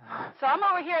 So I'm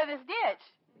over here in this ditch.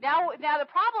 Now the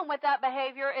problem with that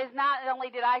behavior is not only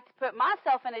did I put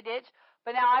myself in a ditch,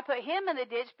 but now I put him in the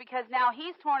ditch because now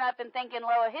he's torn up and thinking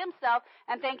low of himself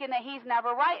and thinking that he's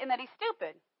never right and that he's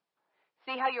stupid.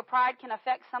 See how your pride can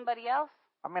affect somebody else?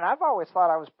 I mean, I've always thought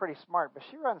I was pretty smart, but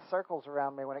she runs circles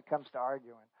around me when it comes to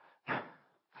arguing.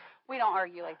 We don't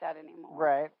argue like that anymore.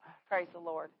 Right. Praise the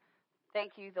Lord.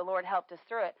 Thank you. The Lord helped us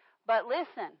through it. But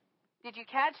listen, did you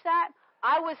catch that?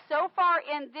 I was so far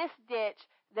in this ditch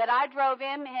that I drove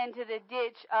him into the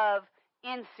ditch of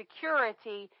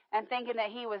insecurity and thinking that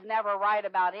he was never right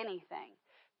about anything.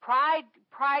 Pride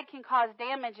can cause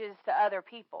damages to other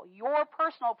people. Your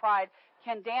personal pride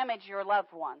can damage your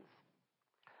loved ones.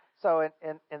 So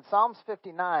in Psalms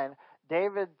 59,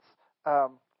 David's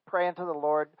praying to the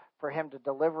Lord for him to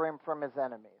deliver him from his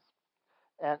enemies.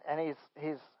 And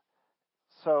he's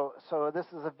so this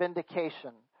is a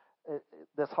vindication.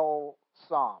 This whole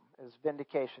psalm is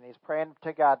vindication. He's praying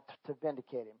to God to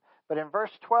vindicate him. But in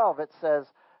verse 12 it says,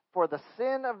 "For the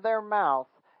sin of their mouth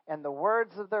and the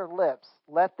words of their lips,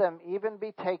 let them even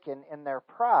be taken in their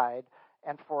pride,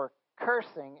 and for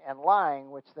cursing and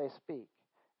lying which they speak."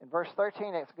 In verse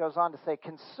 13 it goes on to say,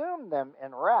 "Consume them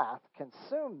in wrath,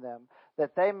 consume them,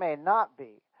 that they may not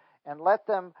be. And let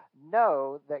them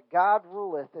know that God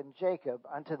ruleth in Jacob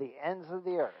unto the ends of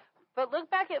the earth." But look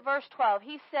back at verse 12.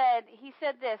 He said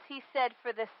this. He said,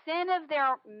 "For the sin of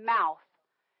their mouth."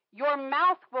 Your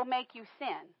mouth will make you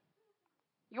sin.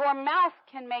 Your mouth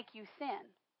can make you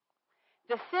sin.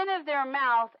 "The sin of their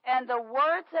mouth and the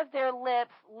words of their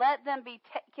lips, let them be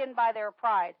taken by their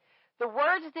pride." The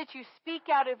words that you speak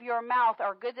out of your mouth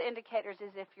are good indicators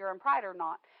as if you're in pride or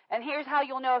not. And here's how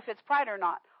you'll know if it's pride or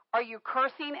not. Are you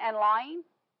cursing and lying?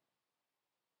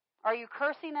 Are you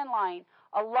cursing and lying?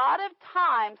 A lot of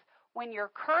times when you're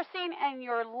cursing and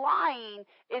you're lying,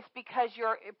 it's because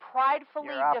you're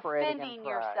pridefully defending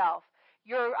yourself.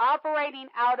 You're operating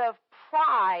out of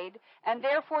pride, and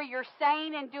therefore you're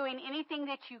saying and doing anything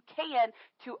that you can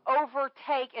to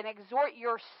overtake and exhort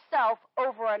yourself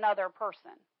over another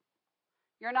person.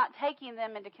 You're not taking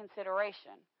them into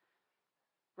consideration.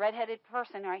 Redheaded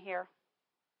person right here.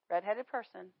 Redheaded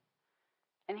person.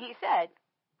 And he said,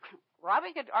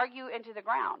 Robbie could argue into the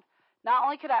ground. Not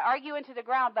only could I argue into the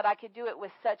ground, but I could do it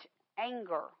with such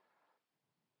anger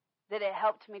that it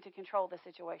helped me to control the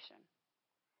situation.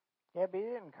 Yeah, but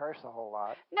you didn't curse a whole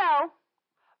lot. No,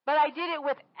 but I did it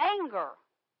with anger.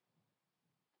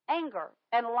 Anger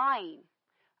and lying.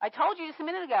 I told you just a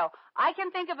minute ago, I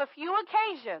can think of a few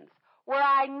occasions where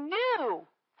I knew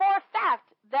for a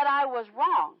fact that I was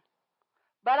wrong,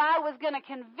 but I was going to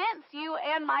convince you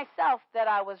and myself that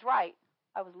I was right.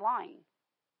 I was lying.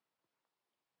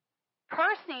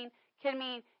 Cursing can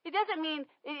mean,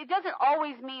 it doesn't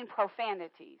always mean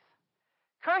profanities.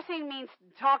 Cursing means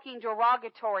talking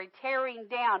derogatory, tearing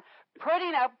down,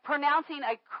 pronouncing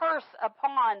a curse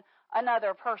upon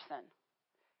another person,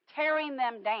 tearing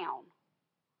them down.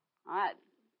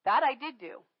 That I did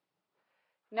do.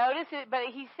 Notice it, but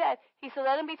he said,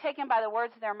 let them be taken by the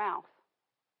words of their mouth.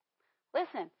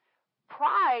 Listen,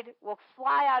 pride will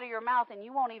fly out of your mouth, and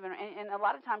you won't even, and a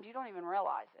lot of times you don't even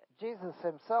realize it. Jesus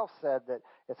himself said that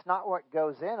it's not what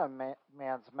goes in a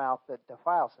man's mouth that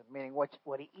defiles him, meaning what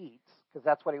he eats, because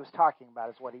that's what he was talking about,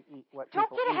 is what he eats.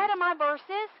 Don't get ahead of my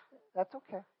verses. That's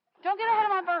okay. Don't get ahead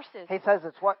of my verses. He says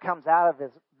it's what comes out of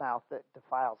his mouth that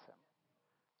defiles him.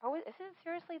 Oh, is it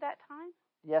seriously that time?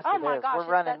 Yes, Oh it my is. gosh,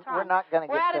 We're running. it's that time. We're not going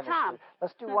to get out finished. of time.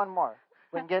 Let's do one more.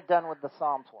 We can get done with the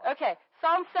Psalms one. Okay,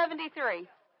 Psalm 73.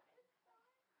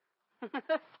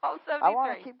 Psalm 73. I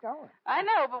want to keep going. I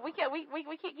know, but we can't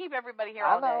keep everybody here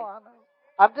all day. I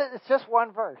know. It's just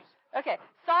one verse. Okay,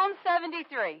 Psalm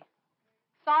 73.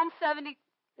 Psalm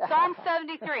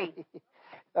 73.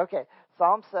 Okay,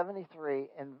 Psalm 73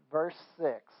 in verse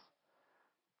 6.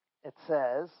 It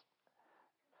says,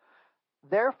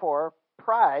 "Therefore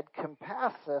pride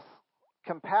compasseth."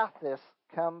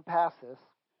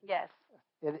 Yes.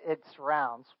 It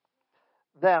surrounds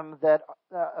them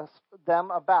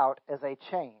about as a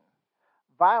chain.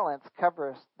 Violence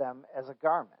covers them as a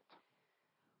garment.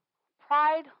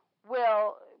 Pride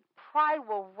will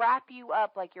wrap you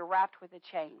up like you're wrapped with a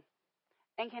chain,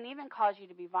 and can even cause you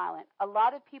to be violent. A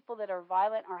lot of people that are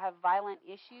violent or have violent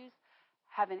issues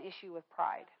have an issue with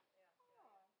pride.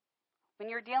 When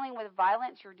you're dealing with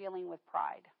violence, you're dealing with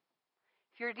pride.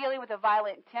 If you're dealing with a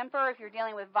violent temper, if you're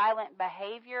dealing with violent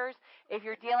behaviors, if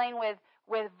you're dealing with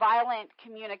violent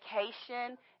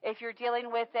communication, if you're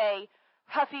dealing with a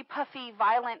puffy,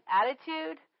 violent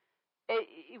attitude,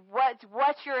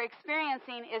 what you're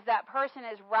experiencing is that person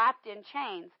is wrapped in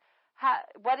chains.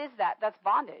 What is that? That's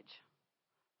bondage.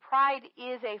 Pride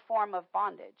is a form of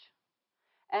bondage.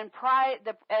 And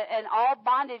and all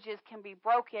bondages can be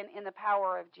broken in the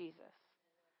power of Jesus.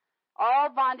 All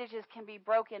bondages can be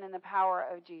broken in the power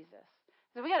of Jesus.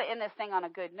 So we got to end this thing on a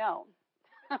good note.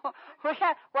 We're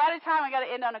out of time. We got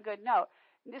to end on a good note.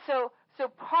 So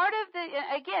part of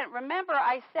again, remember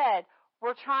I said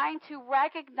we're trying to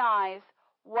recognize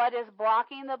what is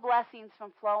blocking the blessings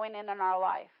from flowing in our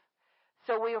life.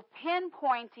 So we're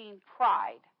pinpointing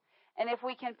pride. And if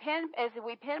we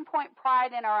pinpoint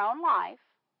pride in our own life,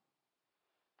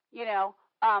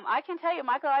 I can tell you,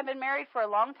 Michael and I have been married for a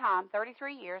long time,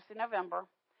 33 years in November.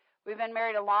 We've been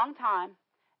married a long time,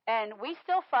 and we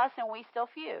still fuss and we still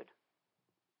feud.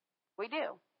 We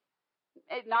do.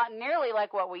 Not nearly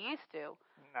like what we used to.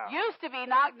 No. Used to be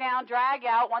knocked down, drag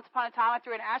out. Once upon a time, I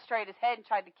threw an ashtray at his head and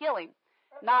tried to kill him.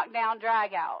 Knocked down,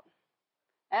 drag out.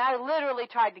 And I literally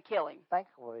tried to kill him.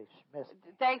 Thankfully, she missed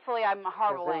me. Thankfully, I'm a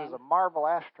horrible aim. It was a marble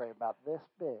ashtray about this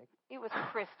big. It was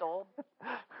crystal,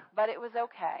 but it was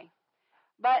okay.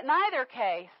 But in either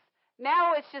case,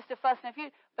 now it's just a fuss and a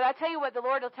feud. But I tell you what the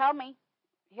Lord will tell me.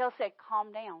 He'll say,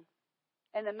 calm down.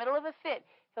 In the middle of a fit,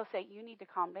 he'll say, you need to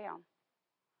calm down.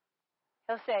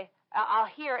 He'll say, I'll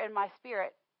hear in my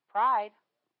spirit, pride.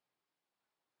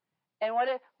 And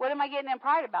what am I getting in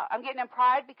pride about? I'm getting in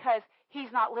pride because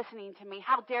he's not listening to me.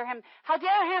 How dare him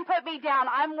put me down?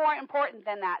 I'm more important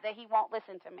than that he won't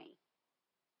listen to me.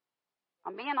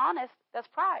 I'm being honest. That's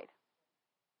pride.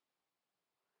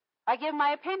 I give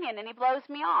my opinion and he blows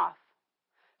me off.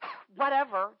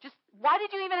 Whatever. Just, why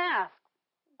did you even ask?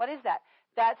 What is that?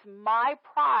 That's my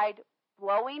pride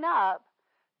blowing up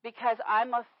because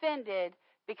I'm offended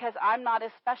because I'm not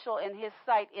as special in his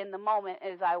sight in the moment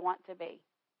as I want to be.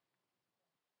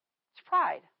 It's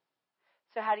pride.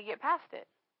 So how do you get past it?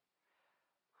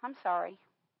 I'm sorry.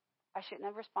 I shouldn't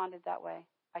have responded that way.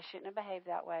 I shouldn't have behaved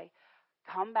that way.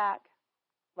 Come back.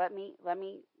 Let me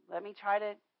try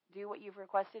to do what you've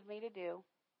requested me to do.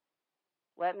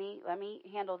 Let me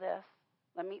handle this.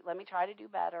 Let me try to do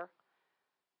better.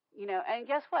 And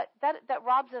guess what? That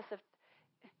robs us of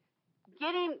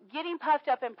getting puffed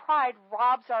up in pride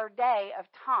robs our day of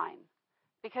time,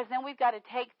 because then we've got to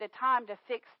take the time to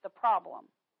fix the problem.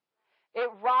 It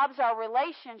robs our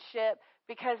relationship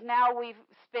because now we've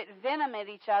spit venom at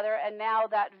each other, and now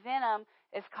that venom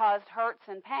has caused hurts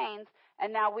and pains,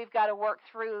 and now we've got to work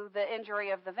through the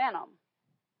injury of the venom.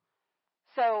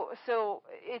 So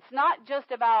it's not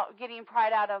just about getting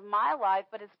pride out of my life,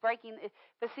 but it's breaking it.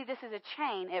 But see, this is a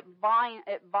chain. It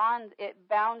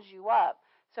bounds you up.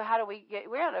 So how do we get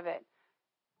rid of it?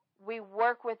 We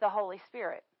work with the Holy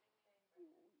Spirit.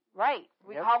 Right.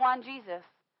 We call on Jesus.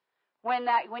 When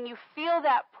you feel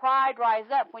that pride rise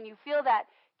up, when you feel that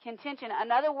contention,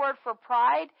 another word for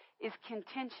pride is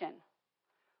contention.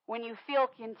 When you feel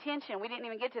contention, we didn't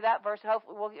even get to that verse.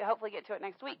 We'll hopefully get to it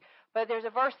next week. But there's a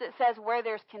verse that says, where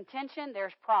there's contention,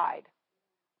 there's pride.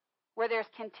 Where there's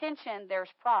contention, there's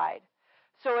pride.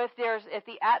 So if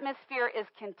the atmosphere is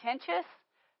contentious,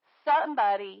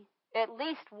 somebody, at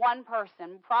least one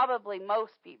person, probably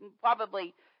most people,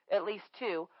 probably at least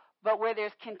two, But where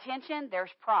there's contention,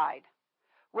 there's pride,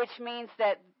 which means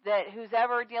that who's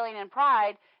ever dealing in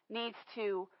pride needs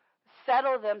to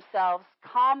settle themselves,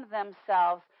 calm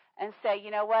themselves, and say, you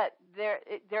know what,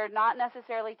 they're not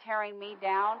necessarily tearing me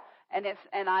down, and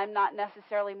I'm not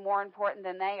necessarily more important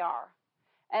than they are.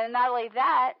 And not only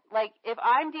that, like if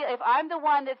I'm the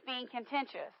one that's being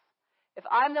contentious, if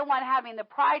I'm the one having the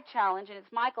pride challenge, and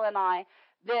it's Michael and I,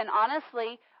 then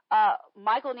honestly,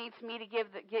 Michael needs me to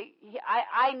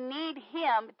I need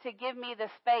him to give me the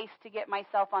space to get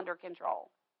myself under control.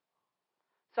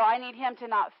 So I need him to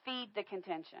not feed the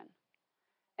contention.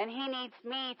 And he needs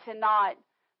me to not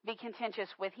be contentious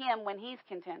with him when he's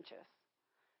contentious.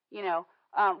 You know,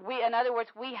 in other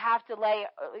words,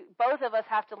 both of us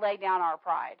have to lay down our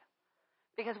pride.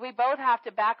 Because we both have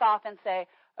to back off and say,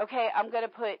 okay, I'm going to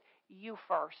put you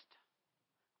first.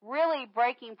 Really,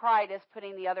 breaking pride is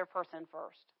putting the other person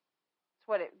first.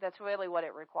 That's really what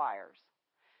it requires.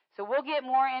 So we'll get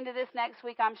more into this next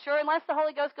week, I'm sure, unless the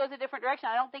Holy Ghost goes a different direction.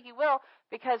 I don't think he will,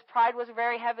 because pride was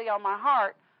very heavy on my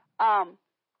heart.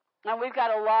 And we've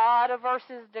got a lot of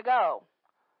verses to go.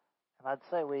 And I'd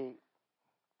say we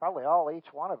probably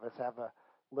each one of us have a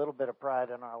little bit of pride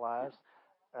in our lives.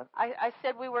 I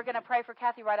said we were going to pray for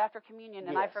Kathy right after communion,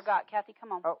 and yes. I forgot. Kathy,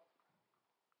 come on. Oh.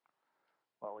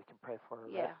 Well, we can pray for her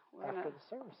after the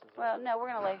services. Well, no, we're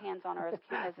going to lay hands on her as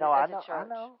no, a I know, church.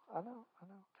 I know.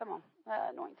 Come on.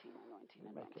 Anointing. The anointing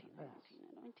oil.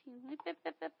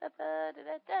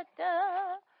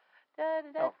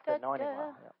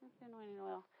 Anointing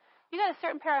oil. You got a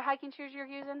certain pair of hiking shoes you're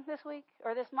using this week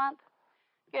or this month?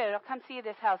 Good. I'll come see you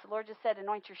this house. The Lord just said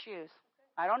anoint your shoes.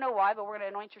 I don't know why, but we're going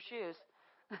to anoint your shoes.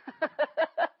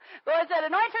 The Lord said,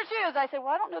 anoint her shoes. I said,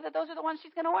 well, I don't know that those are the ones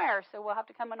she's going to wear, so we'll have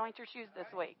to come anoint your shoes this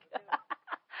week.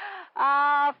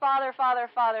 Father,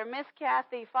 Miss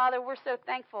Kathy, Father, we're so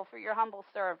thankful for your humble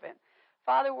servant.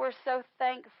 Father, we're so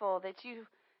thankful that you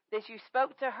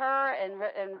spoke to her and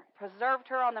preserved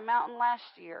her on the mountain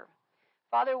last year.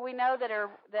 Father, we know that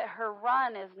her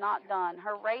run is not done.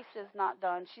 Her race is not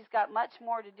done. She's got much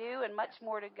more to do and much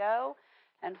more to go.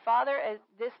 And Father,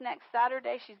 this next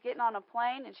Saturday, she's getting on a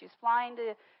plane and she's flying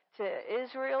to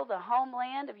Israel, the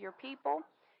homeland of your people.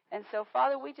 And so,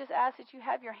 Father, we just ask that you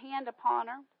have your hand upon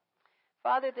her.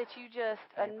 Father, that you just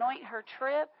anoint her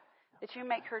trip, that you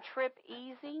make her trip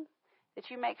easy,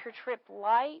 that you make her trip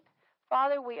light.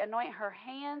 Father, we anoint her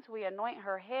hands, we anoint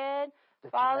her head.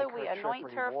 Father, we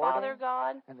anoint her, Father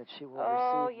God. And that she will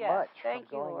receive much thank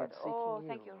from you, going Lord. and seeking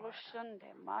Thank you. Lord.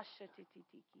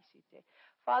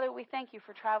 Father, we thank you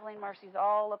for traveling mercies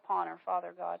all upon her,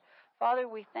 Father God. Father,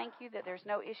 we thank you that there's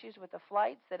no issues with the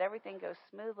flights, that everything goes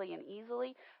smoothly and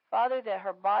easily. Father, that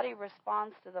her body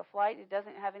responds to the flight. It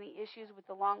doesn't have any issues with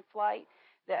the long flight,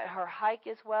 that her hike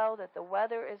is well, that the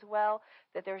weather is well,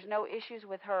 that there's no issues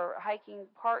with her hiking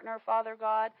partner, Father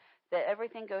God, that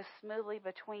everything goes smoothly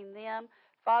between them.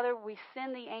 Father, we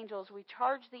send the angels, we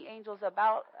charge the angels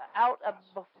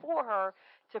before her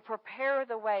to prepare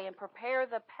the way and prepare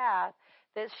the path,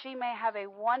 that she may have a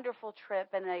wonderful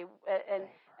trip and a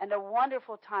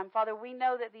wonderful time. Father, we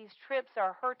know that these trips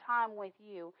are her time with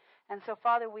you. And so,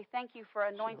 Father, we thank you for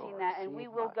anointing that. And we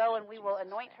will go and we will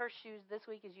anoint her shoes this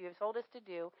week as you have told us to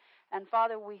do. And,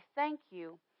 Father, we thank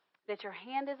you that your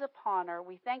hand is upon her.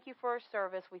 We thank you for her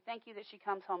service. We thank you that she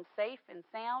comes home safe and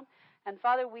sound. And,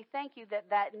 Father, we thank you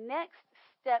that next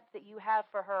step that you have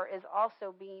for her is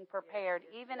also being prepared,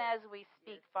 even as we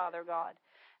speak, Father God.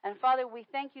 And, Father, we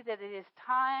thank you that it is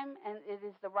time, and it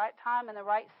is the right time and the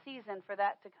right season for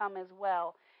that to come as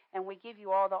well. And we give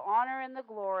you all the honor and the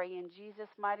glory in Jesus'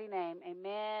 mighty name.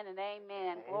 Amen and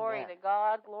amen. Glory to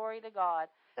God. Glory to God.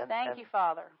 Thank you,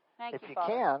 Father. Thank you, Father. If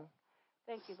you can,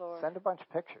 thank you, Lord. Send a bunch of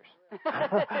pictures.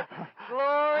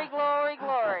 Glory, glory,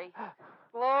 glory.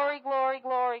 Glory, glory,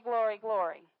 glory, glory,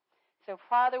 glory. So,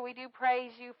 Father, we do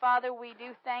praise you. Father, we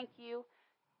do thank you.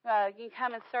 You can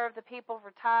come and serve the people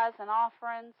for tithes and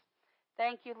offerings.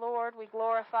 Thank you, Lord. We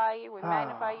glorify you. We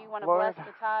magnify you. You want to bless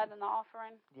the tithe and the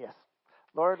offering? Yes.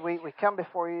 Lord, we come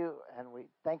before you and we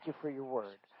thank you for your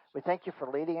word. We thank you for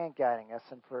leading and guiding us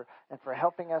and for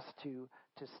helping us to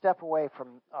step away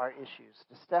from our issues,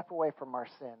 to step away from our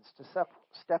sins, to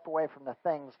step away from the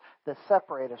things that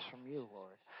separate us from you,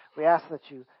 Lord. We ask that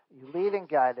you lead and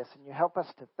guide us and you help us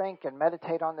to think and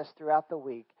meditate on this throughout the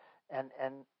week and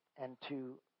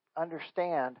to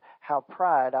understand how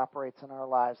pride operates in our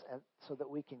lives and so that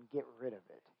we can get rid of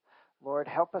it. Lord,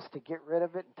 help us to get rid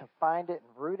of it and to find it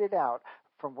and root it out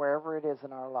from wherever it is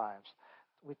in our lives.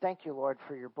 We thank you, Lord,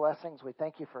 for your blessings. We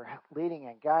thank you for leading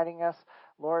and guiding us.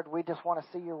 Lord, we just want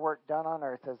to see your work done on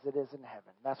earth as it is in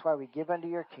heaven. That's why we give unto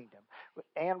your kingdom.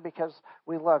 And because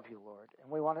we love you, Lord.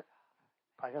 And we want to,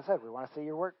 like I said, we want to see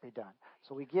your work be done.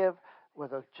 So we give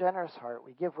with a generous heart.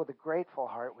 We give with a grateful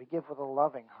heart. We give with a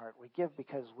loving heart. We give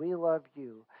because we love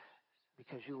you,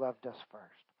 because you loved us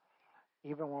first,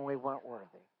 even when we weren't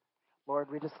worthy. Lord,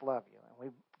 we just love you, and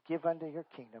we give unto your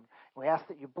kingdom. And we ask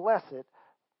that you bless it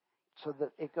so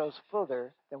that it goes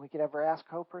further than we could ever ask,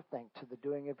 hope, or think to the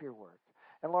doing of your work.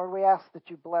 And Lord, we ask that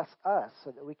you bless us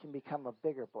so that we can become a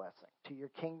bigger blessing to your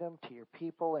kingdom, to your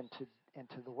people, and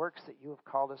to the works that you have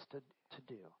called us to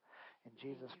do. In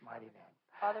Jesus' mighty name.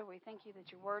 Father, we thank you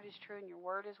that your word is true and your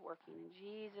word is working. In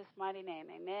Jesus' mighty name,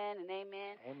 amen and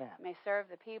amen. Amen. May serve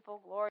the people. Glory.